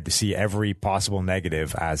hardwired to see every possible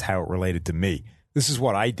negative as how it related to me. This is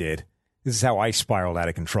what I did. This is how I spiraled out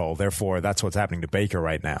of control. Therefore, that's what's happening to Baker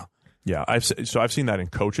right now. Yeah, I've seen that in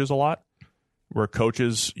coaches a lot, where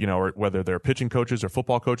coaches, or whether they're pitching coaches or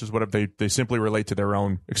football coaches, whatever, they simply relate to their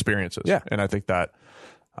own experiences. Yeah. And I think that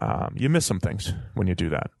you miss some things when you do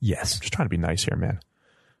that. Yes. Just trying to be nice here, man.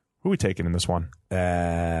 Who are we taking in this one?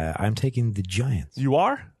 I'm taking the Giants. You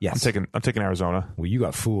are? Yes. I'm taking Arizona. Well, you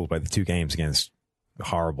got fooled by the 2 games against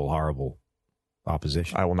horrible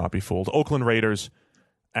opposition. I will not be fooled. Oakland Raiders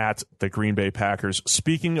at the Green Bay Packers.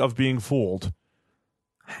 Speaking of being fooled,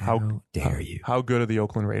 how dare you? How good are the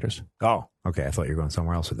Oakland Raiders? Oh, okay. I thought you were going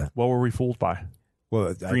somewhere else with that. What were we fooled by?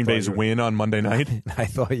 Well, Green Bay's win on Monday night. I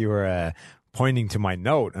thought you were pointing to my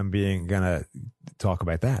note and gonna talk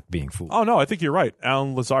about that being fooled. Oh no, I think you're right.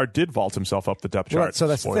 Allen Lazard did vault himself up the depth chart. Well, so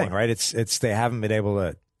that's the thing, right? It's they haven't been able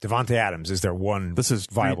to. Devontae Adams is their one. This is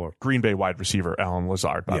viable Green Bay wide receiver Allen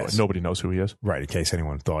Lazard. By the way, nobody knows who he is. Right. In case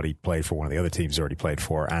anyone thought he played for one of the other teams, already played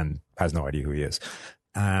for and has no idea who he is.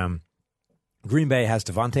 Green Bay has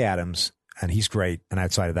Devontae Adams, and he's great. And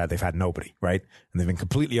outside of that, they've had nobody, right? And they've been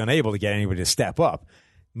completely unable to get anybody to step up.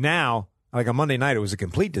 Now, like on Monday night, it was a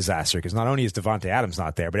complete disaster because not only is Devontae Adams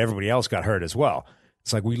not there, but everybody else got hurt as well.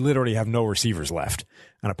 It's like we literally have no receivers left.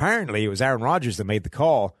 And apparently, it was Aaron Rodgers that made the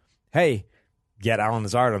call. Hey, get Allen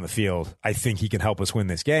Lazard on the field. I think he can help us win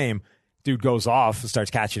this game. Dude goes off and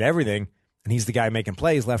starts catching everything, and he's the guy making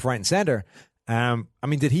plays left, right, and center.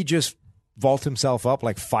 Did he just vault himself up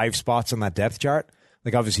like 5 spots on that depth chart?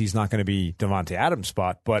 Like, obviously, he's not going to be Devontae Adams'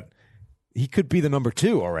 spot, but he could be the number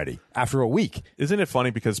 2 already after a week. Isn't it funny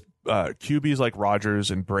because QBs like Rodgers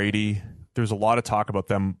and Brady, there's a lot of talk about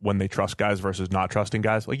them when they trust guys versus not trusting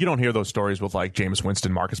guys. Like, you don't hear those stories with like Jameis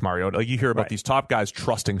Winston, Marcus Mariota. Like, you hear about these top guys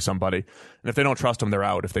trusting somebody, and if they don't trust them, they're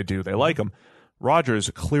out. If they do, they like them. Rodgers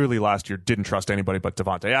clearly last year didn't trust anybody but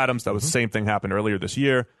Devontae Adams. That was the same thing happened earlier this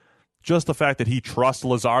year. Just the fact that he trusts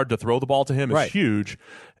Lazard to throw the ball to him is huge.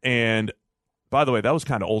 And by the way, that was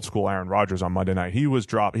kind of old school Aaron Rodgers on Monday night. He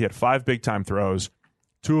had 5 big time throws,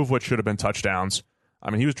 2 of which should have been touchdowns. I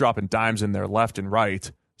mean, he was dropping dimes in there left and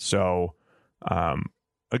right. So,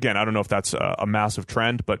 again, I don't know if that's a massive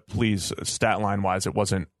trend, but please, stat line wise, it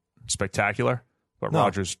wasn't spectacular. But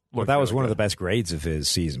Rodgers looked that was really one good. of the best grades of his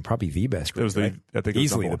season, probably the best grade. It was I think it was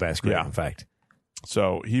easily the best grade, in fact.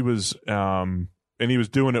 So he was, and he was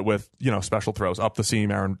doing it with special throws up the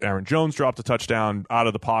seam. Aaron Jones dropped a touchdown out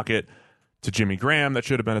of the pocket to Jimmy Graham that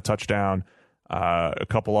should have been a touchdown. A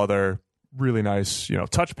couple other really nice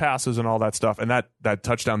touch passes and all that stuff. And that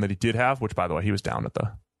touchdown that he did have, which by the way he was down at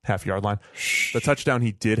the half-yard line. The touchdown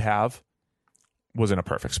he did have was in a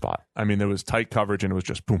perfect spot. I mean, there was tight coverage and it was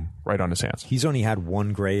just boom, right on his hands. He's only had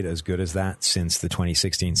one grade as good as that since the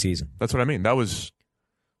 2016 season. That's what I mean.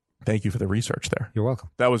 Thank you for the research there. You're welcome.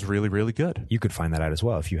 That was really, really good. You could find that out as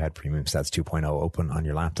well if you had Premium Stats 2.0 open on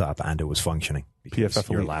your laptop and it was functioning. Because PFF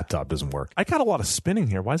your Elite. laptop doesn't work. I got a lot of spinning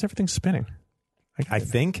here. Why is everything spinning? I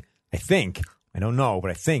think, I don't know,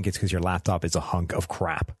 but I think it's because your laptop is a hunk of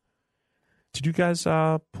crap. Did you guys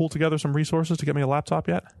pull together some resources to get me a laptop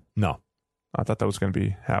yet? No. I thought that was going to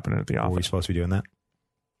be happening at the Were we office. supposed to be doing that?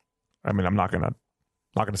 I mean, I'm not going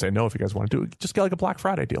to say no if you guys want to do it. Just get like a Black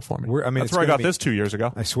Friday deal for me. It's That's where I gonna got this 2 years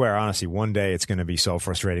ago. I swear, honestly, one day it's going to be so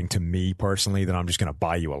frustrating to me personally that I'm just going to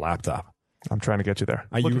buy you a laptop. I'm trying to get you there.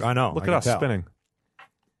 I know. Look I at us can tell. spinning.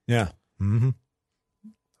 Yeah. Mm-hmm.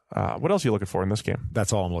 What else are you looking for in this game?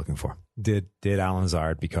 That's all I'm looking for. Did Alan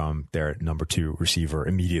Lazard become their number 2 receiver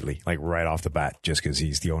immediately, like right off the bat, just because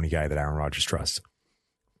he's the only guy that Aaron Rodgers trusts?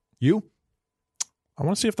 You? I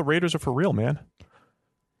want to see if the Raiders are for real, man.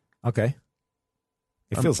 Okay.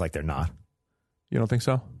 It feels like they're not. You don't think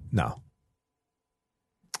so? No.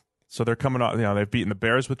 So they're coming out. They've beaten the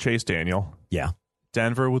Bears with Chase Daniel, Yeah.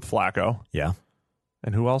 Denver with Flacco, Yeah.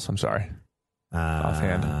 and who else? I'm sorry.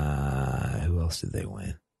 Offhand. Who else did they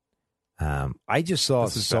win? I just saw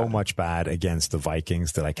This is so bad. much bad against the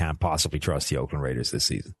Vikings that I can't possibly trust the Oakland Raiders this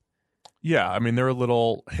season. Yeah, I mean, they're a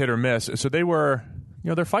little hit or miss. So they were,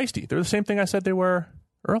 they're feisty. They're the same thing I said they were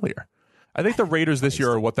earlier. I think the Raiders this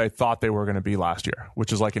year are what they thought they were going to be last year,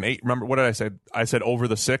 which is like an 8. Remember, what did I say? I said over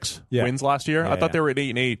the 6 wins last year. Yeah, I thought they were an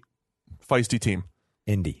 8-8 feisty team.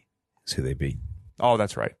 Indy is who they beat. Oh,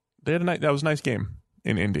 that's right. They had that was a nice game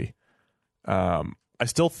in Indy. I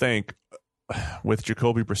still think with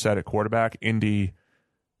Jacoby Brissett at quarterback, Indy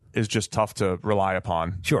is just tough to rely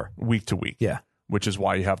upon. Sure. Week to week. Yeah. Which is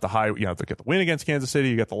why you have to get the win against Kansas City,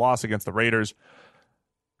 you get the loss against the Raiders.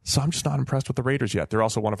 So I'm just not impressed with the Raiders yet. They're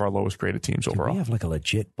also one of our lowest graded teams overall. We have like a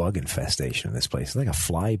legit bug infestation in this place. There's like a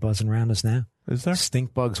fly buzzing around us now. Is there?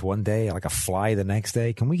 Stink bugs one day, like a fly the next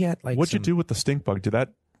day. Can we get like What'd you do with the stink bug? Did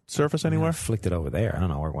that surface anywhere? I flicked it over there. I don't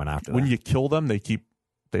know where it went after When that. you kill them, they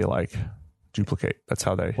like duplicate. That's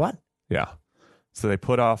how they. What? Yeah. So they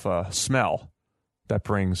put off a smell that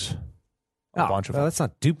brings a bunch of them. That's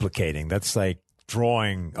not duplicating. That's like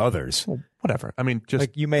drawing others. Well, whatever. I mean, just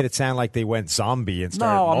Like you made it sound like they went zombie and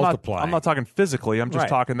started multiplying. I'm not talking physically. I'm just Right.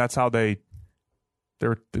 talking. That's how they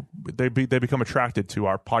become attracted to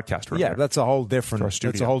our podcast room. Yeah, here. that's a whole different. To our That's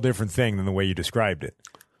studio. a whole different thing than the way you described it.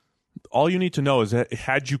 All you need to know is that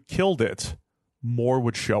had you killed it, more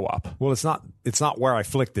would show up. Well, it's not where I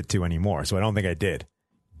flicked it to anymore, so I don't think I did.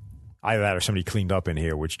 Either that or somebody cleaned up in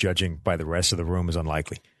here, which, judging by the rest of the room, is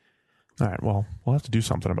unlikely. All right. Well, we'll have to do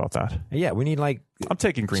something about that. Yeah, we need like I'm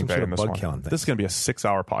taking Green Some Bay sort in of this bug one. killing thing. This is going to be a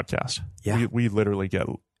 6-hour podcast. Yeah. We literally get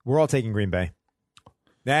we're all taking Green Bay.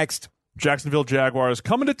 Next, Jacksonville Jaguars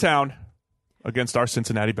coming to town against our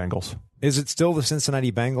Cincinnati Bengals. is it still the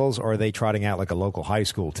Cincinnati Bengals, or are they trotting out like a local high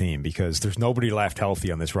school team? Because there's nobody left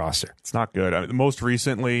healthy on this roster. It's not good. I mean, most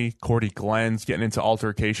recently, Cordy Glenn's getting into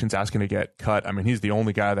altercations, asking to get cut. I mean, he's the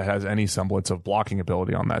only guy that has any semblance of blocking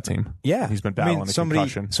ability on that team. Yeah, He's been battling a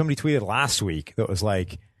concussion. Somebody tweeted last week that was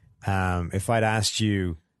like, if I'd asked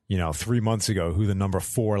you, 3 months ago who the number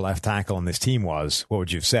 4 left tackle on this team was, what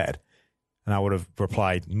would you have said? And I would have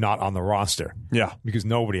replied, not on the roster. Yeah. Because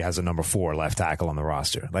nobody has a number 4 left tackle on the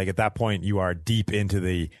roster. Like at that point, you are deep into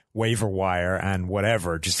the waiver wire and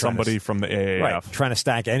whatever. Just Somebody from the AAF. right, trying to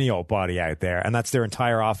stack any old body out there. And that's their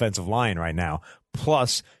entire offensive line right now.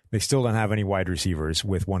 Plus, they still don't have any wide receivers,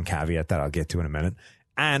 with one caveat that I'll get to in a minute.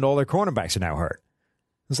 And all their cornerbacks are now hurt.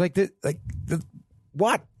 It's like,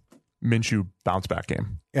 what? Minshew bounce back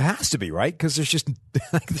game. It has to be, right? Because there's just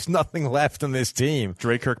there's nothing left on this team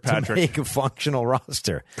Dre to Kirkpatrick. make a functional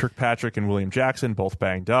roster. Kirkpatrick and William Jackson both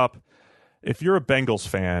banged up. If you're a Bengals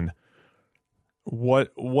fan,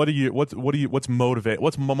 what's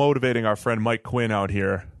motivating our friend Mike Quinn out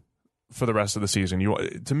here for the rest of the season?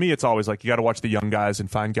 To me, it's always like you got to watch the young guys and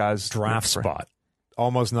find guys Draft spot.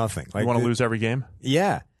 Almost nothing. You want to lose every game?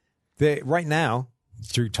 Yeah. Right now,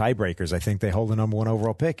 through tiebreakers, I think they hold the number 1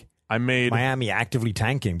 overall pick. Miami actively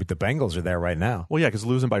tanking, but the Bengals are there right now. Well, yeah, because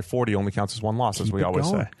losing by 40 only counts as one loss, as we always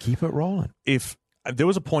say. Keep it rolling. If there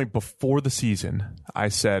was a point before the season, I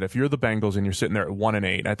said, if you're the Bengals and you're sitting there at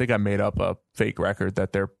 1-8, I think I made up a fake record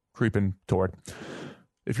that they're creeping toward.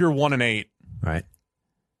 If you're 1-8, Right.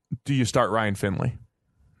 do you start Ryan Finley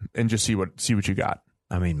and just see what you got?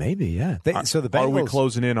 I mean, maybe, yeah. So the Bengals, Are we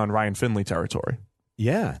closing in on Ryan Finley territory?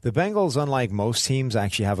 Yeah, the Bengals, unlike most teams,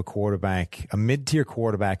 actually have a mid-tier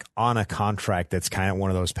quarterback on a contract that's kind of one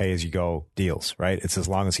of those pay-as-you-go deals, right? It's as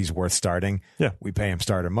long as he's worth starting, we pay him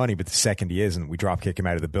starter money, but the second he isn't, we drop kick him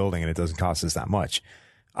out of the building and it doesn't cost us that much.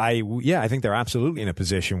 I think they're absolutely in a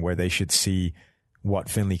position where they should see what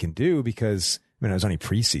Finley can do because, I mean, it was only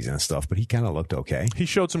preseason and stuff, but he kind of looked okay. He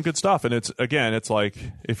showed some good stuff, and it's like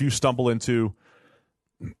if you stumble into...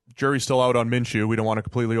 Jury's still out on Minshew. We don't want to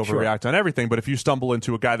completely overreact on everything, but if you stumble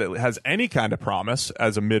into a guy that has any kind of promise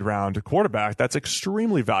as a mid-round quarterback, that's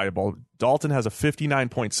extremely valuable. Dalton has a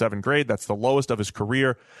 59.7 grade. That's the lowest of his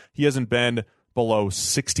career. He hasn't been below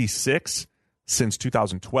 66 since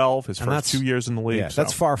 2012, his first 2 years in the league. Yeah,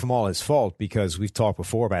 that's far from all his fault because we've talked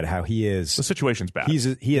before about how he is. The situation's bad.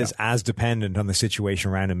 He is as dependent on the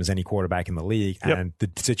situation around him as any quarterback in the league, and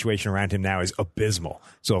the situation around him now is abysmal.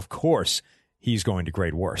 So, of course, he's going to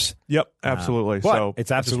grade worse. Yep, absolutely. But so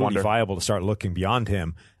it's absolutely viable to start looking beyond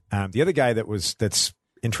him. The other guy that's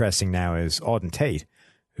interesting now is Auden Tate,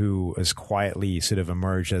 who has quietly sort of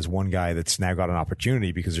emerged as one guy that's now got an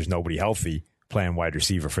opportunity because there's nobody healthy playing wide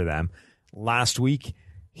receiver for them. Last week,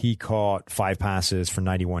 he caught 5 passes for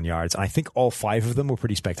 91 yards. And I think all 5 of them were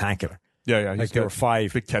pretty spectacular. Yeah. Like there were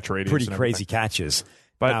 5 big catch radius, pretty crazy catches.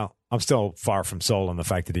 But now, I'm still far from sold on the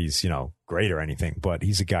fact that he's, great or anything, but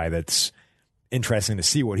he's a guy that's interesting to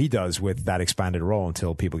see what he does with that expanded role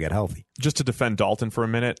until people get healthy. Just to defend Dalton for a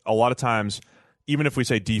minute, a lot of times, even if we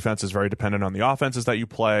say defense is very dependent on the offenses that you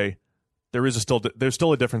play, there's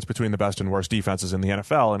still a difference between the best and worst defenses in the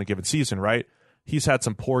NFL in a given season, right? He's had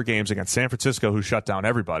some poor games against San Francisco, who shut down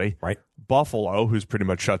everybody. Right. Buffalo, who's pretty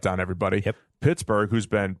much shut down everybody. Yep. Pittsburgh, who's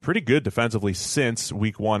been pretty good defensively since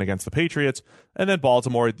week 1 against the Patriots. And then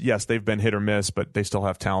Baltimore, yes, they've been hit or miss, but they still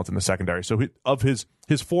have talent in the secondary. So of his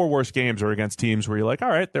 4 worst games are against teams where you're like, all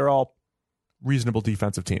right, they're all reasonable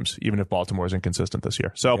defensive teams, even if Baltimore is inconsistent this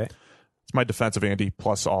year. So it's my defense of Andy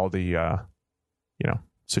plus all the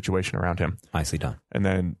situation around him. Nicely done. And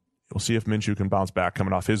then we'll see if Minshew can bounce back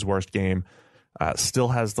coming off his worst game. Still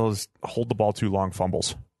has those hold the ball too long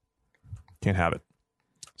fumbles. Can't have it.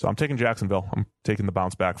 So I'm taking Jacksonville. I'm taking the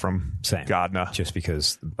bounce back from Gardner. Just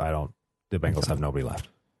because the Bengals have nobody left.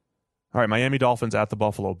 All right, Miami Dolphins at the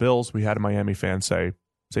Buffalo Bills. We had a Miami fan say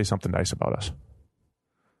something nice about us.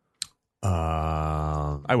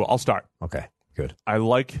 I will. I'll start. Okay, good. I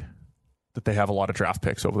like that they have a lot of draft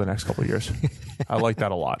picks over the next couple of years. I like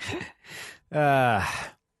that a lot.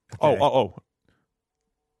 Okay.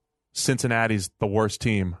 Cincinnati's the worst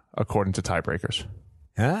team according to tiebreakers.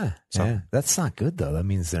 Yeah. That's not good, though. That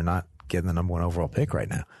means they're not getting the number 1 overall pick right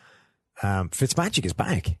now. Fitzmagic is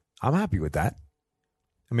back. I'm happy with that.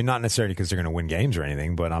 I mean, not necessarily because they're going to win games or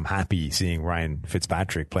anything, but I'm happy seeing Ryan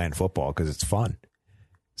Fitzpatrick playing football because it's fun.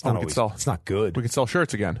 It's not good. We can sell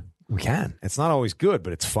shirts again. We can. It's not always good,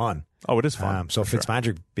 but it's fun. Oh, it is fun. So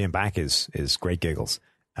Fitzmagic being back is great giggles.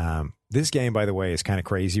 This game, by the way, is kind of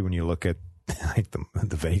crazy when you look at like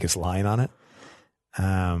the Vegas line on it.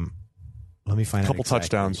 Let me find out couple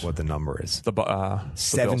touchdowns. What the number is. The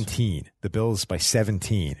 17. The Bills by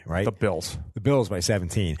 17, right? The Bills by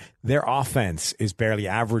 17. Their offense is barely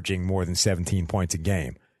averaging more than 17 points a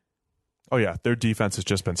game. Oh yeah, their defense has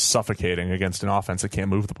just been suffocating against an offense that can't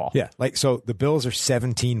move the ball. Yeah, so the Bills are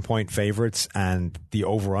 17-point favorites, and the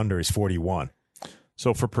over/under is 41.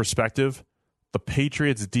 So for perspective, the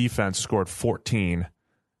Patriots' defense scored 14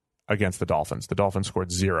 against the Dolphins. The Dolphins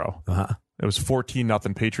scored 0. It was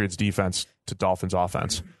 14-0 Patriots defense to Dolphins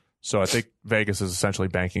offense. So I think Vegas is essentially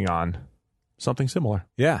banking on something similar.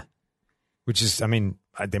 Yeah, which is, I mean,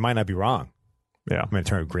 they might not be wrong. Yeah, I mean,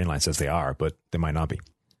 Greenline says they are, but they might not be.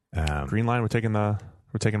 Greenline, we're taking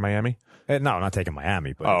Miami. No, not taking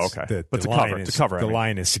Miami. But okay. The cover.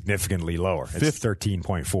 line is significantly lower. It's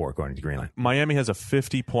 13.4 according to Greenline. Miami has a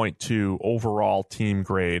 50.2 overall team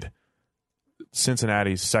grade.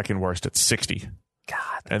 Cincinnati's second worst at 60.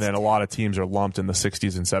 God. And then a lot of teams are lumped in the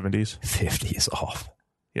 60s and 70s. 50 is awful.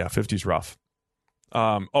 Yeah, 50's rough.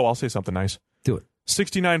 I'll say something nice. Do it.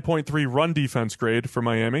 69.3 run defense grade for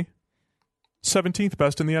Miami. 17th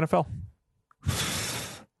best in the NFL.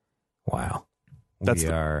 Wow. That's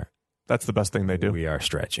the best thing they do. We are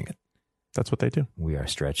stretching it. That's what they do. We are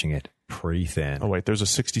stretching it pretty thin. Oh, wait, there's a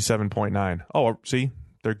 67.9. Oh, see?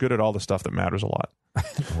 They're good at all the stuff that matters a lot.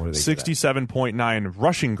 67.9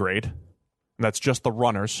 rushing grade. That's just the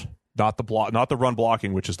runners, not the run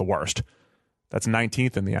blocking, which is the worst. That's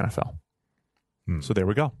 19th in the NFL. So there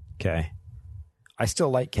we go. Okay. I still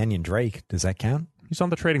like Kenyon Drake. Does that count? He's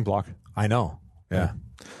on the trading block. I know. Yeah.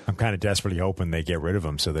 I'm kind of desperately hoping they get rid of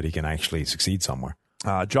him so that he can actually succeed somewhere.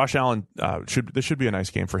 Josh Allen, this should be a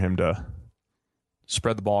nice game for him to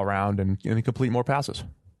spread the ball around and complete more passes.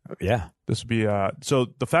 Yeah. This would be so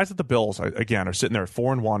the fact that the Bills again are sitting there at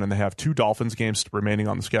 4-1 and they have 2 Dolphins games remaining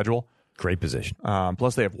on the schedule. Great position.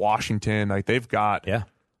 Plus they have Washington. Like they've got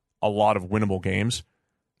a lot of winnable games.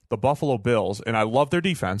 The Buffalo Bills, and I love their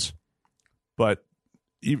defense, but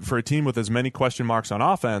even for a team with as many question marks on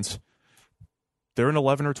offense, they're an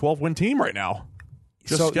 11 or 12 win team right now.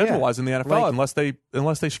 Just schedule-wise in the NFL,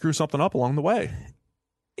 unless they screw something up along the way.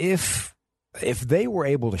 If they were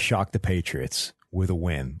able to shock the Patriots with a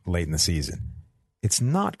win late in the season, it's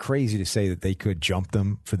not crazy to say that they could jump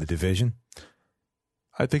them for the division.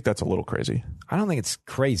 I think that's a little crazy. I don't think it's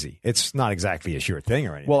crazy. It's not exactly a sure thing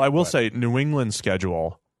or anything. Well, I will say New England's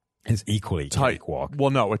schedule is equally cakewalk.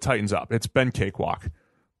 Well, no, it tightens up. It's been cakewalk.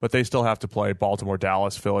 But they still have to play Baltimore,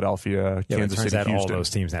 Dallas, Philadelphia, Kansas City, Houston. All those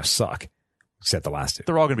teams now suck, except the last 2.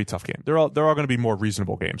 They're all going to be tough games. They're all going to be more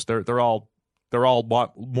reasonable games. They're all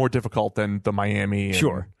more difficult than the Miami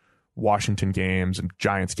and Washington games and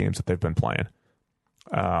Giants games that they've been playing.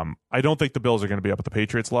 I don't think the Bills are going to be up at the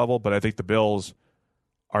Patriots level, but I think the Bills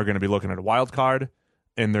are going to be looking at a wild card,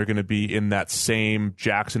 and they're going to be in that same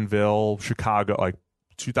Jacksonville, Chicago, like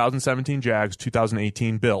 2017 Jags,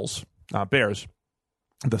 2018 Bears,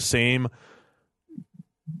 the same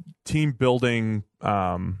team building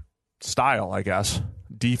style, I guess.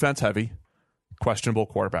 Defense heavy, questionable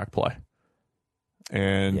quarterback play,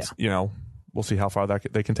 and we'll see how far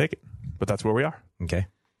they can take it. But that's where we are. Okay,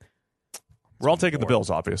 we're all taking the Bills,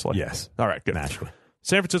 obviously. Yes. All right. Good. Naturally.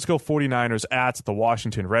 San Francisco 49ers at the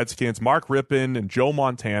Washington Redskins. Mark Rippon and Joe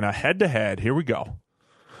Montana head-to-head. Here we go.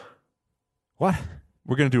 What?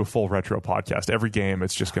 We're going to do a full retro podcast. Every game,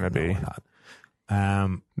 it's just going to be.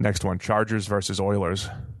 Next one, Chargers versus Oilers.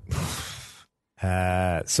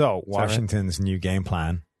 So Washington's new game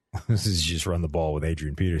plan this is just run the ball with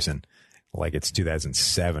Adrian Peterson like it's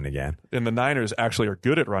 2007 again. And the Niners actually are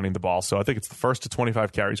good at running the ball, so I think it's the first to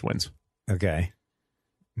 25 carries wins. Okay.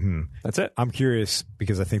 That's it. I'm curious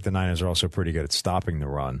because I think the Niners are also pretty good at stopping the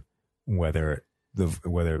run. Whether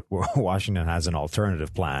Washington has an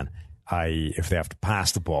alternative plan, i.e., if they have to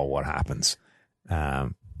pass the ball, what happens?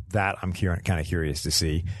 That I'm kind of curious to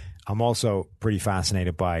see. I'm also pretty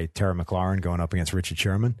fascinated by Terry McLaurin going up against Richard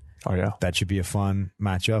Sherman. Oh yeah, that should be a fun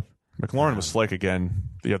matchup. McLaurin was slick again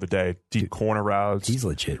the other day. Deep corner routes. He's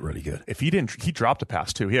legit really good. If he dropped a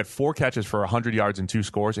pass too. He had 4 catches for 100 yards and 2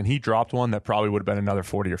 scores, and he dropped one that probably would have been another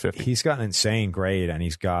 40 or 50. He's got an insane grade, and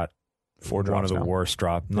he's got 4 drops one of the now. Worst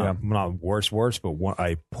drop, not worst, but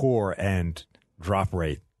a poor end drop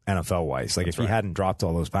rate NFL wise. Like if he hadn't dropped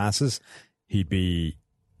all those passes, he'd be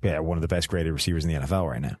one of the best graded receivers in the NFL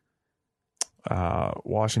right now.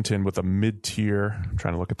 Washington with a mid-tier. I'm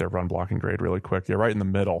trying to look at their run blocking grade really quick. Yeah, right in the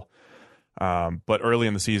middle. But early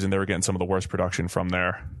in the season, they were getting some of the worst production from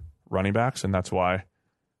their running backs, and that's why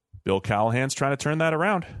Bill Callahan's trying to turn that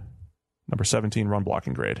around. Number 17 run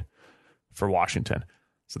blocking grade for Washington.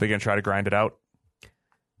 So they're going to try to grind it out?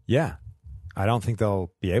 Yeah. I don't think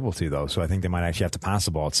they'll be able to, though. So I think they might actually have to pass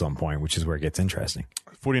the ball at some point, which is where it gets interesting.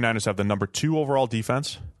 49ers have the number 2 overall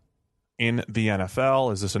defense in the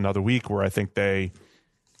NFL. Is this another week where I think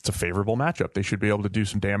it's a favorable matchup? They should be able to do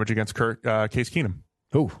some damage against Case Keenum.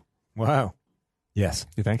 Ooh, wow. Yes.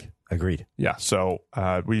 You think? Agreed. Yeah. So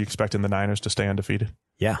were you expecting the Niners to stay undefeated?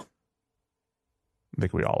 Yeah. I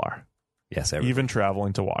think we all are. Yes. Even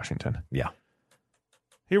traveling to Washington. Yeah.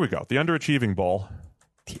 Here we go. The underachieving bowl.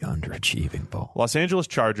 The underachieving bowl. Los Angeles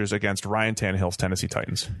Chargers against Ryan Tannehill's Tennessee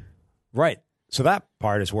Titans. Right. So that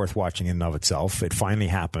part is worth watching in and of itself. It finally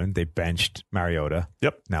happened. They benched Mariota.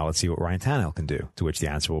 Yep. Now let's see what Ryan Tannehill can do, to which the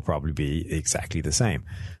answer will probably be exactly the same.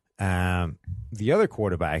 The other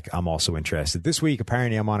quarterback, I'm also interested. This week,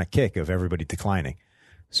 apparently, I'm on a kick of everybody declining.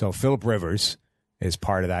 So Phillip Rivers is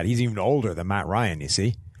part of that. He's even older than Matt Ryan, you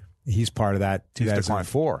see. He's part of that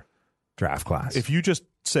 2004 draft class. If you just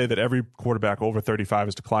say that every quarterback over 35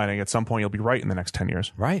 is declining, at some point you'll be right in the next 10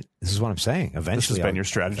 years. Right. This is what I'm saying. Eventually, this has been your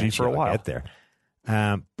strategy for a while. I'll get there.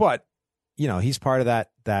 But, he's part of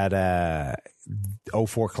that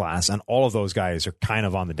 04 class, and all of those guys are kind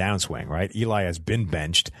of on the downswing, right? Eli has been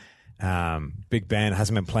benched. Big Ben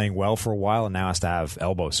hasn't been playing well for a while and now has to have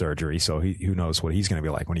elbow surgery, so who knows what he's going to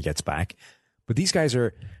be like when he gets back. But these guys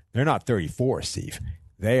they're not 34, Steve.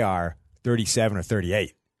 They are 37 or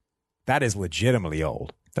 38. That is legitimately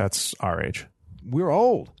old. That's our age. We're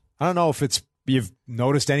old. I don't know if you've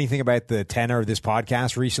noticed anything about the tenor of this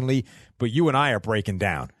podcast recently, but you and I are breaking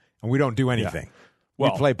down, and we don't do anything. Yeah.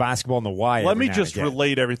 Well, we play basketball in the Y. Let me just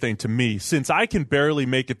relate everything to me. Since I can barely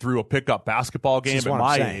make it through a pickup basketball game at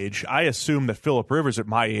my age, I assume that Phillip Rivers at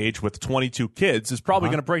my age with 22 kids is probably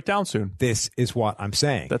going to break down soon. This is what I'm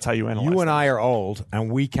saying. That's how you analyze You and things. I are old,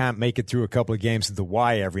 and we can't make it through a couple of games at the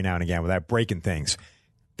Y every now and again without breaking things.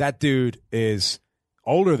 That dude is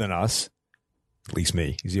older than us, at least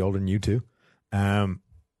me. Is he older than you too?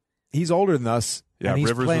 He's older than us, and he's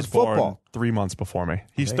Rivers playing was born football. 3 months before me.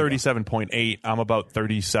 He's 37.8. I'm about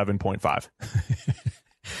 37.5.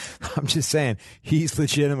 I'm just saying, he's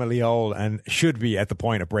legitimately old and should be at the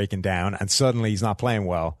point of breaking down, and suddenly he's not playing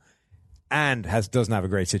well and doesn't have a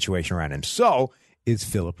great situation around him. So, is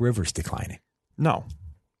Phillip Rivers declining? No.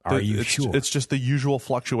 Are you sure? It's just the usual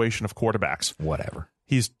fluctuation of quarterbacks. Whatever.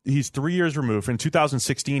 He's 3 years removed. In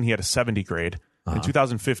 2016, he had a 70 grade. In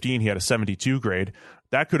 2015, he had a 72 grade.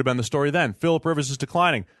 That could have been the story then. Phillip Rivers is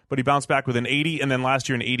declining, but he bounced back with an 80, and then last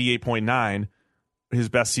year an 88.9, his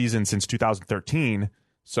best season since 2013.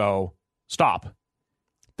 So stop.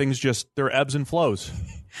 Things just, they're ebbs and flows,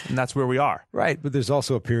 and that's where we are. Right, but there's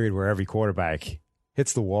also a period where every quarterback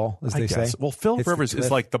hits the wall, as they say. Well, Phillip Hits the Rivers is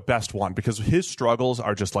cliff. like the best one because his struggles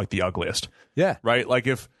are just like the ugliest. Yeah. Right? Like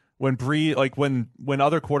when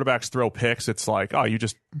other quarterbacks throw picks, it's like, oh,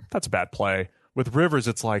 that's a bad play. With Rivers,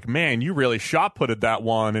 it's like, man, you really shot-putted that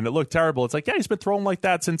one, and it looked terrible. It's like, yeah, he's been throwing like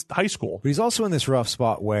that since high school. But he's also in this rough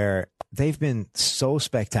spot where they've been so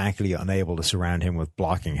spectacularly unable to surround him with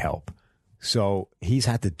blocking help. So he's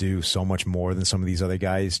had to do so much more than some of these other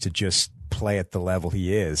guys to just play at the level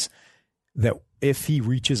he is, that if he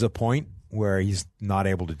reaches a point where he's not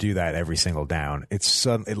able to do that every single down,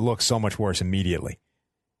 it looks so much worse immediately.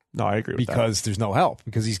 No, I agree with that. Because there's no help,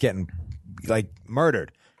 because he's getting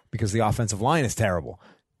murdered. Because the offensive line is terrible.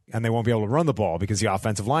 And they won't be able to run the ball because the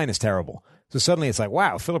offensive line is terrible. So suddenly it's like,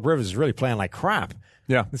 wow, Phillip Rivers is really playing like crap.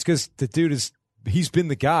 Yeah. It's because the dude he's been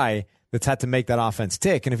the guy that's had to make that offense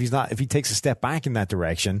tick. And if he takes a step back in that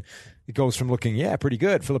direction, it goes from looking, pretty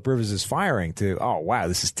good. Phillip Rivers is firing to, oh, wow,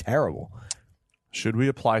 this is terrible. Should we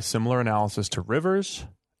apply similar analysis to Rivers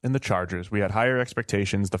and the Chargers? We had higher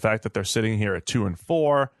expectations. The fact that they're sitting here at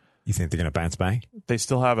 2-4. You think they're going to bounce back? They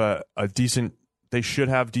still have a decent. They should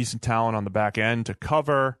have decent talent on the back end to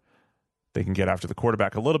cover. They can get after the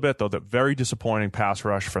quarterback a little bit, though the very disappointing pass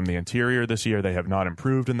rush from the interior this year. They have not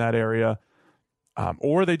improved in that area.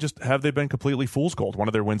 Or they've been completely fool's gold. One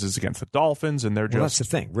of their wins is against the Dolphins, and that's the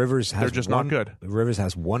thing. They're just not good. Rivers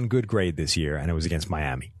has one good grade this year, and it was against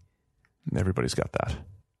Miami. Everybody's got that.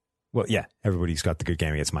 Well, yeah, everybody's got the good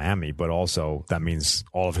game against Miami, but also that means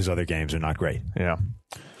all of his other games are not great. Yeah.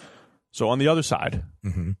 So on the other side,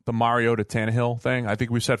 the Mariota Tannehill thing, I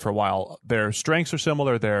think we've said for a while, their strengths are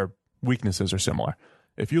similar, their weaknesses are similar.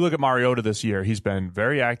 If you look at Mariota this year, he's been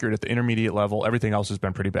very accurate at the intermediate level. Everything else has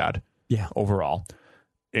been pretty bad overall.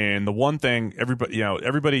 And the one thing,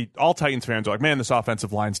 everybody, all Titans fans are like, man, this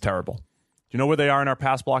offensive line's terrible. Do you know where they are in our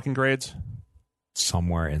pass blocking grades?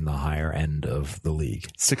 Somewhere in the higher end of the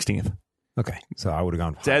league. 16th. Okay, so I would have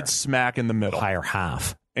gone dead smack in the middle. Higher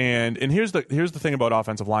half. And here's the thing about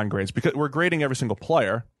offensive line grades, because we're grading every single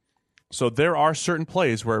player. So there are certain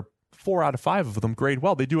plays where 4 out of 5 of them grade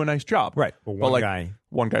well. They do a nice job. Right. But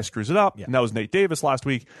one guy screws it up. Yeah. And that was Nate Davis last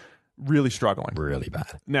week. Really struggling. Really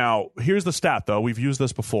bad. Now, here's the stat, though. We've used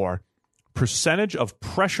this before. Percentage of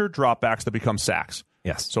pressure dropbacks that become sacks.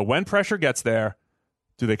 Yes. So when pressure gets there,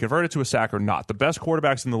 do they convert it to a sack or not? The best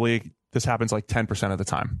quarterbacks in the league, this happens like 10% of the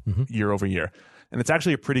time, year over year. And it's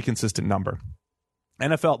actually a pretty consistent number.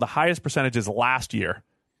 NFL, the highest percentages last year,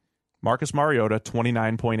 Marcus Mariota,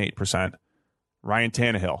 29.8%. Ryan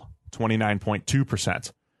Tannehill,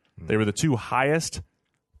 29.2%. They were the two highest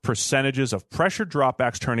percentages of pressure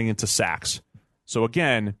dropbacks turning into sacks. So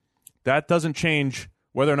again, that doesn't change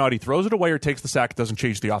whether or not he throws it away or takes the sack. It doesn't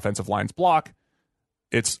change the offensive line's block.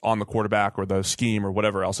 It's on the quarterback or the scheme or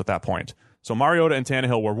whatever else at that point. So Mariota and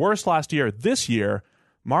Tannehill were worse last year. This year,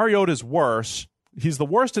 Mariota's worse. He's the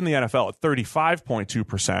worst in the NFL at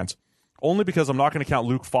 35.2%, only because I'm not going to count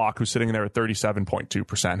Luke Falk, who's sitting there at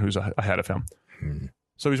 37.2%, who's ahead of him.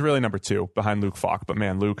 So he's really number 2 behind Luke Falk. But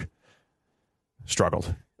man, Luke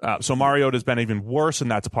struggled. So Mariota's been even worse in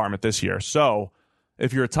that department this year. So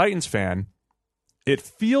if you're a Titans fan, it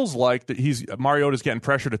feels like that Mariota's getting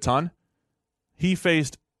pressured a ton. He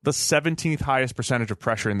faced the 17th highest percentage of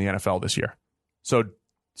pressure in the NFL this year.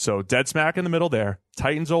 So dead smack in the middle there.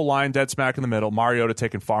 Titans O-line dead smack in the middle. Mariota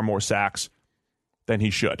taking far more sacks than he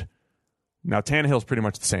should. Now, Tannehill's pretty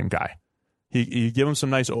much the same guy. You give him some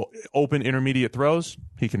nice open intermediate throws,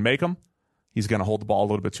 he can make them. He's going to hold the ball a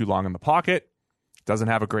little bit too long in the pocket. Doesn't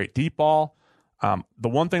have a great deep ball. The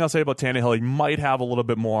one thing I'll say about Tannehill, he might have a little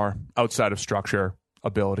bit more outside of structure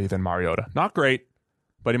ability than Mariota. Not great,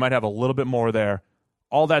 but he might have a little bit more there.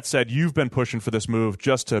 All that said, you've been pushing for this move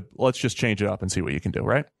let's just change it up and see what you can do,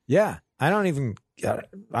 right? Yeah. I don't even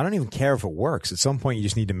care if it works. At some point, you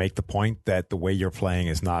just need to make the point that the way you're playing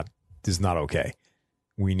is not okay.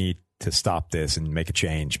 We need to stop this and make a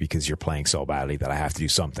change because you're playing so badly that I have to do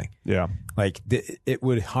something. Yeah. Like it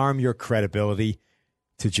would harm your credibility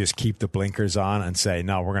to just keep the blinkers on and say,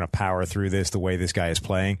 no, we're going to power through this the way this guy is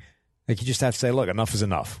playing. Like you just have to say, look, enough is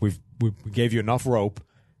enough. We gave you enough rope.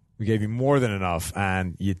 We gave you more than enough,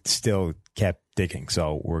 and you still kept digging.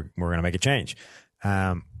 So we're going to make a change.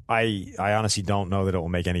 I honestly don't know that it will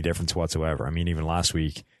make any difference whatsoever. I mean, even last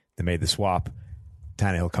week they made the swap.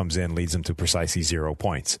 Tannehill comes in, leads them to precisely 0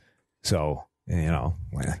 points. So,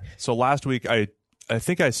 So last week, I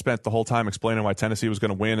think I spent the whole time explaining why Tennessee was going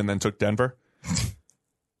to win and then took Denver.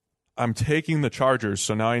 I'm taking the Chargers,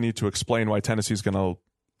 so now I need to explain why Tennessee's going to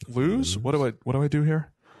lose. What do I do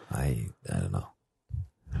here? I don't know.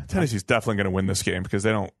 Tennessee's definitely going to win this game because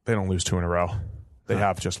they don't lose 2 in a row. They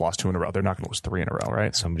have just lost 2 in a row. They're not going to lose 3 in a row,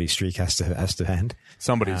 right? Somebody's streak has to end.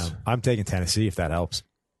 Somebody's. I'm taking Tennessee if that helps.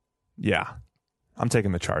 Yeah. I'm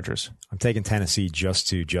taking the Chargers. I'm taking Tennessee just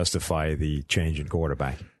to justify the change in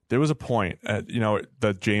quarterback. There was a point at,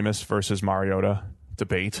 the Jameis versus Mariota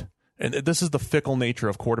debate, and this is the fickle nature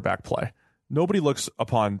of quarterback play. Nobody looks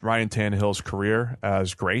upon Ryan Tannehill's career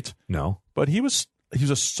as great. No. But he was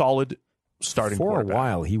a solid starting quarterback. For a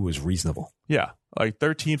while, he was reasonable. Yeah. Like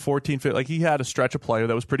 13, 14, 15, like he had a stretch of play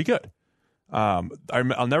that was pretty good. I'll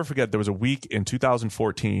never forget there was a week in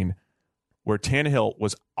 2014 where Tannehill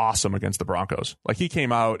was awesome against the Broncos. Like he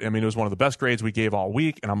came out, I mean, it was one of the best grades we gave all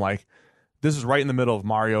week. And I'm like, this is right in the middle of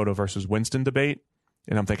Mariota versus Winston debate.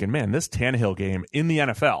 And I'm thinking, man, this Tannehill game in the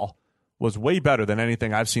NFL was way better than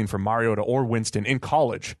anything I've seen from Mariota or Winston in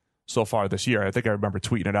college so far this year. I think I remember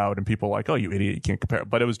tweeting it out and people were like, oh, you idiot, you can't compare.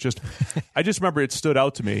 But it was just, I just remember it stood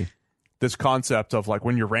out to me, this concept of like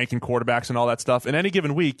when you're ranking quarterbacks and all that stuff. In any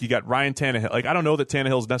given week, you got Ryan Tannehill. Like, I don't know that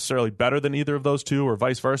Tannehill's necessarily better than either of those two or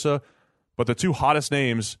vice versa, but the two hottest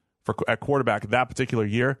names at quarterback that particular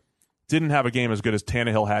year didn't have a game as good as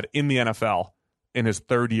Tannehill had in the NFL in his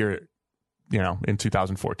third year, in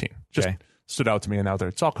 2014. Just stood out to me, and now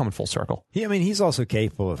it's all coming full circle. He's also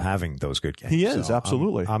capable of having those good games. He is,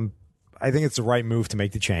 absolutely. I think it's the right move to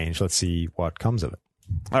make the change. Let's see what comes of it.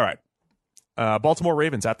 All right. Baltimore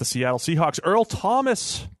Ravens at the Seattle Seahawks. Earl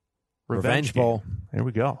Thomas. Revenge Bowl. There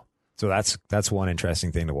we go. So that's one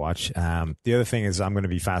interesting thing to watch. The other thing is I'm going to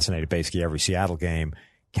be fascinated basically every Seattle game.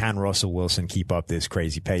 Can Russell Wilson keep up this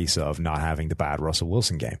crazy pace of not having the bad Russell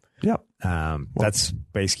Wilson game? Yep. That's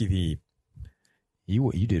basically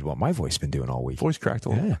you did what my voice has been doing all week. Voice cracked a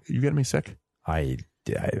little. Yeah. You getting me sick? I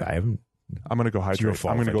haven't. I'm going to go hydrate.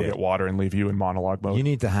 I'm going to go get water and leave you in monologue mode. You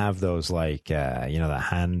need to have those the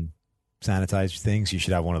hand sanitizer things. You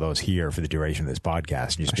should have one of those here for the duration of this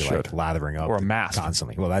podcast. And just be like lathering up. Or a mask.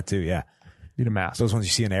 Constantly. Well, that too, yeah. Need a mask. Those ones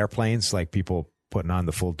you see in airplanes, like people putting on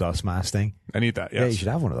the full dust mask thing. I need that, yes. Yeah, you should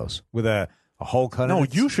have one of those. With a hole cut in it. No,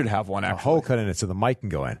 you should have one, actually. A hole cut in it so the mic can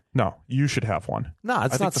go in. No, you should have one. No,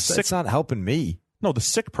 it's not helping me. No, the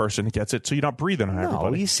sick person gets it, so you're not breathing on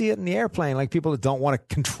everybody. No, you see it in the airplane, like people that don't want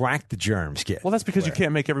to contract the germs get. Well, that's because you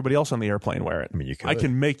can't make everybody else on the airplane wear it. I mean, you could. I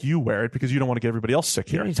can make you wear it because you don't want to get everybody else sick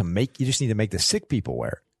here. You just need to make the sick people wear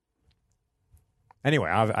it. Anyway,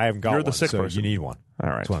 I haven't got You're one, the sick person. You need one. All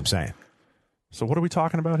right. That's what I'm saying. So what are we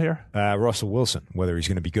talking about here? Russell Wilson, whether he's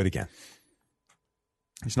going to be good again.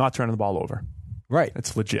 He's not turning the ball over. Right.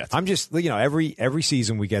 It's legit. I'm just, every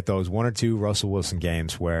season we get those 1 or 2 Russell Wilson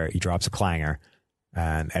games where he drops a clanger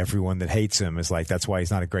and everyone that hates him is like, that's why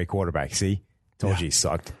he's not a great quarterback. See? Told you he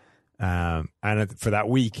sucked. And for that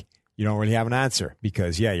week, you don't really have an answer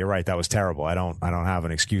because, yeah, you're right. That was terrible. I don't have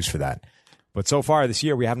an excuse for that. But so far this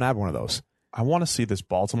year, we haven't had one of those. I want to see this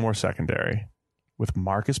Baltimore secondary with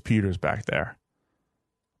Marcus Peters back there.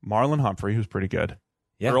 Marlon Humphrey, who's pretty good.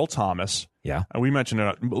 Yeah. Earl Thomas. Yeah. And we mentioned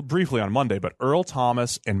it briefly on Monday, but Earl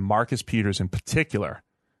Thomas and Marcus Peters in particular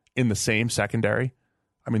in the same secondary.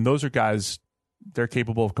 I mean, those are guys, they're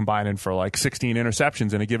capable of combining for like 16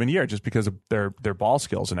 interceptions in a given year just because of their ball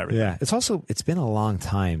skills and everything. Yeah. It's been a long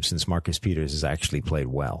time since Marcus Peters has actually played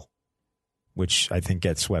well, which I think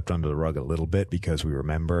gets swept under the rug a little bit because we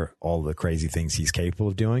remember all the crazy things he's capable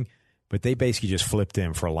of doing. But they basically just flipped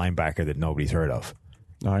him for a linebacker that nobody's heard of.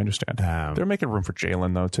 No, I understand. They're making room for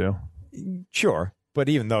Jalen, though, too. Sure. But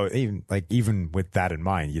even with that in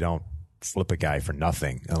mind, you don't flip a guy for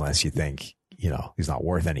nothing unless you think, he's not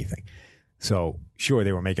worth anything. So, sure,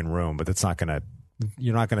 they were making room, but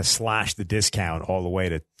you're not going to slash the discount all the way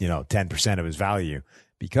to, 10% of his value.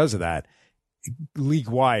 Because of that,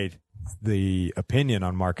 league-wide, the opinion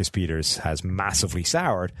on Marcus Peters has massively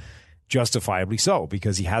soured, justifiably so,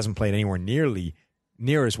 because he hasn't played anywhere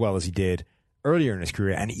near as well as he did earlier in his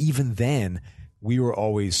career. And even then, we were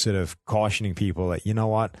always sort of cautioning people that, you know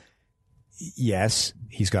what? Yes,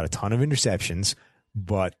 he's got a ton of interceptions,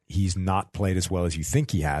 but he's not played as well as you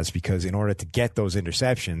think he has, because in order to get those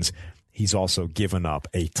interceptions, he's also given up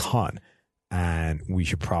a ton. And we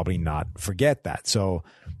should probably not forget that. So,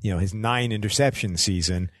 his 9 interception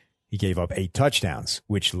season, he gave up 8 touchdowns,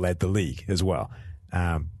 which led the league as well.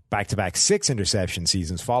 Back-to-back 6 interception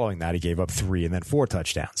seasons following that, he gave up 3 and then 4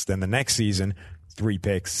 touchdowns. Then the next season, 3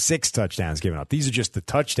 picks, 6 touchdowns given up. These are just the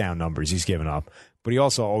touchdown numbers he's given up. But he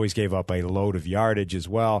also always gave up a load of yardage as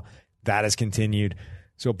well. That has continued.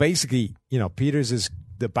 So basically, Peters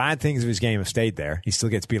the bad things of his game have stayed there. He still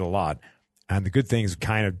gets beat a lot. And the good things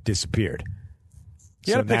kind of disappeared.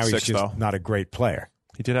 He had a pick now six, he's just though. not a great player.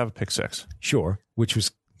 He did have a pick 6. Sure. Which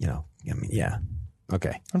was, yeah.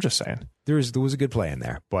 Okay. I'm just saying. There was a good play in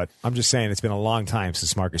there. But I'm just saying it's been a long time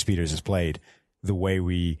since Marcus Peters has played the way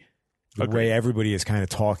way everybody is kind of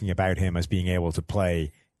talking about him as being able to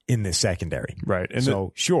play in this secondary. Right. And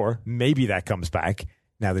so, sure, maybe that comes back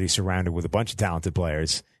now that he's surrounded with a bunch of talented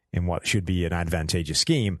players in what should be an advantageous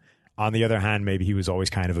scheme. On the other hand, maybe he was always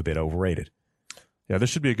kind of a bit overrated. Yeah, this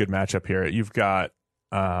should be a good matchup here. You've got,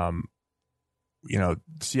 Seattle's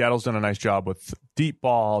done a nice job with deep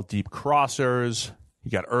ball, deep crossers.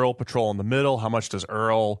 You got Earl patrol in the middle. How much does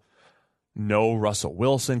Earl know Russell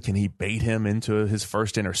Wilson? Can he bait him into his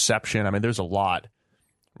first interception? I mean, there's a lot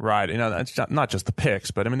riding. It's not just the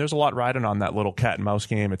picks, but I mean, there's a lot riding on that little cat and mouse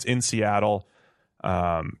game. It's in Seattle.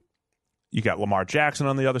 You got Lamar Jackson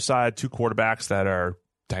on the other side, 2 quarterbacks that are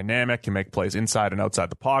dynamic, can make plays inside and outside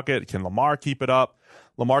the pocket. Can Lamar keep it up?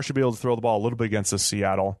 Lamar should be able to throw the ball a little bit against the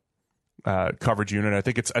Seattle coverage unit. I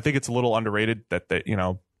think it's a little underrated that they,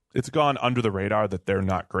 it's gone under the radar that they're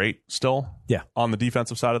not great still on the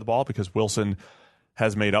defensive side of the ball, because Wilson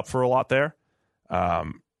has made up for a lot there.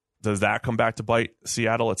 Does that come back to bite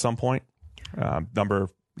Seattle at some point?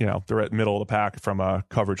 They're at middle of the pack from a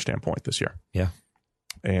coverage standpoint this year. Yeah.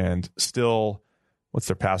 And still, what's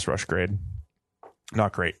their pass rush grade?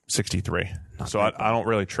 Not great, 63. I don't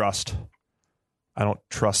really trust. I don't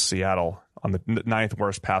trust Seattle on the 9th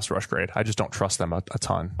worst pass rush grade. I just don't trust them a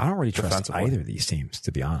ton. I don't really trust either of these teams,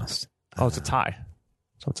 to be honest. Oh, it's a tie.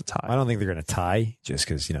 So it's a tie. I don't think they're going to tie, just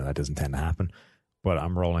because that doesn't tend to happen. But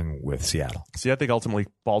I'm rolling with Seattle. See, I think ultimately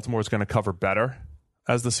Baltimore is going to cover better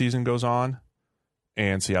as the season goes on,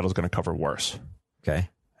 and Seattle's going to cover worse. Okay.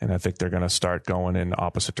 And I think they're going to start going in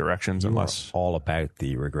opposite directions unless all about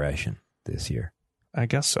the regression this year. I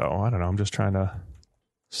guess so. I don't know. I'm just trying to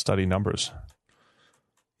study numbers.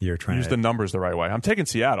 You're trying use the numbers the right way. I'm taking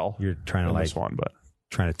Seattle. You're trying to this one, but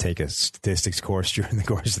trying to take a statistics course during the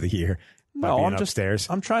course of the year. No,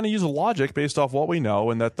 I'm trying to use logic based off what we know,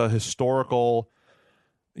 and that the historical,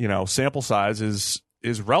 sample size is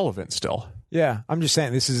relevant still. Yeah, I'm just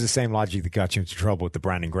saying this is the same logic that got you into trouble with the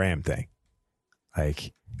Brandon Graham thing. Like,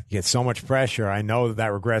 you get so much pressure. I know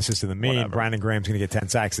that regresses to the mean. Whatever. Brandon Graham's going to get 10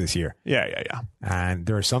 sacks this year. Yeah. And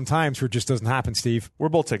there are some times where it just doesn't happen, Steve. We're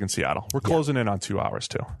both taking Seattle. We're closing in on 2 hours,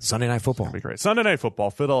 too. Sunday Night Football. It's going to be great. Sunday Night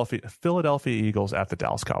Football, Philadelphia Eagles at the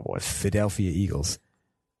Dallas Cowboys. Philadelphia Eagles.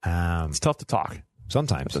 It's tough to talk.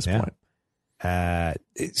 Sometimes. At this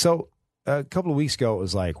point. So a couple of weeks ago, it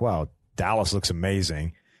was like, wow, Dallas looks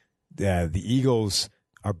amazing. The Eagles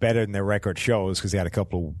are better than their record shows because they had a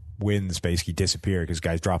couple of wins basically disappear because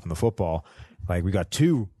guys dropping the football. Like, we got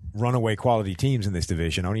 2 runaway quality teams in this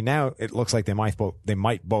division. Only now it looks like they might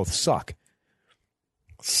both suck.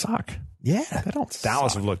 Suck? Yeah. They don't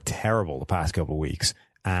Dallas suck. have looked terrible the past couple of weeks,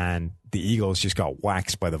 and the Eagles just got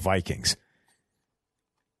waxed by the Vikings.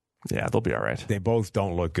 Yeah, they'll be all right. They both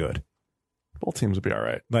don't look good. Both teams will be all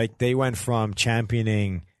right. Like, they went from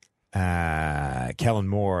championing Kellen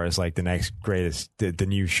Moore as like the next greatest, the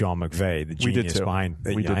new Sean McVay, the genius behind.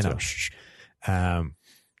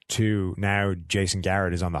 To now Jason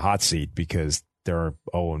Garrett is on the hot seat because they're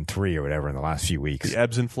 0-3 or whatever in the last few weeks. The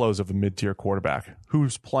ebbs and flows of a mid-tier quarterback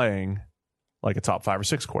who's playing like a top 5 or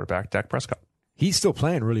 6 quarterback, Dak Prescott. He's still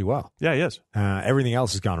playing really well. Yeah, he is. Everything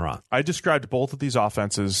else has gone wrong. I described both of these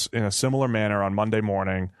offenses in a similar manner on Monday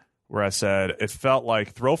morning, where I said it felt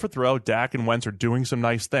like throw for throw, Dak and Wentz are doing some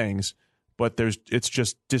nice things, but it's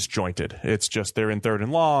just disjointed. It's just they're in 3rd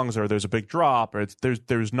and longs, or there's a big drop, or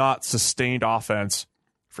there's not sustained offense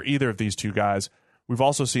for either of these two guys. We've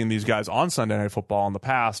also seen these guys on Sunday Night Football in the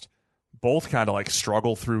past both kind of like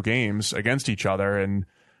struggle through games against each other, and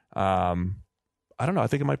I don't know. I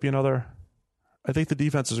think it might be another. I think the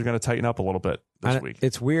defenses are going to tighten up a little bit this week.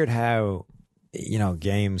 It's weird how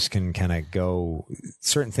games can kind of go,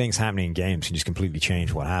 certain things happening in games can just completely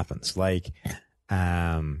change what happens. Like,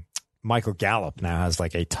 Michael Gallup now has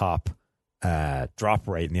like a top drop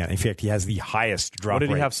rate in fact, he has the highest drop rate.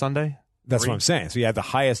 What did he have Sunday? That's what I'm saying. So he had the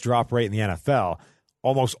highest drop rate in the NFL,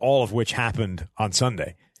 almost all of which happened on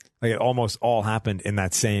Sunday. Like, it almost all happened in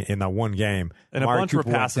that one game. And Amari a bunch Cooper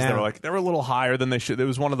of passes they were a little higher than they should. It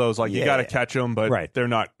was one of those, like, you got to catch them, but they're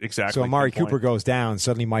not exactly. So Amari Cooper goes down.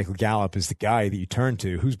 Suddenly Michael Gallup is the guy that you turn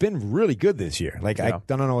to, who's been really good this year. Like, I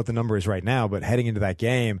don't know what the number is right now, but heading into that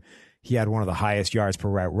game, he had one of the highest yards per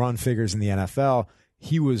route run figures in the NFL.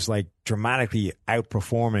 He was like dramatically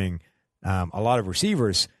outperforming a lot of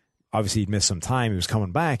receivers. Obviously, he'd missed some time. He was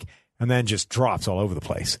coming back, and then just drops all over the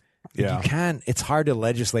place. Yeah. It's hard to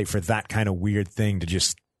legislate for that kind of weird thing to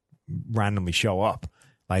just randomly show up.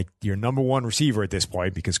 Like, your number one receiver at this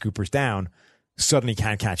point, because Cooper's down, suddenly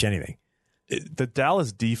can't catch anything. The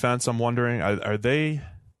Dallas defense, I'm wondering, are they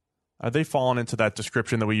falling into that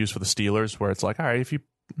description that we use for the Steelers, where it's like, all right, if you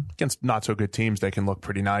against not so good teams, they can look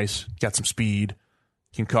pretty nice, get some speed,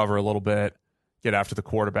 can cover a little bit, get after the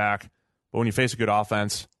quarterback. But when you face a good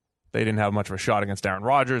offense, they didn't have much of a shot against Aaron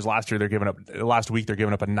Rodgers. Last week they're giving up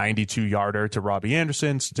a 92-yarder to Robbie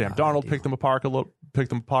Anderson. Sam Darnold picked them apart. Are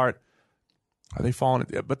they falling?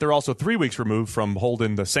 But they're also 3 weeks removed from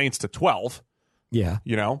holding the Saints to 12. Yeah.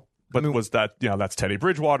 But was that, that's Teddy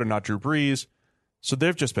Bridgewater, not Drew Brees. So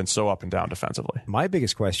they've just been so up and down defensively. My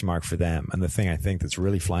biggest question mark for them, and the thing I think that's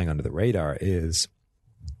really flying under the radar, is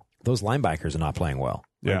those linebackers are not playing well.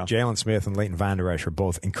 Yeah. Like, Jalen Smith and Leighton Vander Esch were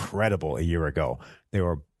both incredible a year ago.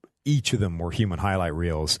 Each of them were human highlight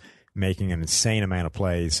reels, making an insane amount of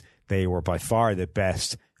plays. They were by far the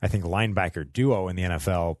best, I think, linebacker duo in the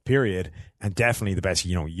NFL, period, and definitely the best,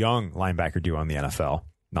 young linebacker duo in the NFL,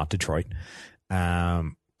 not Detroit.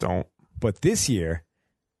 But this year,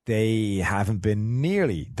 they haven't been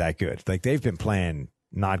nearly that good. Like, they've been playing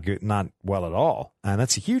not well at all, and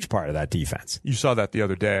that's a huge part of that defense. You saw that the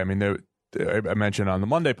other day. I mean, I mentioned on the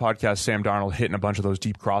Monday podcast, Sam Darnold hitting a bunch of those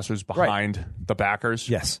deep crossers behind the backers.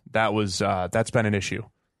 Yes. That's been an issue.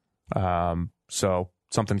 So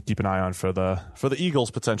something to keep an eye on for the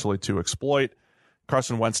Eagles potentially to exploit.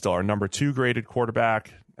 Carson Wentz, still our number 2 graded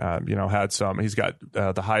quarterback. He's got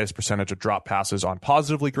the highest percentage of drop passes on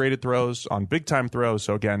positively graded throws, on big time throws.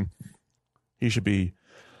 So again, he's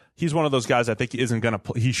one of those guys I think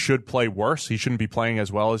he should play worse. He shouldn't be playing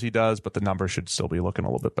as well as he does, but the numbers should still be looking a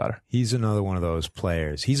little bit better. He's another one of those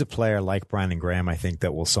players. He's a player like Brandon Graham, I think,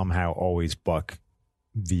 that will somehow always buck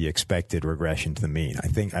the expected regression to the mean.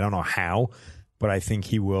 I don't know how, but I think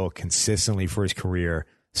he will consistently for his career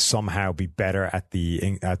somehow be better at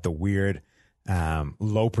the weird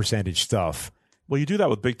low percentage stuff. Well, you do that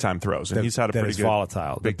with big time throws, and he's had a pretty good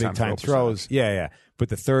volatile. Big time throws. Yeah. But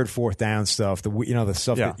the third, fourth down stuff, the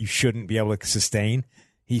stuff that you shouldn't be able to sustain,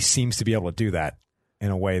 he seems to be able to do that in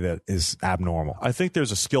a way that is abnormal. I think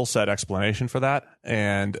there's a skill set explanation for that,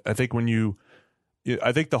 and I think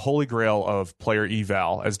I think the holy grail of player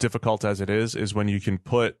eval, as difficult as it is when you can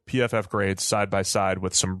put PFF grades side by side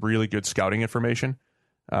with some really good scouting information.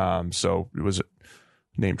 So it was a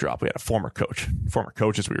name drop. We had a former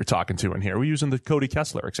coaches we were talking to in here. We're using the Cody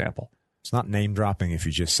Kessler example. It's not name dropping if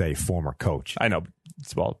you just say former coach. I know.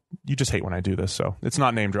 Well, you just hate when I do this, so it's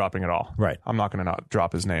not name dropping at all. Right. I'm not going to not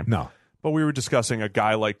drop his name. No. But we were discussing a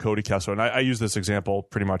guy like Cody Kessler, and I use this example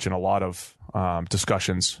pretty much in a lot of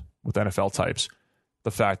discussions with NFL types.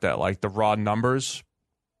 The fact that, like, the raw numbers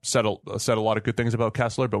said a lot of good things about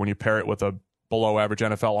Kessler, but when you pair it with a below average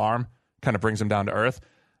NFL arm, kind of brings him down to earth.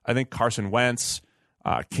 I think Carson Wentz,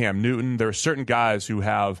 Cam Newton, there are certain guys who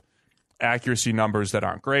have accuracy numbers that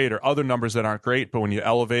aren't great or other numbers that aren't great, but when you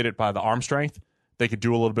elevate it by the arm strength, they could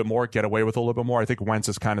do a little bit more, get away with a little bit more. I think Wentz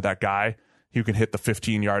is kind of that guy who can hit the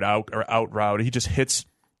 15-yard out route. He just hits,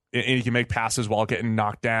 and he can make passes while getting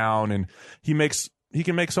knocked down, and he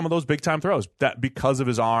can make some of those big time throws that because of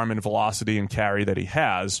his arm and velocity and carry that he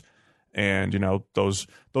has. And those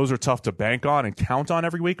are tough to bank on and count on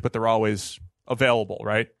every week, but they're always available,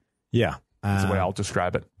 right? Yeah, that's the way I'll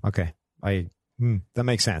describe it. Okay, that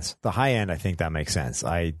makes sense. The high end, I think that makes sense.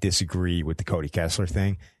 I disagree with the Cody Kessler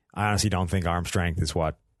thing. I honestly don't think arm strength is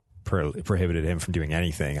what prohibited him from doing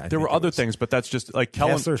anything. There were other things, but that's just like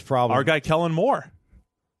Kessler's problem. Our guy Kellen Moore,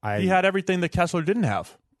 he had everything that Kessler didn't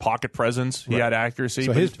have. Pocket presence, he had accuracy.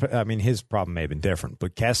 So his problem may have been different,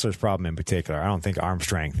 but Kessler's problem in particular, I don't think arm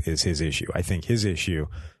strength is his issue. I think his issue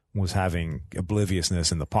was having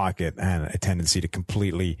obliviousness in the pocket and a tendency to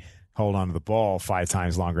completely hold on to the ball 5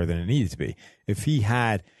 times longer than it needed to be.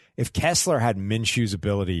 If Kessler had Minshew's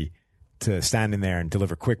ability to stand in there and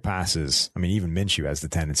deliver quick passes. I mean, even Minshew has the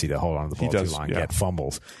tendency to hold on to the ball too long and get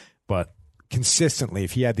fumbles. But consistently,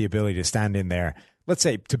 if he had the ability to stand in there, let's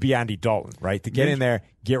say to be Andy Dalton, right? To get in there,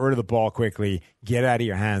 get rid of the ball quickly, get it out of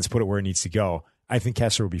your hands, put it where it needs to go, I think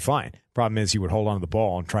Kessler would be fine. Problem is he would hold on to the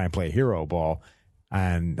ball and try and play a hero ball.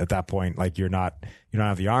 And at that point, like you don't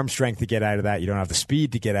have the arm strength to get out of that. You don't have the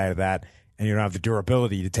speed to get out of that. And you don't have the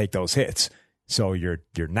durability to take those hits. So you're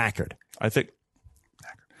knackered. I think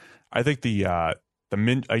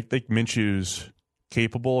Minshew's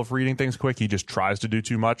capable of reading things quick. He just tries to do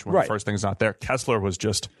too much when the first thing's not there. Kessler was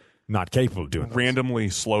just not capable of doing those. Randomly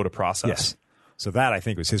slow to process. Yes. So that I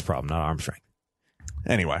think was his problem, not arm strength.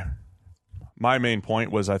 Anyway, my main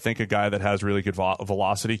point was I think a guy that has really good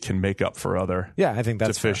velocity can make up for other I think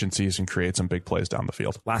that's deficiencies and create some big plays down the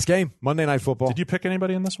field. Last game, Monday Night Football. Did you pick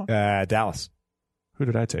anybody in this one? Dallas. Who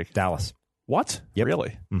did I take? Dallas. What? Yep.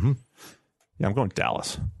 Really? Mm-hmm. Yeah, I'm going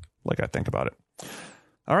Dallas, like I think about it.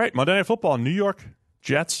 All right, Monday Night Football, New York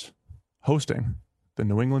Jets hosting the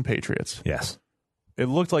New England Patriots. Yes. It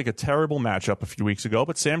looked like a terrible matchup a few weeks ago,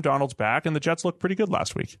 but Sam Darnold's back, and the Jets looked pretty good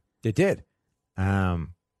last week. It did. That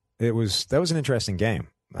was an interesting game,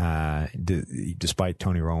 despite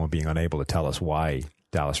Tony Romo being unable to tell us why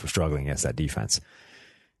Dallas was struggling against that defense.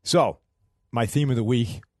 So, my theme of the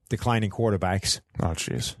week, declining quarterbacks. Oh,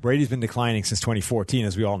 jeez. Brady's been declining since 2014,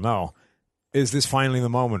 as we all know. Is this finally the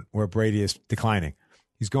moment where Brady is declining?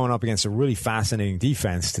 He's going up against a really fascinating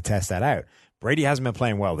defense to test that out. Brady hasn't been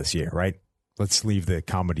playing well this year, right? Let's leave the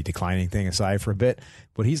comedy declining thing aside for a bit,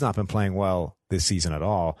 but he's not been playing well this season at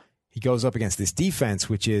all. He goes up against this defense,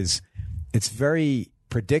 it's very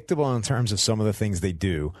predictable in terms of some of the things they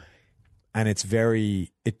do, and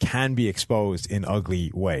it can be exposed in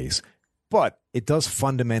ugly ways, but it does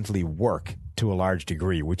fundamentally work to a large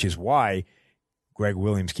degree, which is why Greg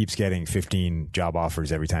Williams keeps getting 15 job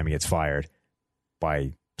offers every time he gets fired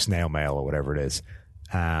by snail mail or whatever it is.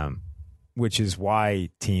 Which is why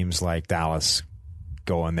teams like Dallas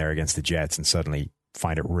go in there against the Jets and suddenly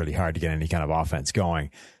find it really hard to get any kind of offense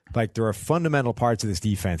going. Like, there are fundamental parts of this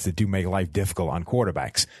defense that do make life difficult on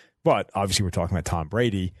quarterbacks. But obviously we're talking about Tom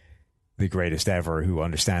Brady, the greatest ever, who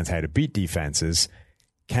understands how to beat defenses.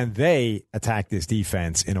 Can they attack this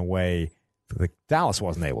defense in a way that Dallas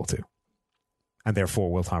wasn't able to? And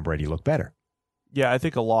therefore, will Tom Brady look better? Yeah, I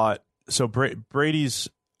think a lot. So Brady's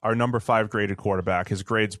our number 5 graded quarterback. His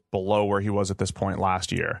grade's below where he was at this point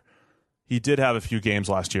last year. He did have a few games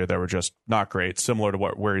last year that were just not great, similar to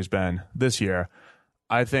where he's been this year.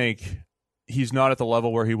 I think he's not at the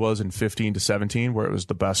level where he was in 15 to 17, where it was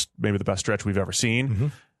maybe the best stretch we've ever seen. Mm-hmm.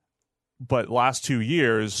 But last 2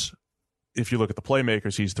 years, if you look at the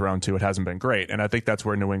playmakers he's thrown to, it hasn't been great. And I think that's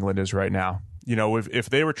where New England is right now. You know, if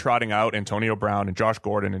they were trotting out Antonio Brown and Josh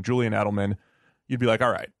Gordon and Julian Edelman, you'd be like,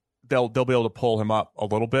 all right, they'll be able to pull him up a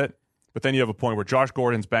little bit. But then you have a point where Josh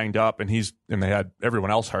Gordon's banged up and they had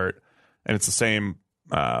everyone else hurt, and it's the same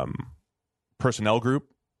personnel group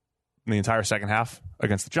in the entire second half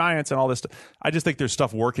against the Giants and all this stuff. I just think there's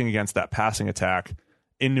stuff working against that passing attack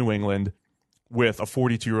in New England with a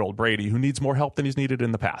 42-year-old Brady who needs more help than he's needed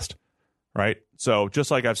in the past, right? So just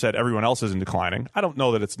like I've said, everyone else isn't declining. I don't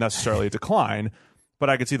know that it's necessarily a decline, but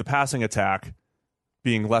I could see the passing attack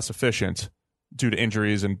being less efficient due to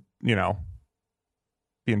injuries and,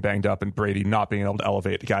 being banged up and Brady not being able to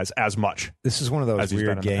elevate guys as much. This is one of those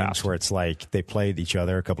weird games where it's like they played each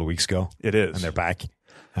other a couple of weeks ago. It is. And they're back.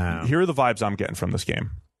 Here are the vibes I'm getting from this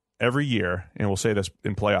game. Every year, and we'll say this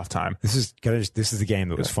in playoff time. This is the game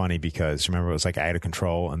that was funny because remember it was like out of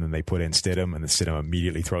control, and then they put in Stidham, and then Stidham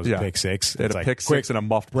immediately throws a pick six. They had a pick six and a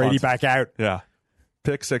muffed Brady punt. back out. Yeah,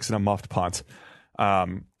 pick six and a muffed punt.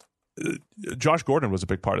 Josh Gordon was a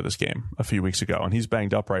big part of this game a few weeks ago, and he's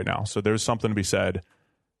banged up right now. So there's something to be said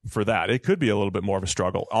for that. It could be a little bit more of a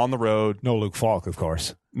struggle on the road. No Luke Falk, of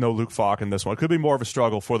course. No Luke Falk in this one. It could be more of a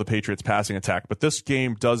struggle for the Patriots passing attack, but this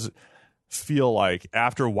game does feel like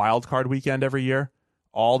after wild card weekend every year,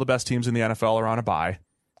 all the best teams in the NFL are on a bye,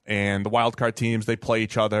 and the wild card teams, they play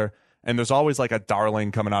each other, and there's always like a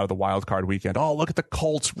darling coming out of the wild card weekend. Oh, look at the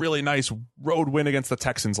Colts, really nice road win against the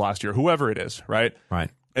Texans last year, whoever it is, right? Right.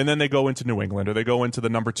 And then they go into New England, or they go into the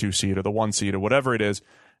number 2 seed or the 1 seed or whatever it is,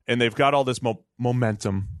 and they've got all this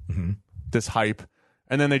momentum, this hype,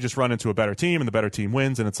 and then they just run into a better team, and the better team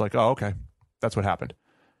wins, and it's like, oh, okay, that's what happened.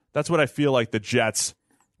 That's what I feel like the Jets,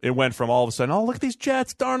 it went from all of a sudden, oh, look at these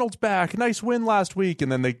Jets, Darnold's back, nice win last week, and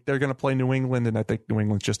then they're going to play New England, and I think New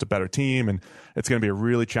England's just a better team, and it's going to be a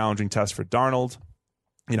really challenging test for Darnold,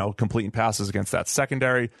 completing passes against that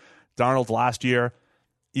secondary. Darnold last year,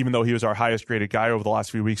 even though he was our highest graded guy over the last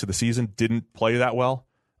few weeks of the season, didn't play that well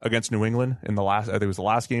against New England in the last, I think it was the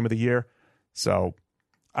last game of the year. So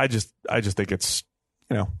I just think it's,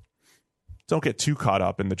 don't get too caught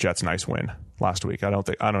up in the Jets' nice win last week. I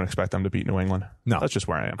don't expect them to beat New England. No, that's just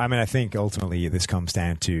where I am. I mean, I think ultimately this comes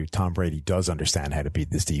down to Tom Brady does understand how to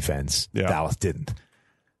beat this defense. Yeah. Dallas didn't.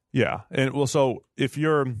 Yeah, and well, so I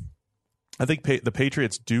think the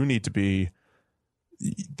Patriots do need to be.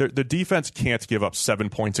 The defense can't give up 7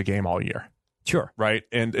 points a game all year. Sure, right,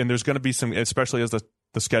 and there's going to be some, especially as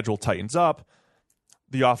the schedule tightens up.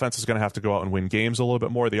 The offense is going to have to go out and win games a little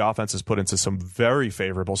bit more. The offense is put into some very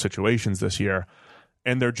favorable situations this year,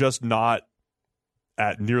 and they're just not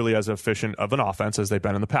at nearly as efficient of an offense as they've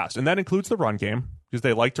been in the past. And that includes the run game, because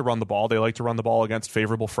they like to run the ball. They like to run the ball against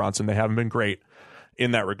favorable fronts, and they haven't been great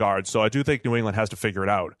in that regard. So I do think New England has to figure it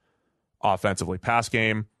out offensively. Pass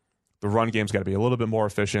game, the run game's got to be a little bit more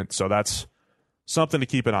efficient. So that's something to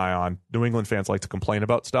keep an eye on. New England fans like to complain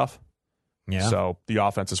about stuff. Yeah. So the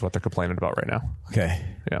offense is what they're complaining about right now. Okay.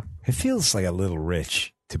 Yeah. It feels like a little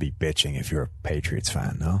rich to be bitching if you're a Patriots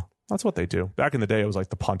fan, no? That's what they do. Back in the day, it was like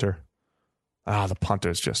the punter. The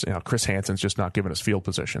punter's just, Chris Hansen's just not giving us field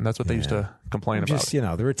position. That's what they used to complain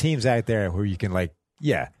about. There are teams out there where you can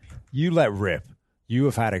you let rip. You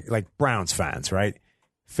have had Browns fans, right?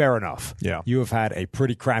 Fair enough. Yeah. You have had a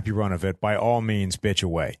pretty crappy run of it. By all means, bitch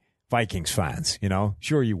away. Vikings fans,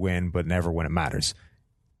 sure you win, but never when it matters.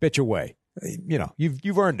 Bitch away.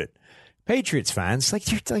 You've earned it. Patriots fans,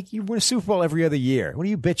 you win a Super Bowl every other year. What are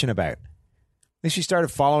you bitching about? At least you started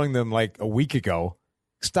following them like a week ago.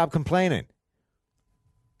 Stop complaining.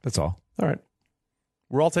 That's all. All right.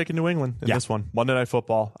 We're all taking New England in this one. Monday Night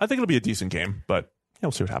Football. I think it'll be a decent game, but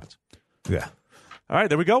we'll see what happens. Yeah. All right,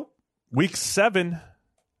 there we go. Week 7.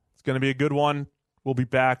 It's going to be a good one. We'll be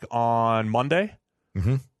back on Monday,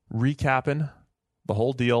 recapping the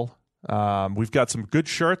whole deal. We've got some good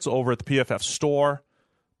shirts over at the PFF store.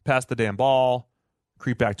 Pass the damn ball.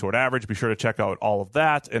 Creep back toward average. Be sure to check out all of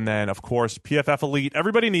that. And then, of course, PFF Elite.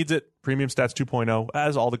 Everybody needs it. Premium Stats 2.0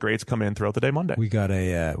 as all the grades come in throughout the day Monday. We got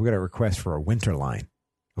a request for a winter line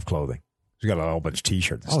of clothing. We got a whole bunch of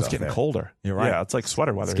T-shirts and stuff. It's getting colder. You're right. Yeah, it's like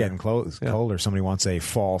sweater weather. It's getting colder. Somebody wants a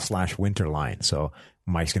fall/winter line. So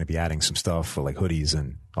Mike's going to be adding some stuff for like hoodies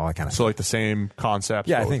and all that kind of stuff. So like the same concept?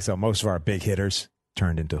 Yeah, I think so. Most of our big hitters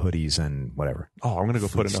turned into hoodies and whatever. Oh, I'm going to go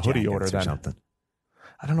put in a hoodie order then. Something.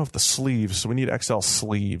 I don't know if the sleeves. So we need XL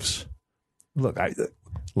sleeves. Look, the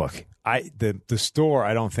store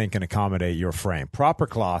I don't think can accommodate your frame.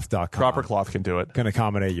 Propercloth.com. Proper Cloth can do it. Can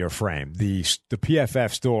accommodate your frame. The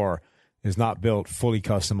PFF store is not built fully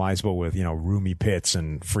customizable with roomy pits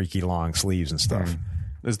and freaky long sleeves and stuff.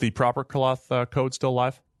 Is the Proper Cloth code still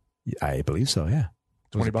live? I believe so. Yeah,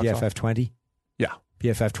 $20 PFF off? 20. Yeah,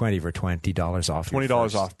 PFF 20 for $20 off.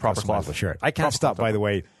 $20 off Proper Cloth shirt. I can't stop. By the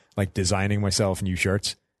way, designing myself new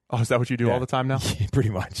shirts. Oh, is that what you do all the time now? Pretty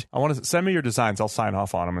much. I want to send me your designs. I'll sign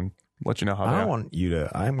off on them and let you know how they are. I want you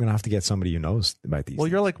to. I'm going to have to get somebody who knows about these. Well,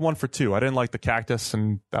 things. you're like 1 for 2. I didn't like the cactus,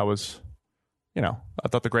 and that was, I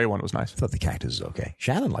thought the gray one was nice. I thought the cactus was okay.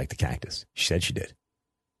 Shannon liked the cactus. She said she did.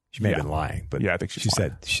 She may have been lying, but yeah, I think she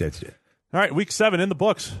said she did. All right, week 7 in the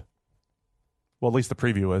books. Well, at least the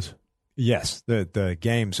preview is. Yes, the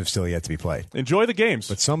games have still yet to be played. Enjoy the games.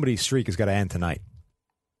 But somebody's streak has got to end tonight.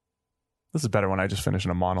 This is better when I just finish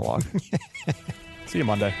in a monologue. See you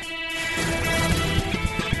Monday.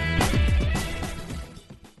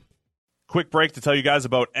 Quick break to tell you guys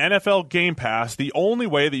about NFL Game Pass, the only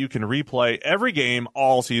way that you can replay every game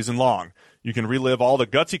all season long. You can relive all the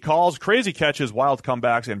gutsy calls, crazy catches, wild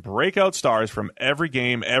comebacks, and breakout stars from every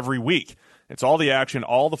game every week. It's all the action,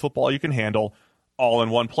 all the football you can handle, all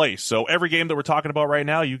in one place. So every game that we're talking about right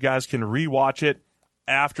now, you guys can rewatch it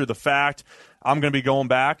after the fact. I'm going to be going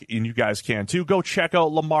back, and you guys can too. Go check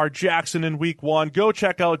out Lamar Jackson in week 1. Go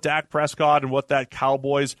check out Dak Prescott and what that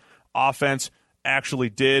Cowboys offense actually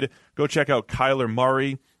did. Go check out Kyler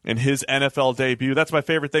Murray and his NFL debut. That's my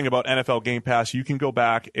favorite thing about NFL Game Pass. You can go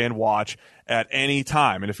back and watch at any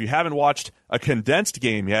time. And if you haven't watched a condensed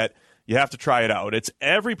game yet, you have to try it out. It's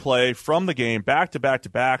every play from the game back to back to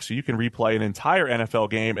back, so you can replay an entire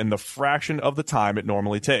NFL game in the fraction of the time it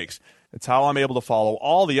normally takes. It's how I'm able to follow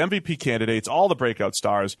all the MVP candidates, all the breakout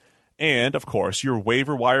stars, and, of course, your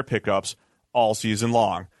waiver wire pickups all season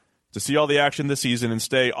long. To see all the action this season and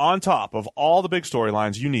stay on top of all the big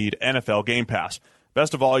storylines, you need NFL Game Pass.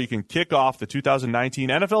 Best of all, you can kick off the 2019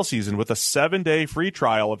 NFL season with a 7-day free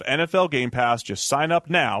trial of NFL Game Pass. Just sign up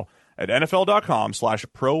now at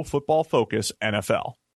NFL.com/ProFootballFocusNFL.